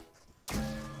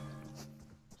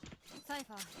 Like,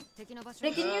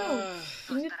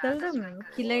 can you tell them?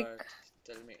 Ki, like,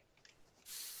 Tell me.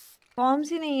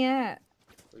 forms ही नहीं है.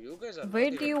 You guys are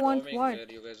Where not do even you want forming what?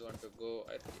 where you guys want to go.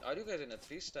 Are you guys in a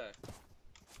 3-stack?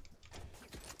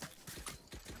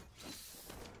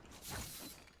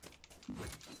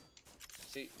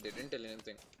 See, they didn't tell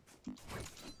anything.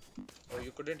 Oh,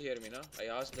 you couldn't hear me, no? I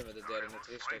asked them whether they are in a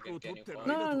 3-stack and can you call?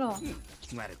 No.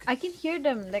 I can hear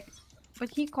them, like, but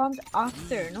he calmed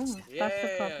after, no? That's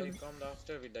the problem. Yeah, he calmed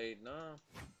after we died, no?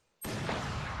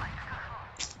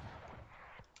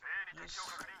 Nice.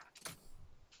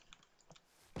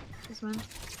 This one.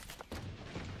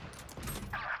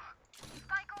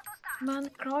 Man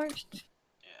crouched.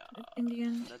 Yeah. In the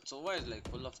end. That Sova is like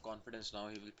full of confidence now.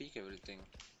 He will peek everything.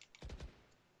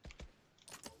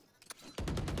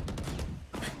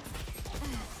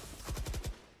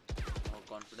 More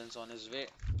confidence on his way.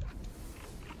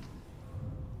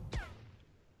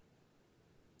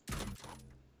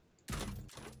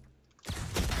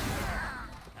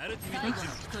 I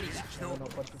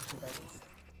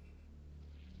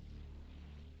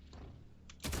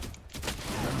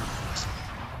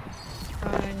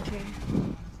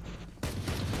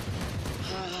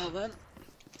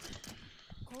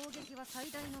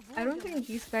don't think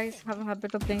these guys have a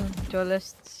habit of playing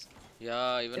duelists.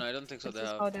 Yeah, even I don't think so. This is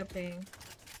how they're playing.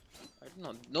 I don't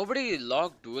know. Nobody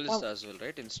logged duelist as well,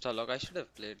 right? Insta log. I should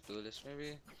have played duelist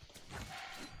maybe.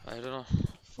 I don't know.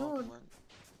 Fuck, man.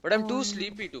 But I'm too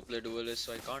sleepy to play duelist,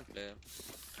 so I can't play.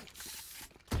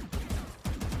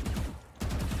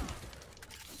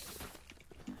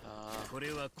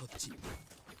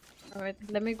 Alright,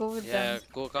 let me go with them. Yeah,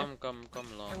 go, come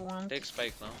long. Take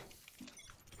spike now.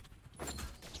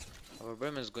 Our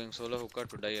Brim is going solo hookah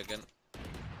to die again.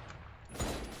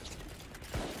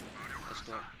 Let's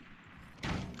go.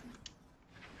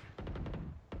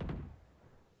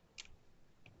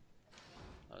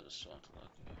 I just want to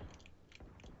knock you.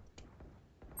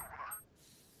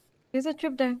 There's a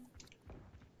trip there.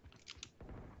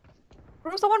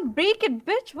 Bro, someone break it,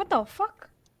 bitch! What the fuck?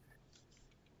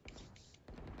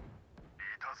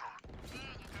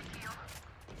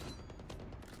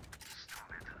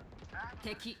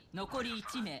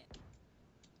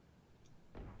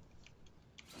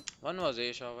 One was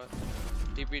A shower.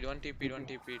 TP'd, one TP'd, one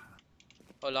TP'd.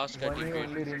 Oh, last guy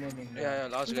TP'd. Yeah,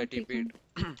 last guy TP'd.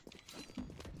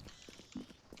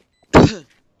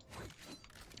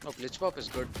 Oh, glitch pop is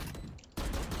good.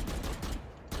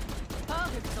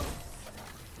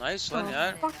 Nice one,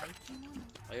 yeah. Oh,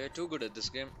 you're too good at this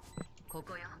game.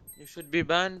 You should be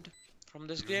banned from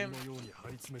this game.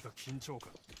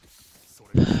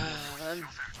 Man.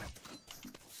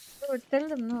 Bro, tell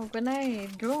them no. When I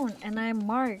drone and I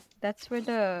mark, that's where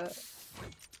the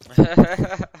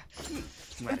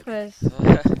purpose.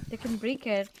 They can break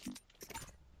it.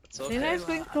 It's okay. They're not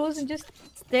going close and just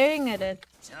staring at it.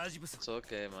 It's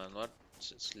okay, man. What?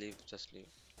 Just leave. Just leave.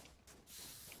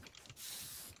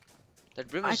 That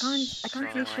Brim I is...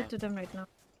 can't say shit to them right now.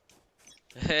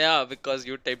 Yeah, because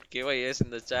you typed KYS in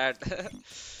the chat.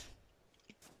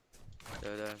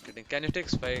 I'm kidding. Can you take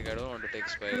spike? I don't want to take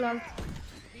spike.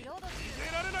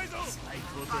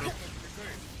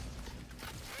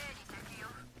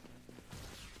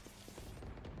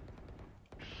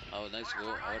 Oh, nice go.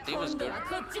 Our team is good.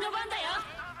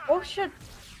 Oh shit!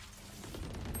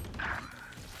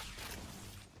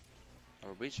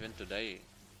 Our breach went to die.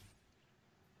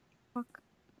 Fuck.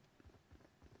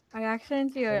 I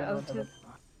accidentally ulted.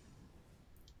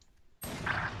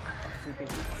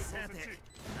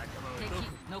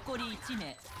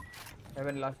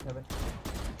 Heaven, last heaven.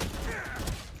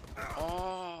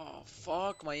 Oh,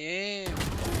 fuck my aim.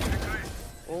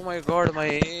 Oh my god, my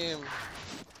aim.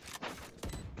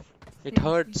 It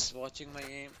hurts watching my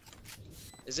aim.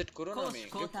 Is it Kuronami?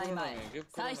 Give Kuronami.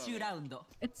 Give Kuronami.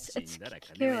 It's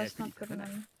chaos, not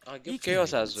Kuronami. Give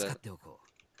chaos as well.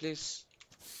 Please.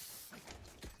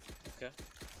 Okay.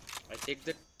 I take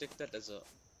that as a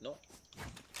no.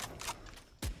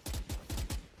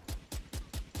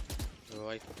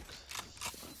 Bro,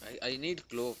 I need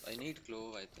clove. I need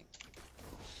clove, I think.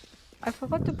 I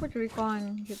forgot to put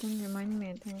recon. You didn't remind me,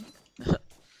 I think.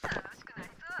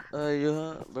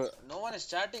 Yeah, but no one is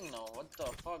chatting now. What the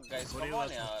fuck, guys? Come on,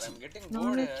 yaar. I'm getting bored. No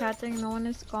one is chatting, no one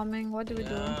is coming. What do we do?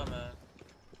 Yeah, man.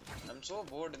 I'm so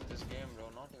bored in this game, bro.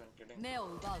 Not even kidding. This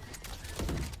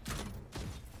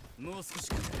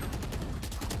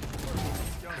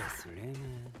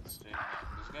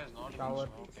guy is not even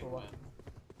smoking, man.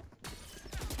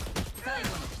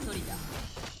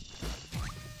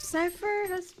 Cypher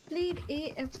has played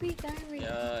A every time.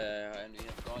 Yeah, and we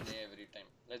have gone A every time.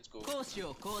 Let's go.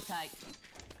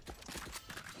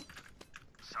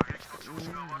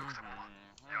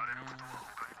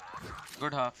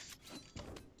 Good half.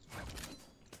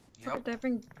 Yep.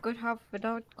 Typing good half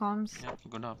without comms. Yep,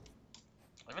 good half.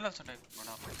 I will also type good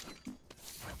half.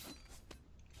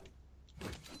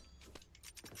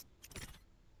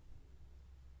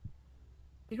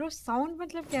 Zero sound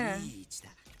मतलब क्या है?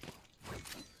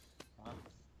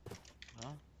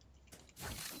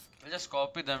 We'll just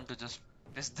copy them to just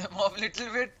piss them off a little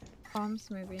bit. Comms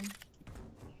maybe.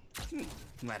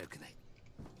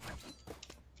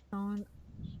 Sound.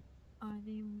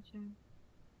 आदि मुझे.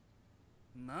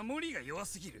 守りが弱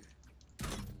すぎる。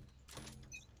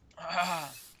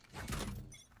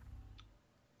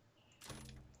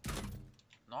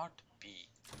 Not B.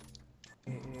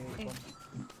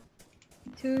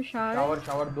 Two showers.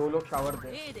 Shower, दो लोग shower थे.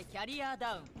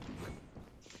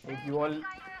 If you all.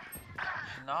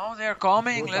 Now they're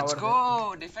coming. Let's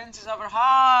go. Defense is our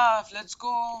half. Let's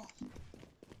go.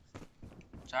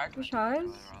 Chat. Two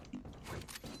showers.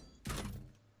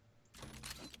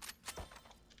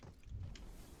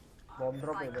 Bomb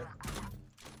drop इधर.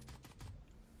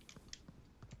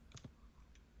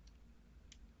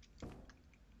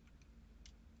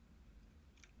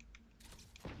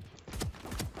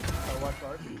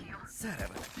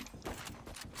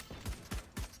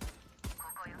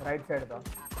 Right side था.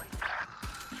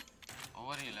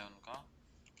 Over 11 का.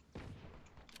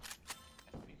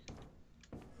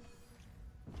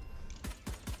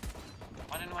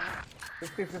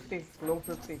 50-50. Clove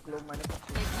 50. Clove minus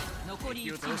 50.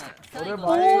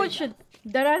 Oh shit.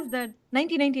 Dara's dead.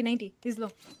 90. He's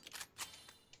low.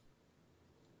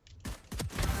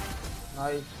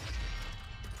 Nice.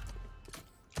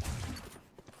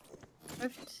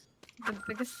 Rift. The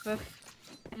biggest rift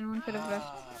anyone could have left.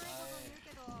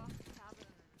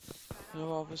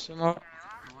 No, obviously not.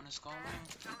 No one is coming.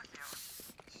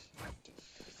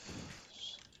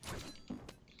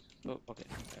 Oh, okay.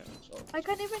 Yeah, I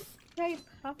can't even type.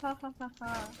 Ha ha ha ha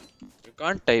ha. You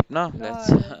can't type, no? That's.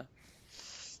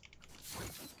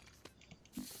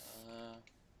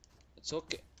 It's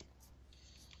okay.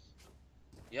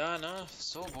 Yeah, no,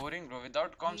 so boring, bro.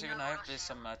 Without comms, even I have played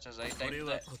some matches. I typed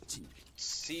the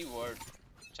C word,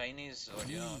 Chinese word,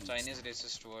 you know, Chinese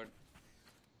racist word.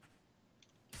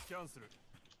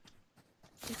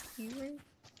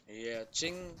 Yeah,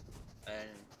 Ching and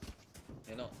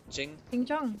you know, Ching. Ching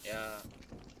Chong. Yeah.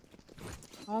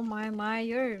 Oh my,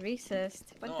 you're a racist.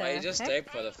 What No, the I just heck? typed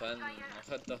for the fun.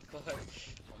 What the fuck?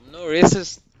 I'm no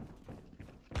racist.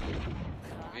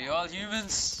 We all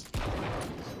humans.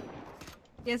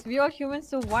 Yes, we are humans,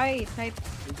 so why type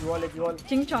If you all.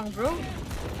 Ching Chong, bro?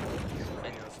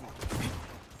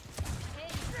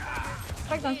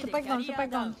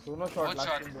 Spike down. दोनों shot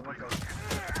last team दोनों shot.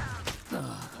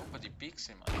 Nobody peeks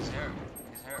him. He's here.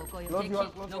 Close you all,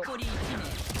 close you all.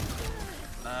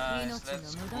 Nice,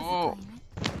 let's go.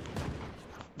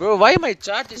 Bro, why my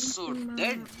chat is so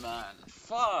dead, man?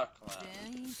 Fuck,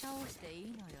 man.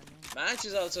 Match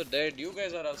is also dead. You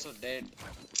guys are also dead.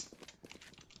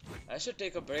 I should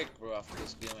take a break, bro, after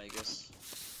this game, I guess.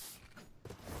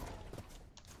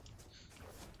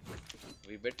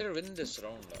 We better win this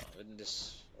round, win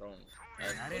this round.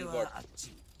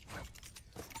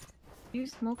 You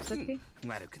smoke, okay?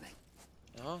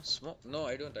 Smoke? No,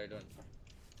 I don't.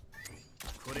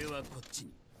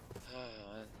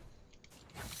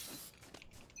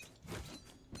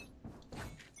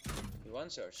 He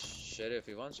wants your sheriff.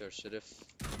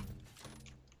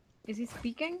 Is he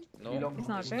speaking? No, he's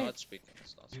not, right? not speaking.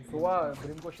 सुबह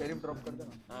brim को sheriff drop कर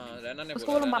देना. हाँ, रहना ने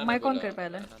उसको बोला. बोलो माइक ऑन कर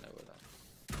पहले.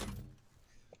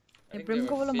 ये ब्रिम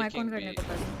को बोलो माइक ऑन करने को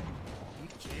पहले.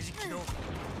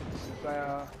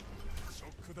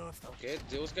 Okay,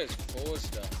 those guys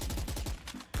forced.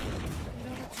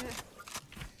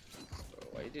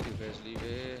 Why did you guys leave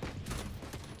it?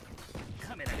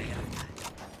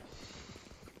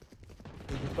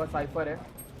 जिसका साइफर है.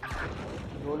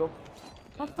 दो लोग.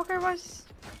 Motherfucker was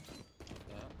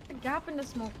a gap in the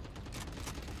smoke.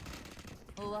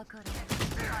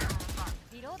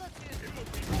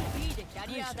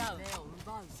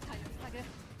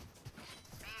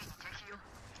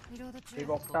 Big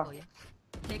Octa.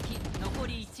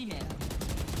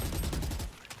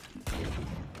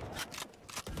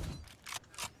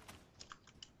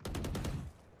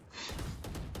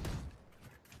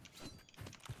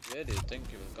 Where do you think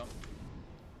he will come?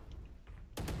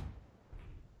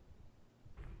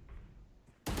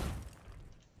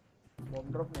 Bomb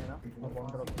drop नहीं है ना? Bomb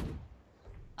drop.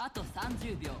 あと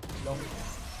30秒.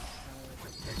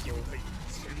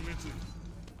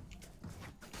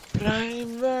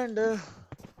 Prime Vendor.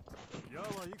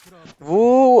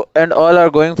 Woo and all are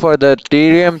going for the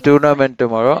TDM tournament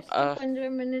tomorrow.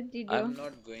 15 minute video. I'm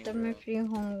not going. तब मैं free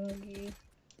होंगी.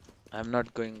 I'm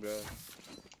not going, bro.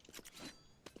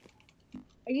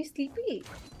 Are you sleepy?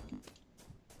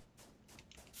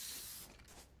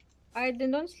 Alright,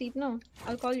 then don't sleep now.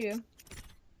 I'll call you.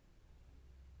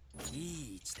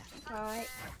 Alright,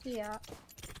 yeah.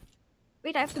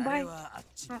 Wait, I have to buy.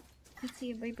 Let's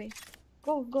see. Bye.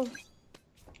 Go.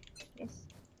 Yes.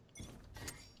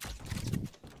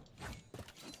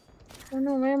 Oh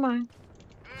no, where am I?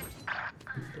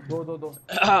 दो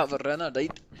Varana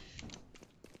died.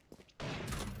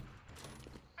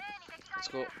 Let's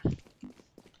go.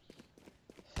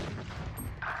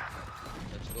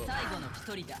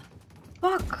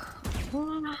 Fuck.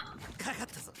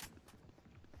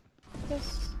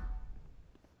 Yes.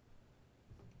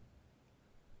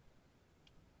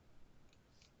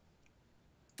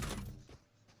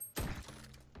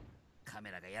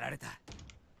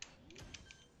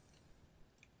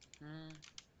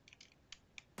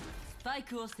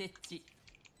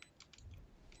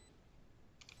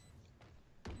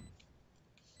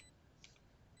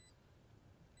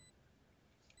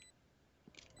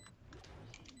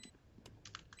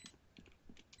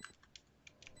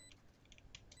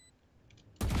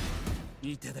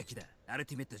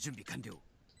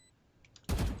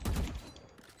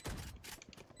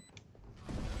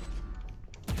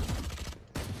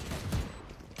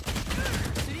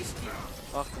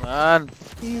 Fuck, man.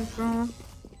 Yeah, bro.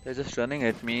 They're just running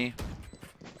at me.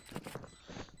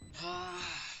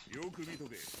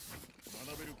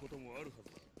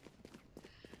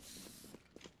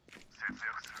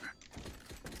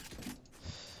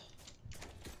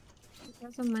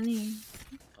 Got some money.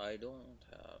 I don't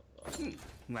have.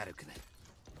 悪くない。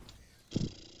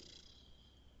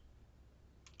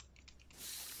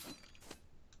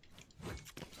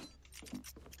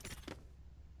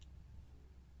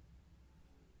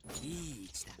いい位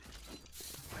置だ。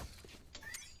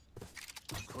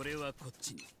これはこっ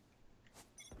ちに。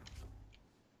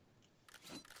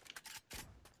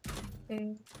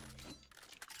Okay.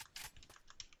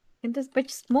 Can this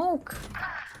bitch smoke?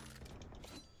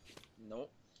 No.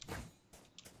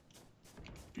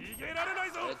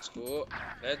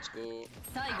 Let's go.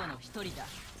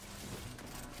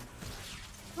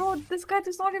 Bro, this guy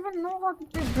does not even know how to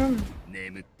play drum.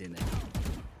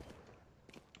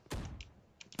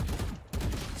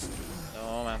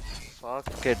 No, man.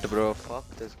 Fuck it, bro. Fuck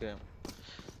this game.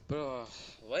 Bro,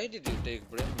 why did you take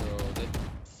Brim, bro?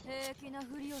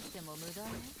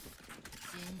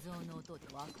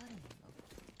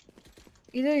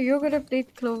 Either you could have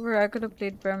played Clover, I could have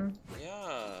played Brim.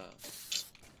 Yeah.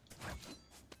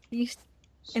 These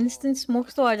instant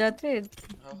smokes to aa jate.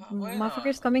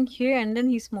 Motherfucker's coming here and then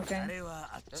he's smoking.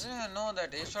 Doesn't even know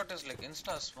that A shot is like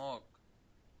insta smoke.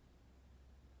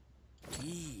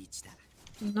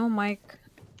 No mic.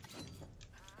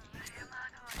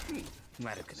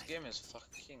 This game is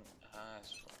fucking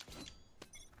ass, bro.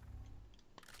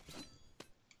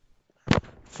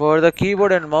 For the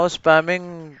keyboard and mouse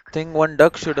spamming thing, one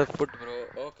duck should have put, bro.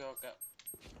 Okay.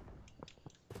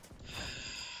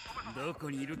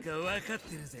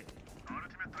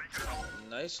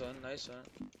 Nice one.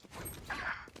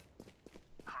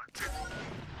 Can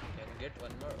you get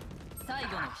one more?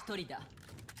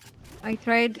 I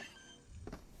tried.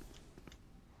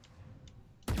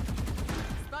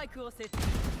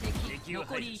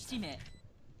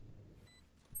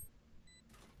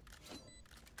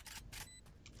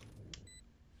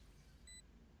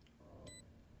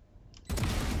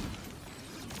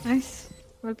 Nice.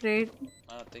 Well played.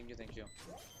 Thank you.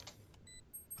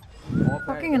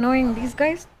 Fucking annoying. These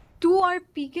guys, two are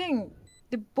peeking.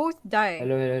 They both die.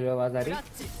 Hello, आवाज आ रही?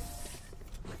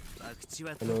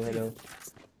 Hello.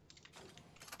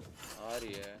 आ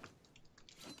रही है.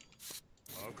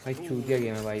 भाई छूट गया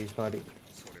game है भाई, sorry.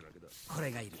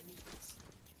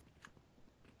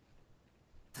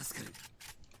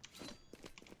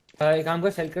 एक काम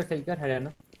कर, सेल कर हरियाणा.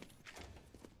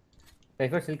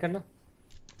 सेल करना.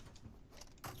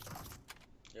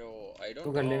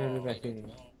 तू कर ले, मेरे पैसे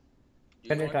नहीं.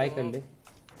 करने ट्राई कर ले.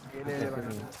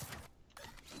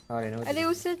 अरे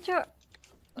उससे अच्छा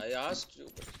I asked you.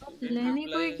 लेने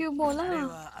को ही क्यों बोला?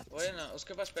 वही ना,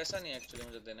 उसके पास पैसा नहीं है एक्चुअली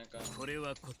मुझे देने का.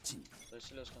 तो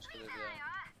इसलिए उसने उसको दे दिया.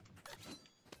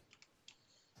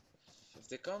 If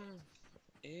they come,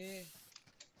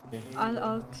 I'll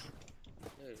ult.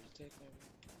 Here, take me.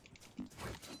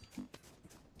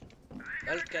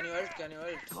 Ult, can you ult?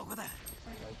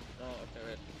 No, okay,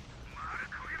 wait.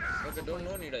 Okay,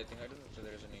 no need, I think. I don't think so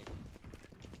there is a need.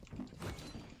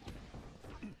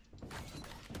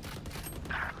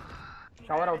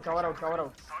 Shower out.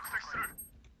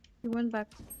 He went back.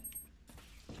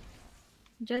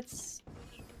 Jets.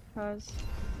 Cars.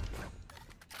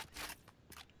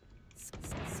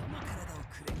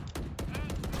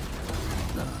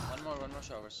 One more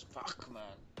showers. Fuck,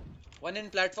 man. One in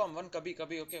platform, one kabhi,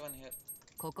 okay, one here.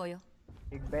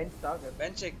 एक bench था.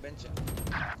 Bench.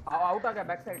 Out आ गया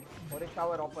back side और एक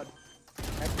shower ऊपर.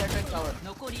 shower.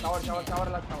 Shower,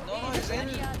 last shower. No, he's in.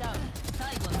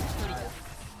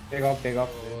 Take off.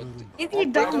 Is he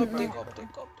down?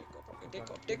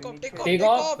 Take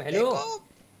off. Hello.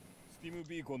 Steam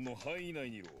beacon の範囲内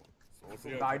にいろそうす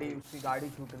りゃ गाड़ी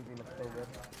shoot रही थी लगता है उधर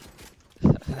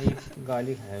भाई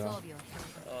गाली खाएगा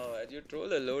Oh, you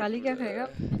troll a lot. गाली क्या खाएगा?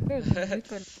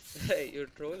 You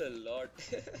troll a lot.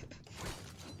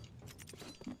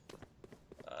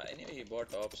 Anyway, he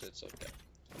bought ops, so it's okay.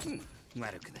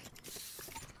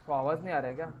 तो आवाज नहीं आ रहा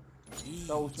है क्या?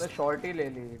 तो उसने शॉर्ट ही ले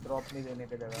ली ड्रॉप नहीं देने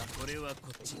की जगह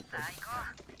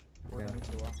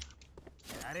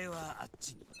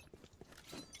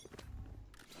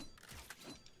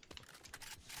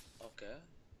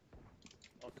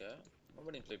Okay.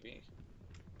 Nobody play B.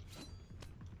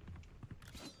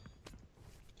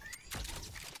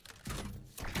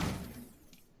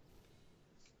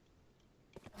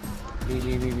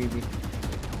 B.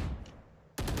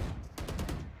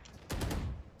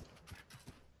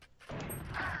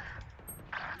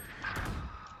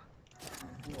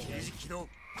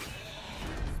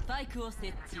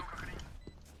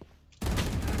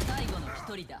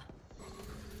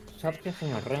 सब कैसे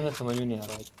मर रहे हैं समझ में नहीं आ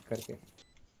रहा करके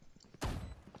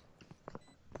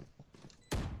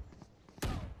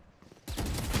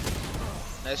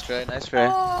Nice try.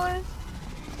 Oh,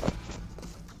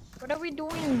 what are we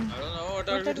doing? I don't know what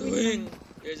are we doing.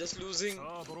 We're just losing.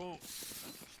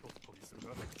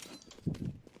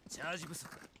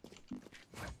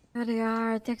 अरे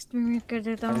यार टेक्स्ट में म्यूट कर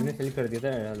देता हूँ मैंने सेल कर दिया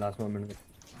था लास्ट मोमेंट में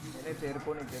मैंने तेरे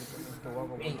को नहीं तोबा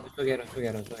को उसको कह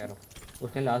रहा हूँ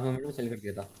उसने लास्ट मोमेंट में सेल कर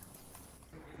दिया था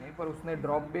नहीं पर उसने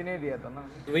ड्रॉप भी नहीं दिया था ना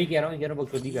तो वही कह रहा हूँ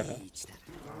बकचोदी कर रहा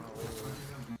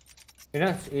है ना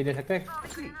ये दे सकता है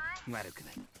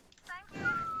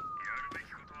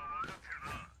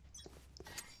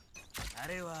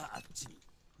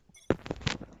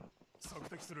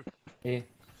ए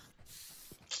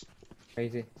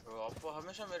कैसे आप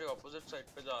हमेशा मेरे ऑपोजिट साइड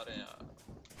पे जा रहे हैं यार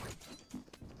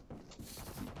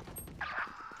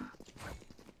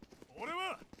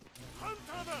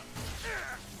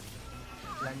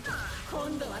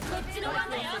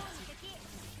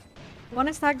One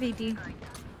is tagged DT.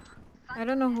 I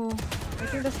don't know who. I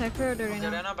think the Cypher or the Arena.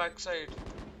 Arena backside.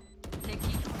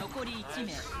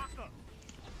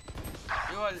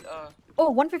 You all, Oh,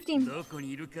 115. Tell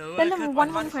him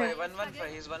 115.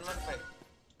 115. He's 115.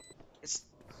 It's.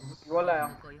 You all आया.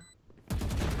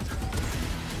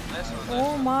 Nice one.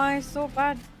 Oh my, so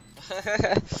bad.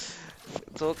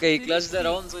 It's okay. He clutched the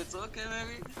round, so it's okay,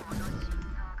 maybe.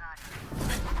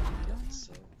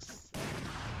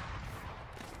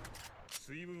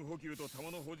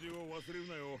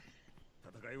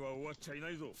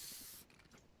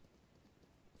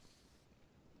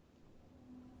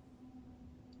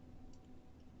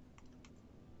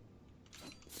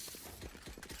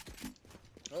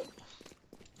 Oh.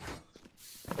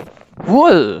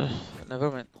 Whoa! Never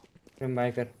mind.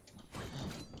 Biker.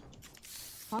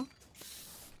 हाँ?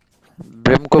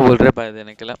 Brim को बोल रहे पाए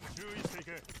देने के लिए.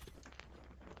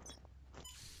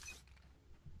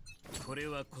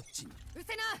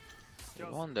 He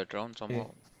won that round somehow.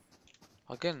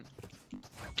 Again.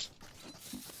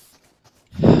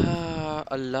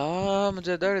 अल्लाह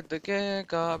मुझे दर्द के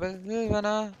काबिल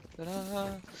बना तेरा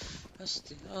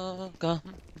हस्तियों का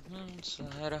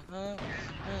सहारा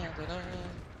तेरा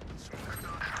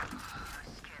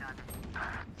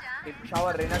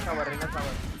शावर रेना शावर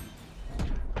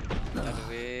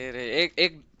अरे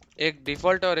एक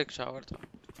डिफॉल्ट और एक शावर था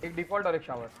एक डिफॉल्ट और एक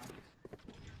शावर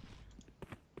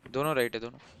दोनों राइट है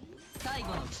दोनों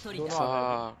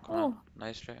Oh.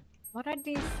 Nice try. What are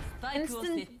these?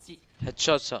 Instant.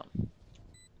 Headshots sir.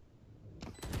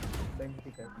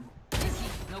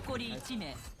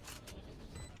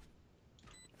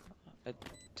 I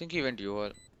think he went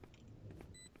UR.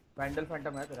 Vandal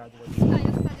Phantom है तेरा आजू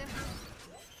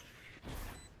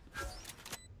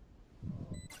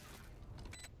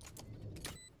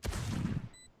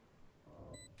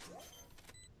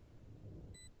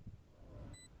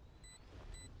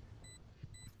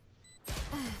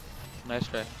Nice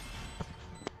try.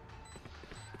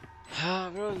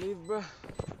 Bro, leave bro.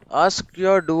 Ask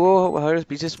your duo her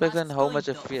PC specs and how much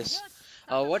FPS.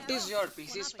 What is your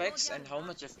PC specs and how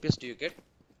much FPS do you get?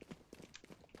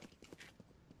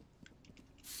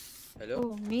 Hello?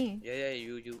 Oh, me? Yeah,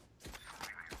 you.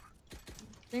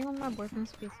 Bring on my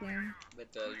boyfriend's PC. But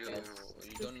you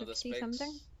don't know the specs.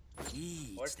 Something?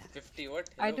 What? 50 what?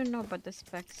 Hello? I don't know about the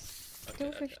specs. Okay,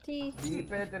 250.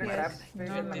 Yes,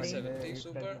 normally. 70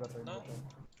 super? No?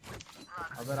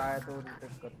 अगर आया तो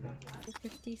retake कर ले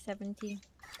 250, 70.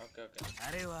 Okay.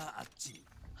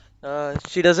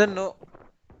 She doesn't know.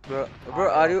 Bro,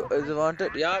 are you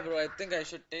wanted? Yeah, bro. I think I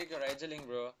should take a ride link,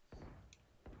 bro.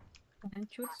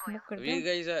 Thankyou, smoke कर We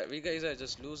दो. guys are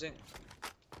just losing.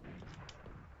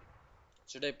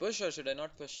 Should I push or should I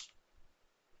not push?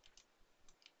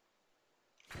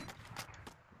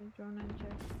 John and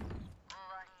Jeff.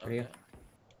 Okay.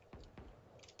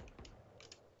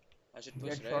 I should push,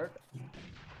 Get right? short.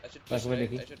 I should push, right?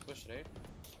 I should push, right?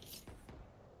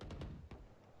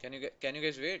 Can you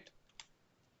guys wait?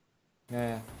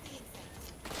 Yeah.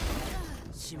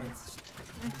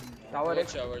 Shower.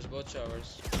 Both showers.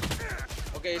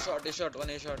 Okay, A shot, one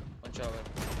shower.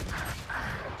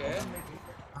 Okay.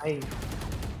 Hi.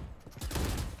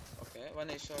 Okay, one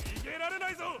A shot.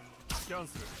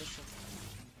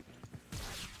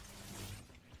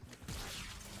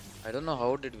 I don't know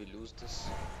how did we lose this.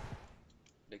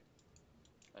 Like,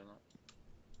 I don't know.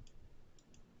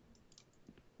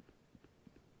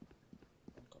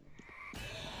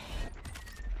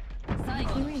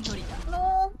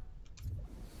 No.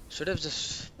 Should have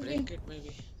just break it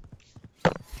maybe.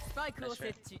 Nice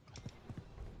try.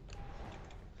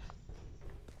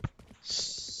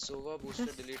 Sova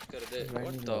booster delete कर दे.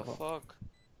 What the fuck?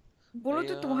 बोलो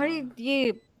तो तुम्हारी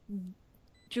ये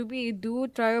जो भी do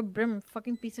try your brim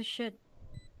fucking piece of shit.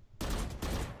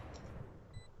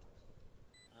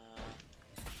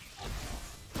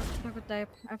 I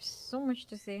have so much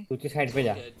to say. दूसरी side पे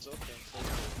जा.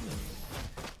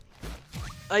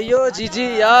 Ayo, GG,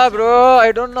 yeah, bro.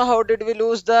 I don't know how did we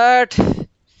lose that.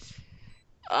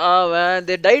 Ah, man,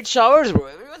 they died showers, bro.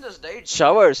 Everyone just died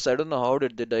showers. I don't know how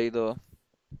did they die though.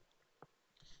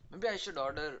 Maybe I should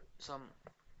order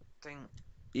something,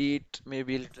 eat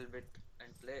maybe a little bit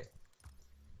and play.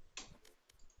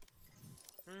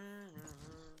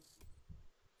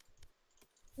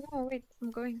 No, wait,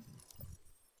 I'm going.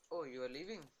 Oh, you are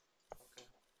leaving? Okay.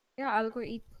 Yeah, I'll go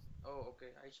eat. Oh,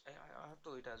 okay. I have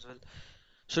to eat as well.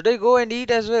 Should I go and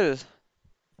eat as well?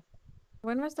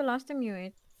 When was the last time you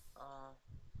ate?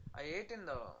 I ate in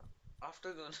the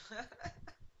afternoon.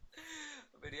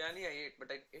 Biryani I ate, but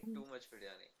I ate too much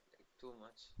biryani. Like, too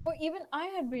much. Oh, even I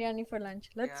had biryani for lunch.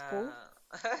 Let's go.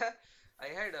 I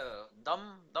had dum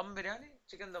biryani,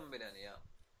 chicken dum biryani, yeah.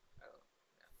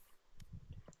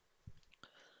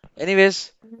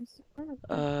 Anyways,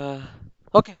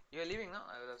 okay, you're leaving now.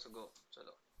 I will also go.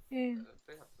 Chalo.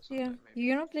 Yeah.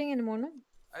 You're not playing anymore, no?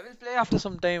 I will play after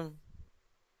some time.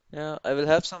 Yeah, I will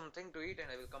have something to eat and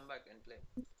I will come back and play.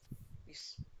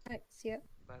 Peace. Alright, see ya.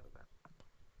 Bye.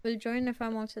 We'll join if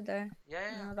I'm also there.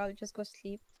 Yeah. Or I'll just go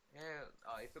sleep. Yeah.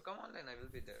 If you come online, I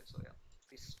will be there. So yeah.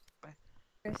 Peace. Bye.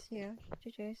 See ya.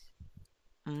 Cheers.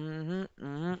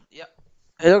 Yeah.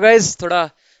 Hello guys. थोड़ा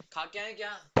खा के आए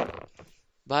क्या?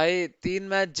 भाई 3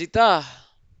 match जीता,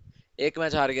 1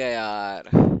 match हार गया यार.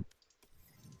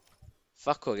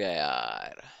 फक हो गया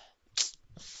यार.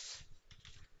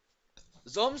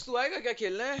 ज़ोम्स तू आएगा क्या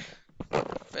खेलने?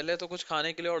 पहले तो कुछ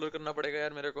खाने के लिए ऑर्डर करना पड़ेगा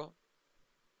यार मेरे को.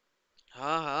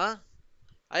 हाँ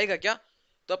आएगा क्या?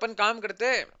 तो अपन काम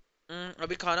करते.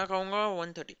 अभी खाना खाऊंगा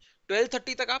 1:30.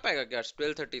 12:30 तक आ पाएगा क्या?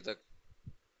 12:30 तक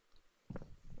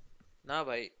ना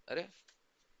भाई. अरे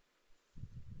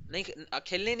नहीं,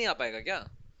 खेलने नहीं आ पाएगा क्या?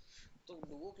 तो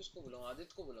वो किसको बुलाऊं?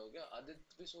 आदित्य को बुलाओ क्या?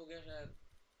 आदित्य भी सो गया शायद.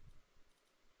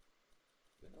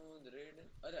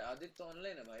 अरे आदित्य तो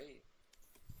ऑनलाइन है भाई.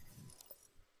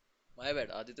 My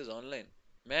bad, Aditya is online.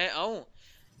 मैं आऊं?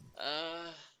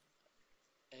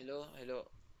 हेलो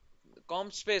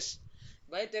कॉम्प स्पेस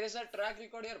भाई. तेरे साथ ट्रैक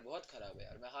रिकॉर्ड यार बहुत खराब है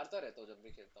यार. मैं हारता रहता हूँ जब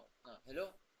भी खेलता हूँ. हाँ हेलो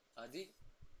आदि.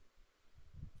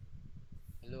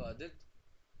 Hello Aditya.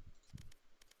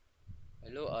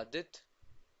 Hello Adit.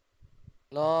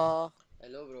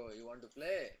 Hello bro, you want to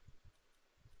play?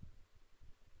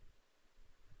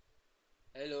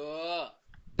 Hello.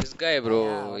 This guy bro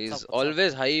is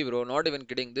always high bro, not even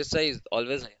kidding. This guy is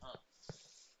always high.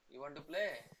 You want to play?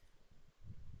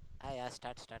 Yeah,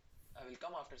 start. I will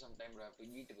come after some time bro. I have to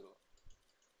eat bro.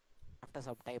 After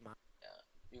some time, Yeah.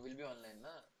 You will be online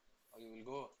na? Or you will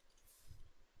go?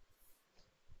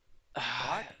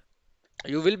 What?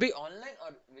 You will be online or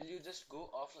will you just go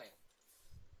offline?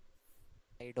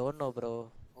 I don't know,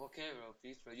 bro. Okay, bro.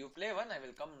 Please, bro. You play one, I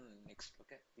will come next.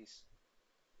 Okay, peace.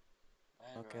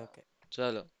 Okay.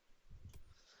 चलो.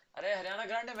 अरे Haryana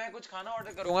Grande मैं कुछ खाना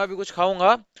order करूंगा, अभी कुछ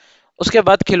खाऊंगा, उसके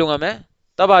बाद खेलूंगा मैं.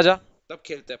 तब आजा, तब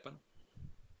खेलते अपन.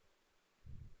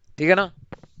 ठीक है ना?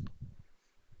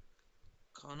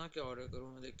 खाना क्या ऑर्डर करूं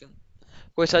मैं? लेकिन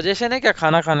कोई सजेशन है क्या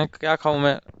खाना खाने? क्या खाऊं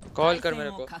मैं? कॉल कर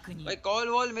मेरे को भाई. कॉल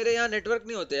वॉल मेरे यहाँ नेटवर्क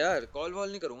नहीं होते यार. कॉल वॉल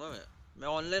नहीं करूंगा मैं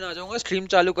ऑनलाइन आ जाऊंगा, स्ट्रीम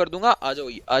चालू कर दूंगा. आ जाओ,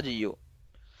 आ जाइयो.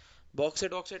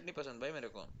 बॉक्सेट नहीं पसंद भाई मेरे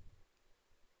को.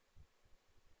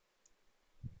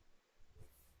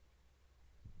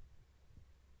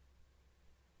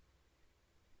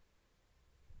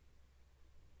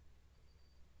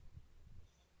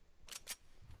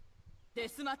 デ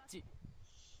スマッチ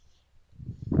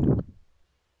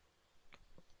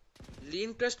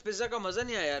लीन क्रस्ट पिज्जा का मजा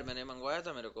नहीं आया यार, मैंने मंगवाया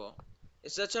था मेरे को।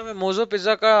 इससे अच्छा मैं मोजो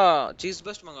पिज्जा का चीज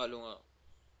बस्ट मंगा लूंगा।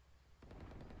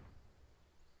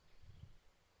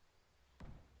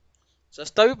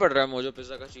 सस्ता भी पड़ रहा है मोजो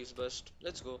पिज्जा का चीज बस्ट।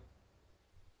 Let's go.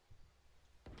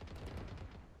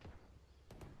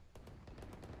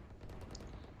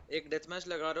 एक डेथ मैच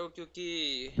लगा रहा हूँ क्योंकि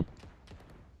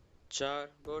 4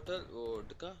 बोतल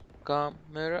वोडका काम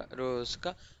मेरा रोज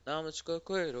का, ना मुझको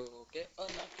कोई रोके और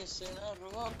ना किसी ने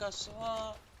रोका सवा।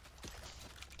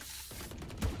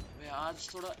 मैं आज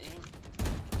थोड़ा एम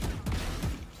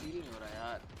फील नहीं हो रहा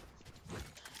यार।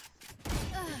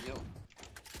 यो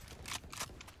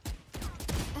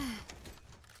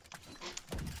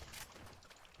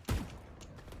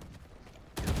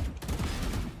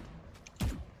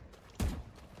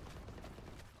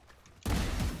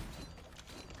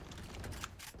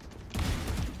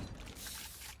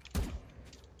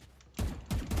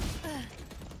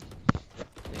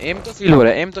एम तो फील हो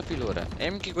रहा है, एम तो फील हो रहा है।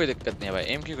 एम की कोई दिक्कत नहीं है भाई,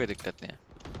 एम की कोई दिक्कत नहीं है।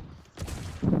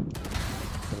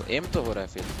 तो एम तो हो रहा है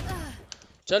फील।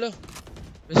 चलो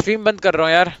मैं स्ट्रीम बंद कर रहा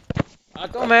हूँ यार,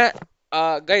 आता हूँ मैं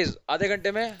गाइज आधे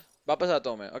घंटे में वापस आता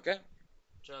हूँ मैं। ओके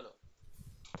चलो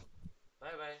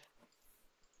बाय बाय।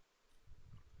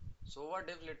 सोवा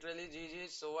डिव लिटरली जीजी,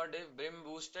 सोवा डिव ब्रिम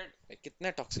बूस्टेड।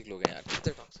 कितने टॉक्सिक लोग हैं यार,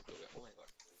 कितने टॉक्सिक लोग हैं। Oh my God.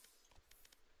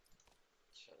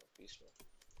 चलो पीस।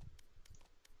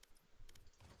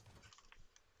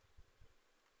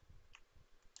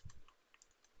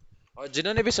 और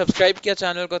जिन्होंने भी सब्सक्राइब किया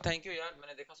चैनल को, थैंक यू यार।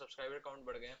 मैंने देखा सब्सक्राइबर काउंट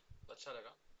बढ़ गए हैं, अच्छा लगा।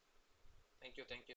 Thank you thank you.